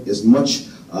them with as much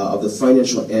of the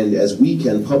financial end as we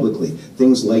can publicly.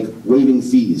 Things like waiving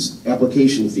fees,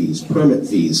 application fees, permit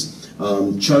fees,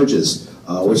 charges,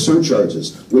 or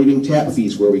surcharges, waiving tap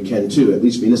fees where we can too, at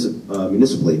least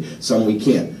municipally. Some we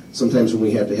can't. Sometimes when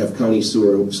we have to have county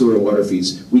sewer and water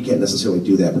fees, we can't necessarily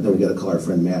do that, but then we got to call our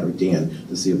friend Matt or Dan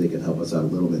to see if they can help us out a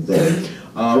little bit there.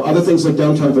 Other things like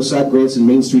downtown facade grants and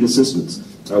Main Street assistance.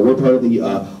 We're part of the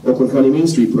Oakland County Main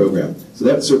Street program. So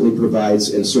that certainly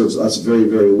provides and serves us very,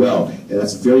 very well. And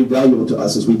that's very valuable to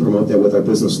us as we promote that with our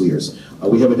business leaders.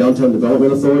 We have a Downtown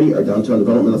Development Authority. Our Downtown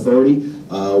Development Authority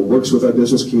works with our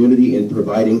business community in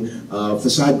providing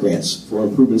facade grants for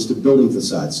improvements to building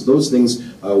facades. So those things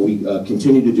we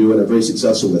continue to do and are very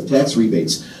successful with. Tax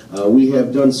rebates. We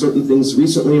have done certain things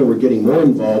recently, and we're getting more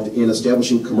involved in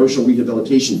establishing commercial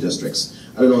rehabilitation districts.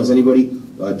 I don't know, has anybody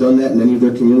done that in any of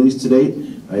their communities to date?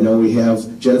 I know we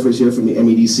have Jennifer's here from the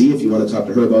MEDC. If you want to talk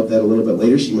to her about that a little bit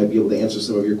later, she might be able to answer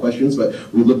some of your questions. But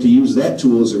we look to use that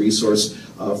tool as a resource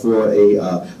for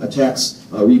a tax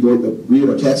rebate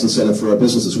or tax incentive for our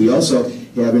businesses. We also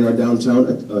have in our downtown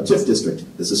TIF district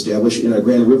that's established in our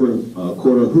Grand River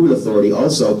Corridor Improvement Authority.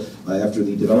 Also, after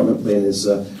the development plan is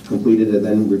completed and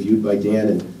then reviewed by Dan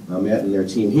and Matt and their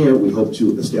team here, we hope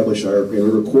to establish our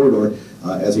Grand River Corridor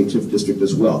as a TIF district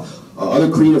as well.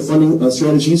 Other creative funding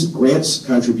strategies, grants,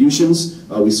 contributions.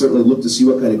 We certainly look to see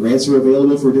what kind of grants are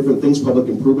available for different things, public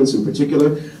improvements in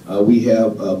particular. We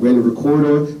have Grand River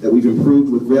Corridor that we've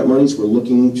improved with grant monies. We're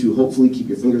looking to hopefully, keep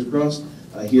your fingers crossed,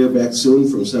 hear back soon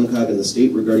from SEMCOG and the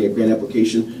state regarding a grant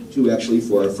application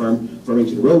for our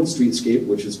Farmington Road streetscape,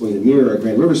 which is going to mirror our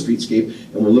Grand River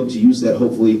streetscape, and we'll look to use that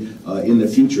hopefully in the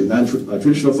future.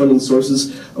 Non-traditional funding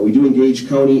sources, we do engage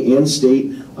county and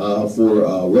state for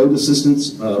road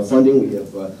assistance funding. We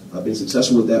have been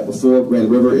successful with that before. Grand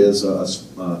River is a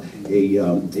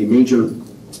major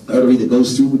artery that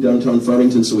goes through downtown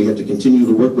Farmington, so we have to continue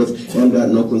to work with MDOT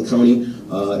and Oakland County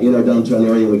in our downtown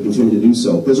area, and we continue to do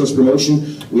so. Business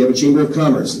promotion, we have a Chamber of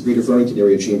Commerce, the Greater Farmington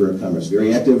Area Chamber of Commerce,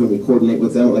 very active, and we coordinate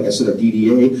with them. Like I said, our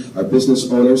DDA, our business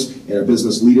owners, and our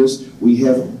business leaders. We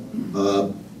have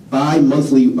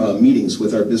bi-monthly meetings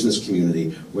with our business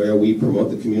community where we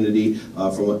promote the community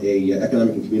from an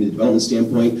economic and community development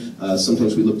standpoint.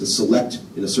 Sometimes we look to select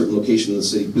in a certain location in the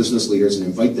city business leaders and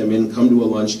invite them in, come to a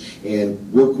lunch,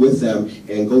 and work with them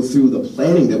and go through the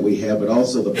planning that we have, but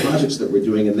also the projects that we're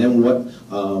doing, and then what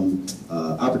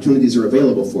opportunities are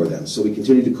available for them. So we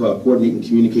continue to coordinate and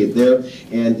communicate there.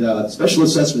 And special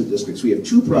assessment districts. We have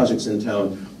 2 projects in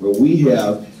town where we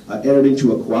have entered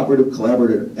into a cooperative,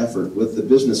 collaborative effort with the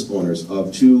business owners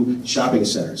of 2 shopping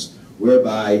centers,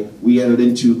 whereby we entered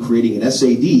into creating an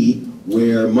SAD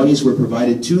where monies were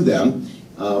provided to them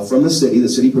from the city. The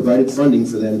city provided funding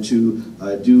for them to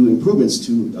do improvements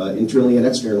to internally and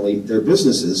externally their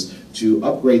businesses, to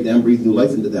upgrade them, breathe new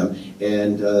life into them.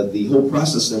 And the whole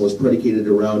process then was predicated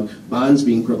around bonds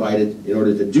being provided in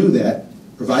order to do that,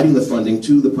 providing the funding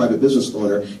to the private business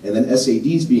owner, and then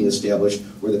SADs being established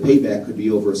where the payback could be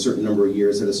over a certain number of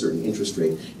years at a certain interest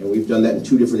rate. And we've done that in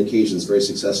 2 different occasions very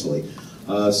successfully.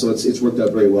 So it's worked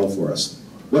out very well for us.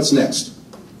 What's next?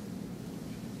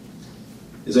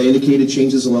 As I indicated,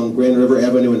 changes along Grand River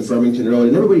Avenue and Farmington Road,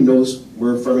 and everybody knows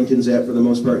where Farmington's at for the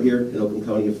most part here in Oakland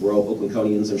County. If we're all Oakland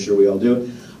Countyans, I'm sure we all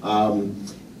do.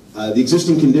 The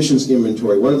existing conditions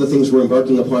inventory, one of the things we're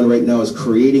embarking upon right now is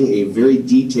creating a very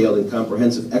detailed and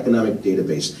comprehensive economic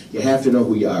database. You have to know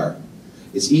who you are.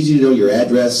 It's easy to know your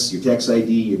address, your tax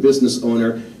ID, your business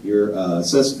owner, your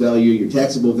assessed value, your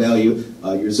taxable value,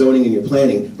 your zoning and your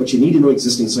planning, but you need to know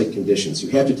existing site conditions. You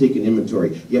have to take an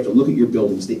inventory. You have to look at your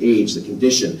buildings, the age, the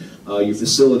condition, your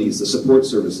facilities, the support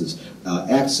services,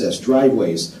 access,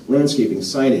 driveways, landscaping,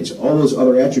 signage, all those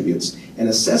other attributes, and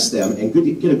assess them and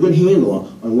get a good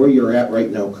handle on where you're at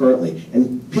right now currently,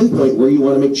 and pinpoint where you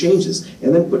want to make changes,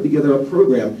 and then put together a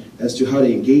program as to how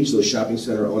to engage those shopping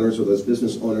center owners or those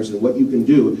business owners and what you can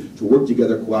do to work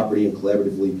together cooperatively and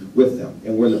collaboratively with them.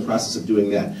 And we're in the process of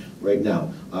doing that right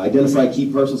now. Identify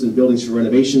key parcels and buildings for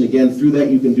renovation. Again, through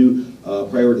that you can do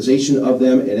prioritization of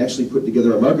them and actually put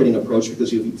together a marketing approach,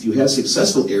 because if you have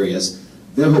successful areas,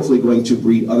 they're hopefully going to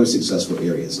breed other successful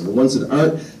areas. And the ones that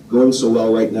aren't going so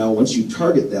well right now, once you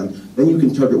target them, then you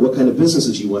can target what kind of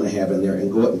businesses you want to have in there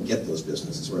and go out and get those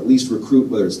businesses, or at least recruit,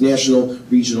 whether it's national,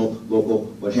 regional, local,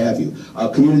 what have you.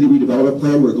 Community redevelopment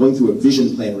plan, we're going through a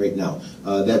vision plan right now.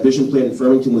 That vision plan in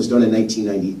Farmington was done in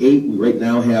 1998. We right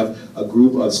now have a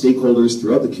group of stakeholders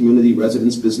throughout the community,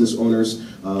 residents, business owners,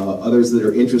 others that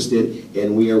are interested,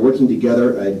 and we are working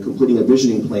together and completing a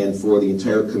visioning plan for the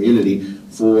entire community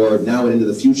for now and into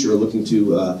the future, looking to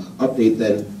update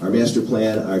then our master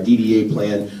plan, our DDA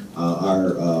plan,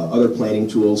 our other planning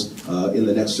tools in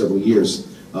the next several years.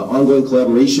 Ongoing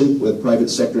collaboration with private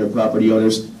sector and property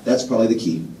owners, that's probably the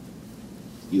key.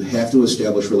 You have to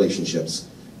establish relationships.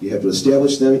 You have to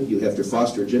establish them, you have to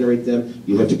foster and generate them,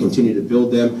 you have to continue to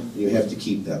build them, and you have to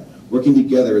keep them. Working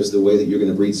together is the way that you're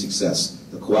going to breed success,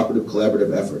 the cooperative,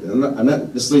 collaborative effort. And I'm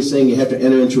not necessarily saying you have to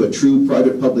enter into a true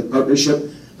private-public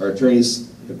partnership. Our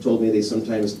attorneys have told me they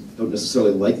sometimes don't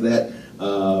necessarily like that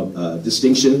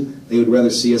distinction. They would rather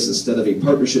see us instead of a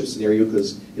partnership scenario,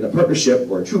 because in a partnership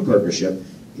or a true partnership,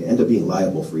 you end up being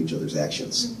liable for each other's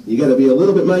actions. You got to be a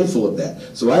little bit mindful of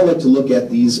that. So I like to look at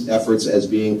these efforts as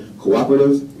being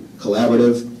cooperative,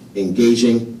 collaborative,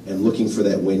 engaging, and looking for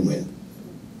that win-win.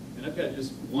 And I've got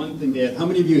just one thing to add. How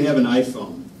many of you have an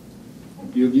iPhone?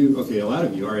 You? Okay, a lot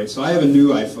of you. All right. So I have a new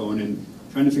iPhone and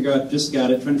trying to figure out, just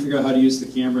got it, trying to figure out how to use the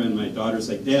camera, and my daughter's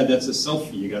like, Dad, that's a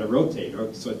selfie. You got to rotate.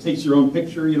 So it takes your own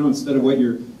picture, you know, instead of what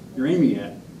you're aiming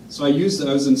at. So I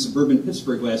was in suburban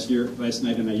Pittsburgh last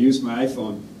night, and I used my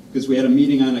iPhone because we had a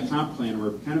meeting on a comp plan.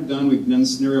 We're kind of done. We've done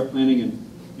scenario planning,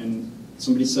 and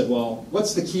somebody said, well,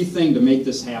 what's the key thing to make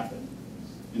this happen?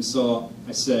 And so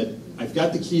I said, I've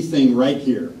got the key thing right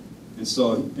here. And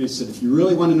so they said, if you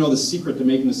really want to know the secret to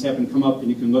making this happen, come up and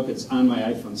you can look. It's on my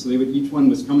iPhone. So each one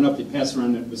was coming up. They'd pass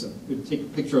around. It would take a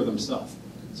picture of themselves.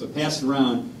 So pass it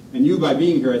around. And you, by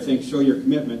being here, I think, show your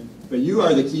commitment. But you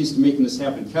are the keys to making this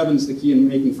happen. Kevin's the key in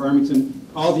making Farmington.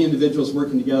 All the individuals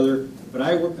working together. But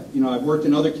I've worked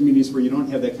in other communities where you don't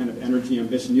have that kind of energy,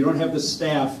 ambition. You don't have the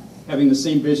staff having the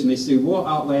same vision. They say, we'll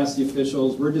outlast the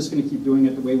officials. We're just going to keep doing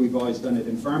it the way we've always done it.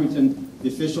 In Farmington, the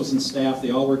officials and staff, they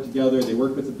all work together. They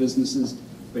work with the businesses.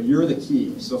 But you're the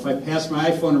key. So if I pass my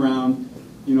iPhone around,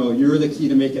 you know, you're the key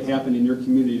to make it happen in your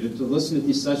community, to listen to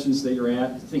these sessions that you're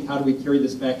at, to think, how do we carry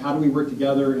this back? How do we work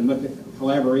together and look at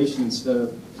collaboration instead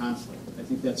of conflict? I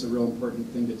think that's a real important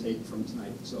thing to take from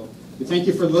tonight. So we thank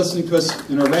you for listening to us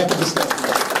in our rapid discussion.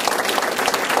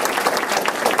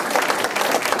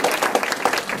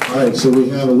 All right, so we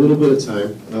have a little bit of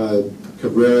time.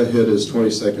 Cabrera hit his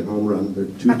 22nd home run. They're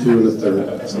 2-2 in the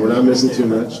third, so we're not missing too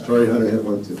much. Torrey Hunter hit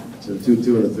 1-2, so 2-2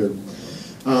 in the third.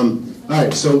 All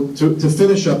right, so to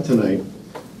finish up tonight,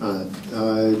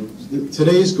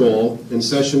 today's goal in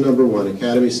session number 1,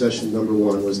 Academy session number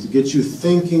 1, was to get you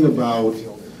thinking about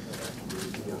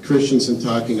Christensen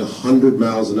talking 100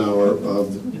 miles an hour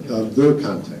of their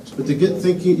context, but to get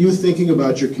you thinking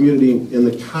about your community in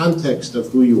the context of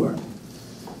who you are.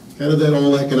 Kind of that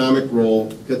old economic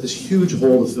role, got this huge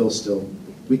hole to fill still.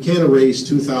 We can't erase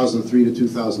 2003 to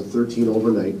 2013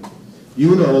 overnight.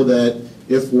 You know that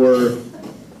if we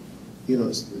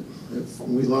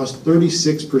lost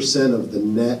 36% of the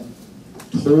net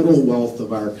total wealth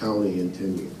of our county in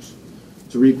 10 years.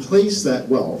 To replace that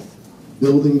wealth,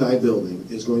 building by building,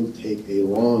 is going to take a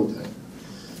long time.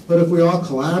 But if we all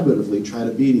collaboratively try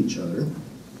to beat each other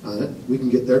on it, we can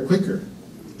get there quicker.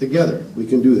 Together, we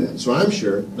can do that. So I'm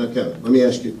sure, now Kevin, let me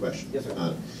ask you a question. Yes,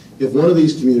 sir. If one of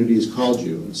these communities called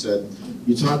you and said,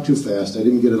 you talked too fast, I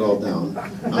didn't get it all down,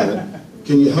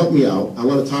 can you help me out? I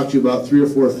want to talk to you about 3 or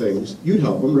 4 things. You'd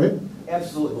help them, right?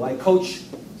 Absolutely. Well, I coach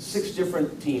 6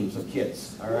 different teams of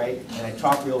kids, all right? And I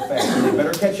talk real fast. And they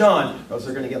better catch on, or else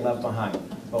they're going to get left behind.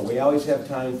 But we always have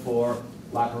time for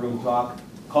locker room talk.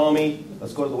 Call me.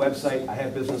 Let's go to the website. I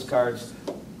have business cards.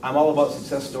 I'm all about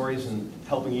success stories and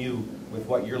helping you with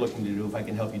what you're looking to do, if I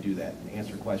can help you do that, and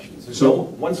answer questions. There's no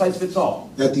one size fits all.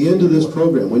 At the end of this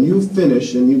program, when you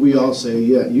finish and we all say,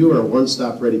 yeah, you are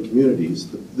one-stop ready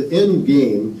communities, the end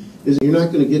game is you're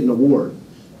not going to get an award.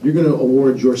 You're going to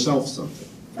award yourself something.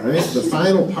 All right? The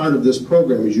final part of this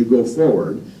program as you go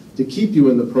forward, to keep you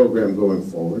in the program going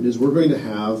forward, is we're going to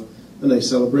have a nice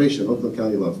celebration. Oakland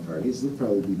County Love Parties. There'll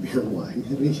probably be beer and wine.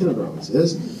 I mean, you know what it always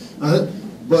is.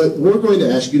 But we're going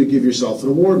to ask you to give yourself an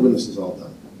award when this is all done.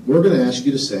 We're going to ask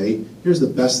you to say, here's the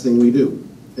best thing we do,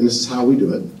 and this is how we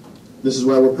do it. This is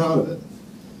why we're proud of it.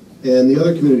 And the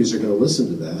other communities are going to listen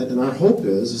to that, and our hope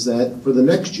is that for the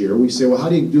next year, we say, well, how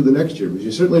do you do the next year? Because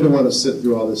you certainly don't want to sit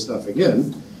through all this stuff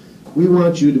again. We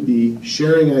want you to be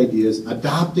sharing ideas,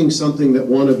 adopting something that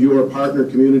one of your partner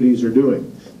communities are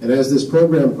doing. And as this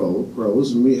program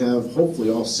grows, and we have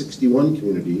hopefully all 61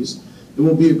 communities, it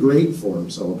will be a great forum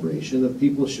celebration of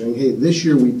people showing, hey, this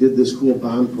year we did this cool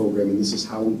bond program, and this is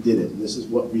how we did it, and this is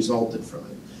what resulted from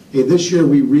it. Hey, this year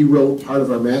we rewrote part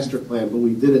of our master plan, but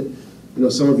we did it, you know,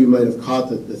 some of you might have caught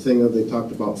the thing of they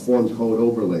talked about form code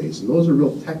overlays, and those are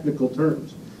real technical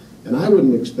terms. And I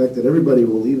wouldn't expect that everybody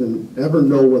will even ever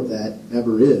know what that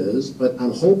ever is, but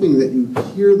I'm hoping that you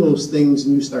hear those things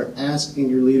and you start asking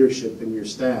your leadership and your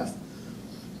staff,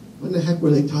 what in the heck were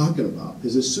they talking about?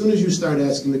 Because as soon as you start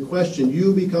asking the question,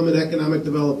 you become an economic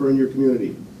developer in your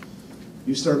community.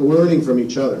 You start learning from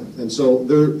each other. And so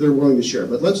they're willing to share.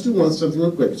 But let's do something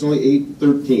real quick. It's only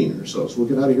 8:13 or so we'll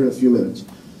get out of here in a few minutes.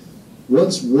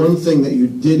 What's one thing that you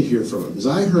did hear from them? Because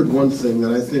I heard one thing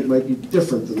that I think might be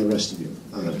different than the rest of you.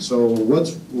 So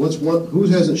what's one, who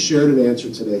hasn't shared an answer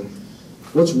today?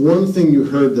 What's one thing you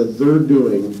heard that they're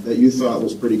doing that you thought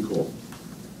was pretty cool?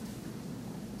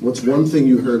 What's one thing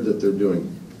you heard that they're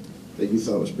doing that you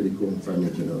thought was pretty cool in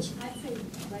Farmington Hills? I'd say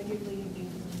regularly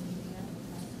engaging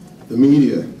The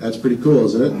media, that's pretty cool,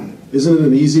 isn't it? Isn't it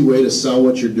an easy way to sell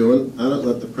what you're doing? I don't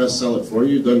let the press sell it for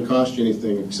you. It doesn't cost you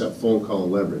anything except phone call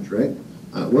and leverage, right?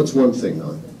 What's one thing,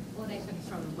 though? What I took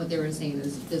from what they were saying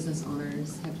is business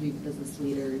owners have to be business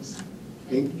leaders.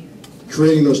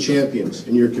 Creating those champions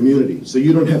in your community so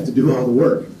you don't have to do all the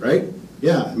work, right?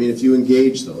 Yeah, I mean, if you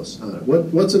engage those.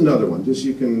 What's another one? Just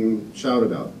you can shout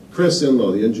it out. Chris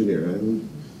Inlow, the engineer, who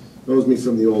knows me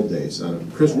from the old days.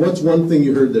 Chris, what's one thing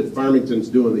you heard that Farmington's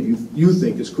doing that you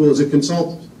think is cool as a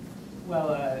consultant?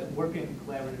 Well, working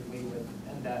collaboratively with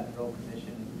NDOT and Road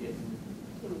Commission,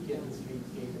 getting the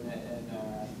streetscape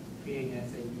and creating an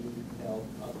SAP to help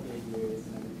upgrade areas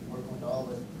and everything, working with all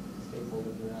the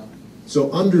stakeholders around.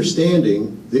 So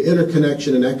understanding the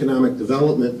interconnection and economic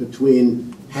development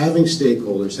between having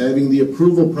stakeholders, having the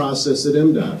approval process at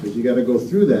MDOT, because you got to go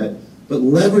through that, but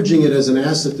leveraging it as an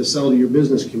asset to sell to your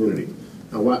business community.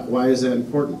 Now, why is that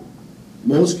important?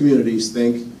 Most communities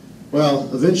think,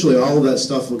 well, eventually all of that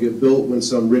stuff will get built when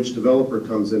some rich developer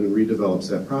comes in and redevelops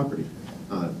that property.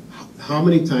 How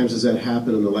many times has that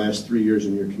happened in the last 3 years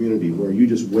in your community where you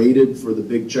just waited for the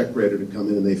big check writer to come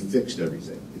in and they fixed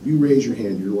everything? If you raise your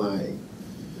hand, you're lying.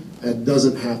 That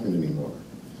doesn't happen anymore.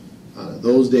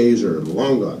 Those days are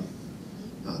long gone.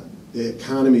 The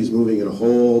economy is moving in a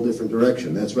whole different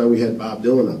direction. That's why we had Bob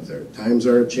Dylan up there. Times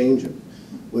are changing.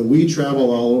 When we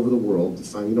travel all over the world to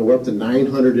find, we're up to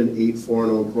 908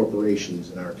 foreign-owned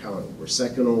corporations in our county. We're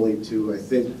second only to, I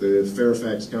think, the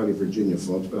Fairfax County, Virginia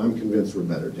folks, but I'm convinced we're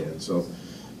better, Dan. So,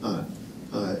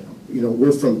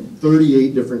 we're from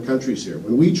 38 different countries here.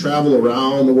 When we travel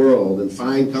around the world and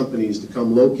find companies to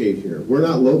come locate here, we're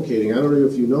not locating, I don't know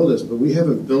if you know this, but we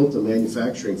haven't built a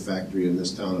manufacturing factory in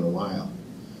this town in a while.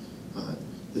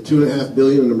 The $2.5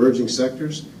 billion in emerging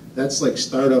sectors, that's like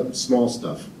startup small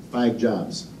stuff, 5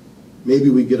 jobs. Maybe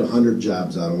we get 100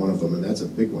 jobs out of one of them, and that's a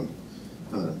big one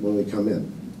when we come in.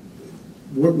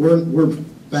 We're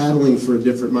battling for a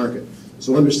different market.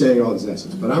 So understanding all these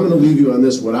assets. But I'm going to leave you on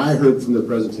this, what I heard from the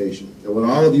presentation, and what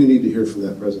all of you need to hear from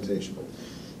that presentation.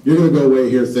 You're going to go away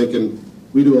here thinking,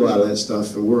 we do a lot of that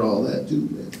stuff, and we're all that too,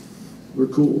 man. We're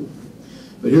cool.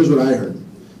 But here's what I heard.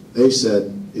 They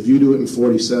said, if you do it in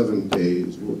 47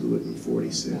 days, we'll do it in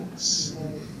 46.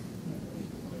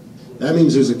 That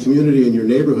means there's a community in your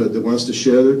neighborhood that wants to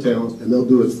share their talent, and they'll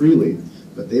do it freely,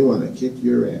 but they want to kick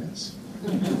your ass.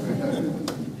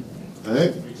 All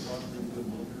right?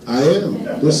 I am.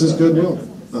 This is goodwill.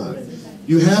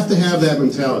 You have to have that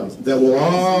mentality that we're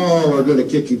all are going to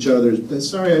kick each other's.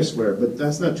 Sorry, I swear, but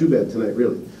that's not too bad tonight,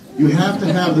 really. You have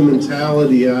to have the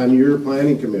mentality on your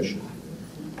planning commission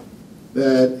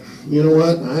that, you know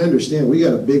what, I understand we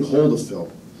got a big hole to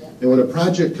fill. And when a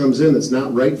project comes in that's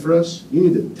not right for us, you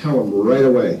need to tell them right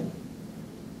away.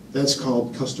 That's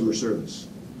called customer service.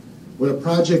 When a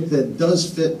project that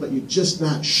does fit but you're just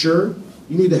not sure,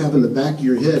 you need to have in the back of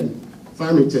your head,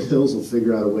 Farmington Hills will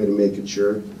figure out a way to make it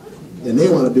sure, and they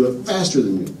want to do it faster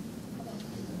than you.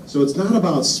 So it's not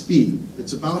about speed.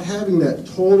 It's about having that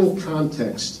total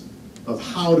context of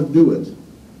how to do it.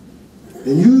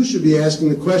 And you should be asking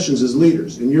the questions as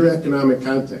leaders in your economic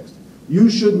context. You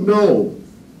should know,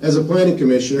 as a planning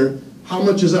commissioner, how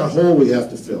much is our hole we have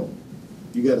to fill.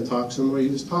 You got to talk somewhere. You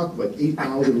just talk like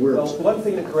 8,000 words. Well, one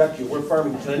thing to correct you, we're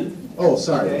Farmington. Oh,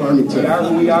 sorry, okay? Farmington. We are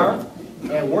who we are,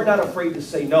 and we're not afraid to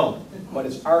say no. But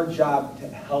it's our job to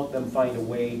help them find a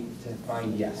way to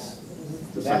find yes.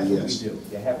 That's what we do.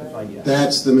 You have to find yes.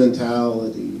 That's the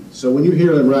mentality. So when you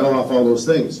hear them rattle off all those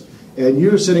things, and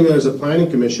you're sitting there as a planning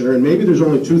commissioner, and maybe there's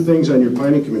only 2 things on your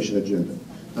planning commission agenda.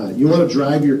 You want to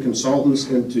drive your consultants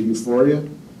into euphoria,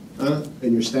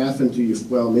 and your staff into,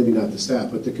 well, maybe not the staff,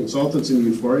 but the consultants into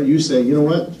euphoria. You say, you know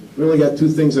what, we only got 2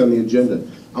 things on the agenda.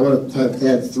 I want to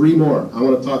add 3 more. I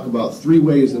want to talk about 3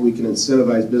 ways that we can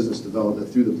incentivize business development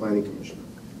through the Planning Commission.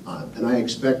 And I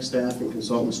expect staff and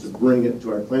consultants to bring it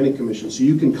to our Planning Commission so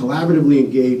you can collaboratively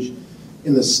engage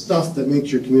in the stuff that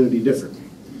makes your community different.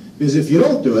 Because if you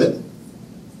don't do it,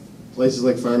 places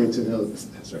like Farmington Hills,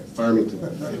 that's right, Farmington.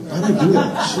 Why did I do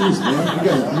that? Jeez,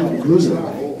 man, I'm losing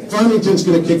it. Farmington's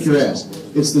going to kick your ass.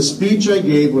 It's the speech I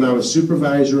gave when I was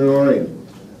supervisor in Orion.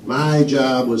 My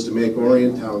job was to make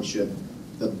Orion Township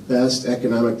the best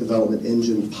economic development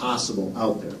engine possible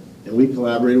out there. And we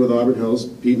collaborated with Auburn Hills.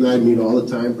 Pete and I meet all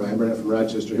the time, Brian Burnett from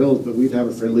Rochester Hills, but we'd have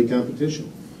a friendly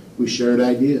competition. We shared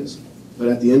ideas. But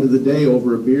at the end of the day,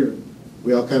 over a beer,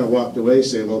 we all kind of walked away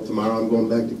saying, well, tomorrow I'm going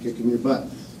back to kicking your butt.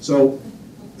 So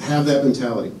have that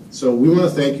mentality. So we want to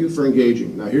thank you for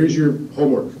engaging. Now here's your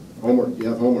homework. You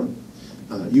have homework.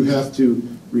 You have to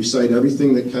recite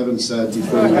everything that Kevin said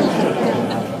before you.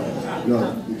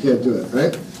 No, you can't do it,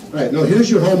 right? All right, now here's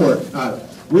your homework.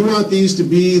 We want these to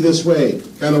be this way.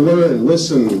 Kind of learn,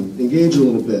 listen, engage a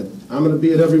little bit. I'm going to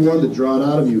be at every one to draw it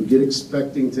out of you. Get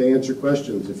expecting to answer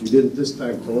questions. If you didn't this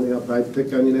time, Tony, I'll probably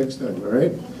pick on you next time, all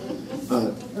right?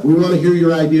 We want to hear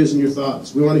your ideas and your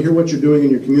thoughts. We want to hear what you're doing in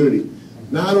your community.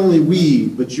 Not only we,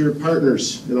 but your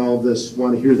partners in all of this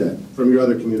want to hear that from your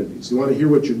other communities. We want to hear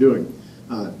what you're doing.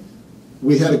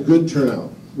 We had a good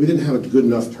turnout. We didn't have a good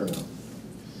enough turnout.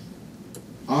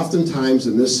 Oftentimes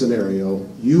in this scenario,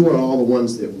 you are all the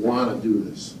ones that want to do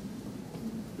this.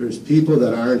 There's people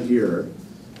that aren't here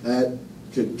that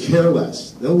could care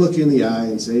less. They'll look you in the eye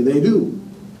and say they do.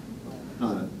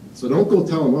 So don't go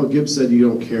tell them, oh, Gibbs said you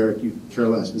don't care, you care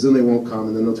less, because then they won't come,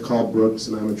 and then they'll call Brooks,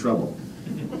 and I'm in trouble.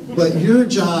 But your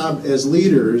job as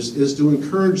leaders is to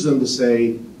encourage them to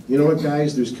say, you know what,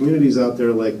 guys, there's communities out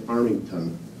there like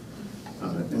Farmington,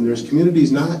 and there's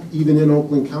communities not even in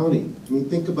Oakland County. I mean,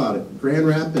 think about it. Grand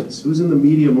Rapids, who's in the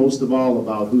media most of all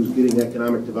about who's getting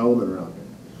economic development around here?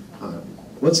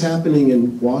 What's happening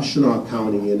in Washtenaw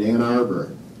County in Ann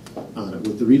Arbor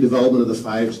with the redevelopment of the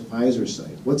Pfizer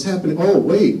site? What's happening? Oh,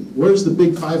 wait, where's the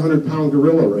big 500-pound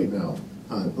gorilla right now?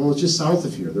 Oh, it's just south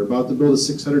of here. They're about to build a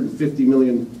 $650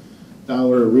 million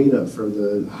arena for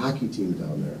the hockey team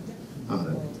down there.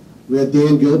 We had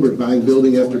Dan Gilbert buying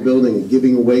building after building and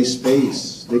giving away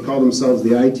space. They call themselves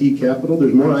the IT capital.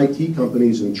 There's more IT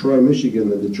companies in Troy, Michigan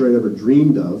than Detroit ever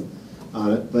dreamed of.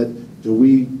 But do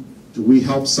we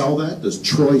help sell that? Does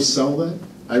Troy sell that?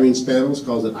 Irene Spanos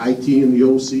calls it IT in the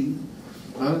OC.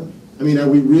 I mean, are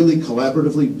we really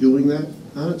collaboratively doing that?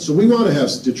 So we want to have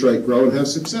Detroit grow and have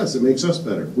success. It makes us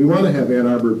better. We want to have Ann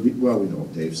Arbor well, we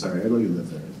don't, Dave, sorry. I know you live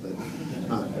there.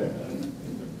 But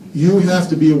you have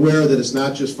to be aware that it's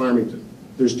not just Farmington.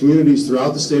 There's communities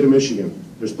throughout the state of Michigan.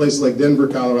 There's places like Denver,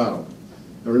 Colorado.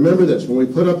 Now remember this, when we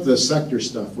put up the sector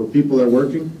stuff where people are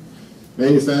working,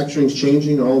 manufacturing's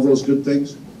changing, all of those good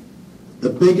things, the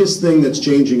biggest thing that's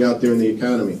changing out there in the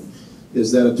economy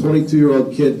is that a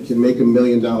 22-year-old kid can make $1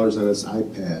 million on his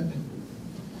iPad.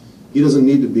 He doesn't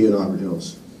need to be in Auburn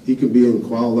Hills. He could be in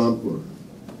Kuala Lumpur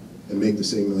and make the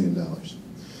same $1 million.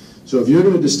 So if you're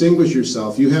going to distinguish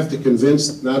yourself, you have to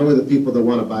convince not only the people that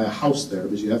want to buy a house there,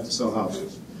 because you have to sell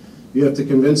houses, you have to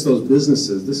convince those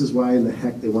businesses this is why in the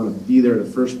heck they want to be there in the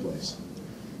first place.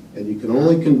 And you can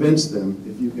only convince them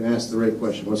if you can ask the right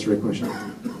question. What's the right question?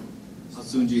 How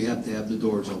soon do you have to have the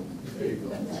doors open? There you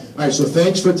go. All right, so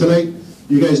thanks for tonight.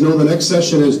 You guys know the next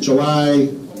session is July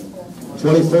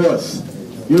 24th.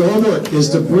 Your homework is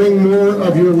to bring more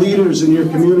of your leaders in your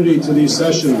community to these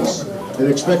sessions and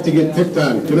expect to get picked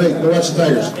on. Good night. Go watch the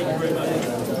Tigers.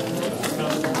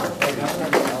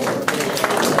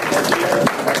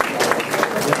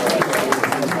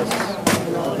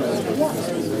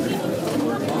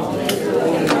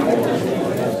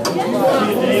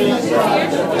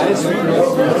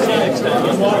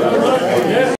 That is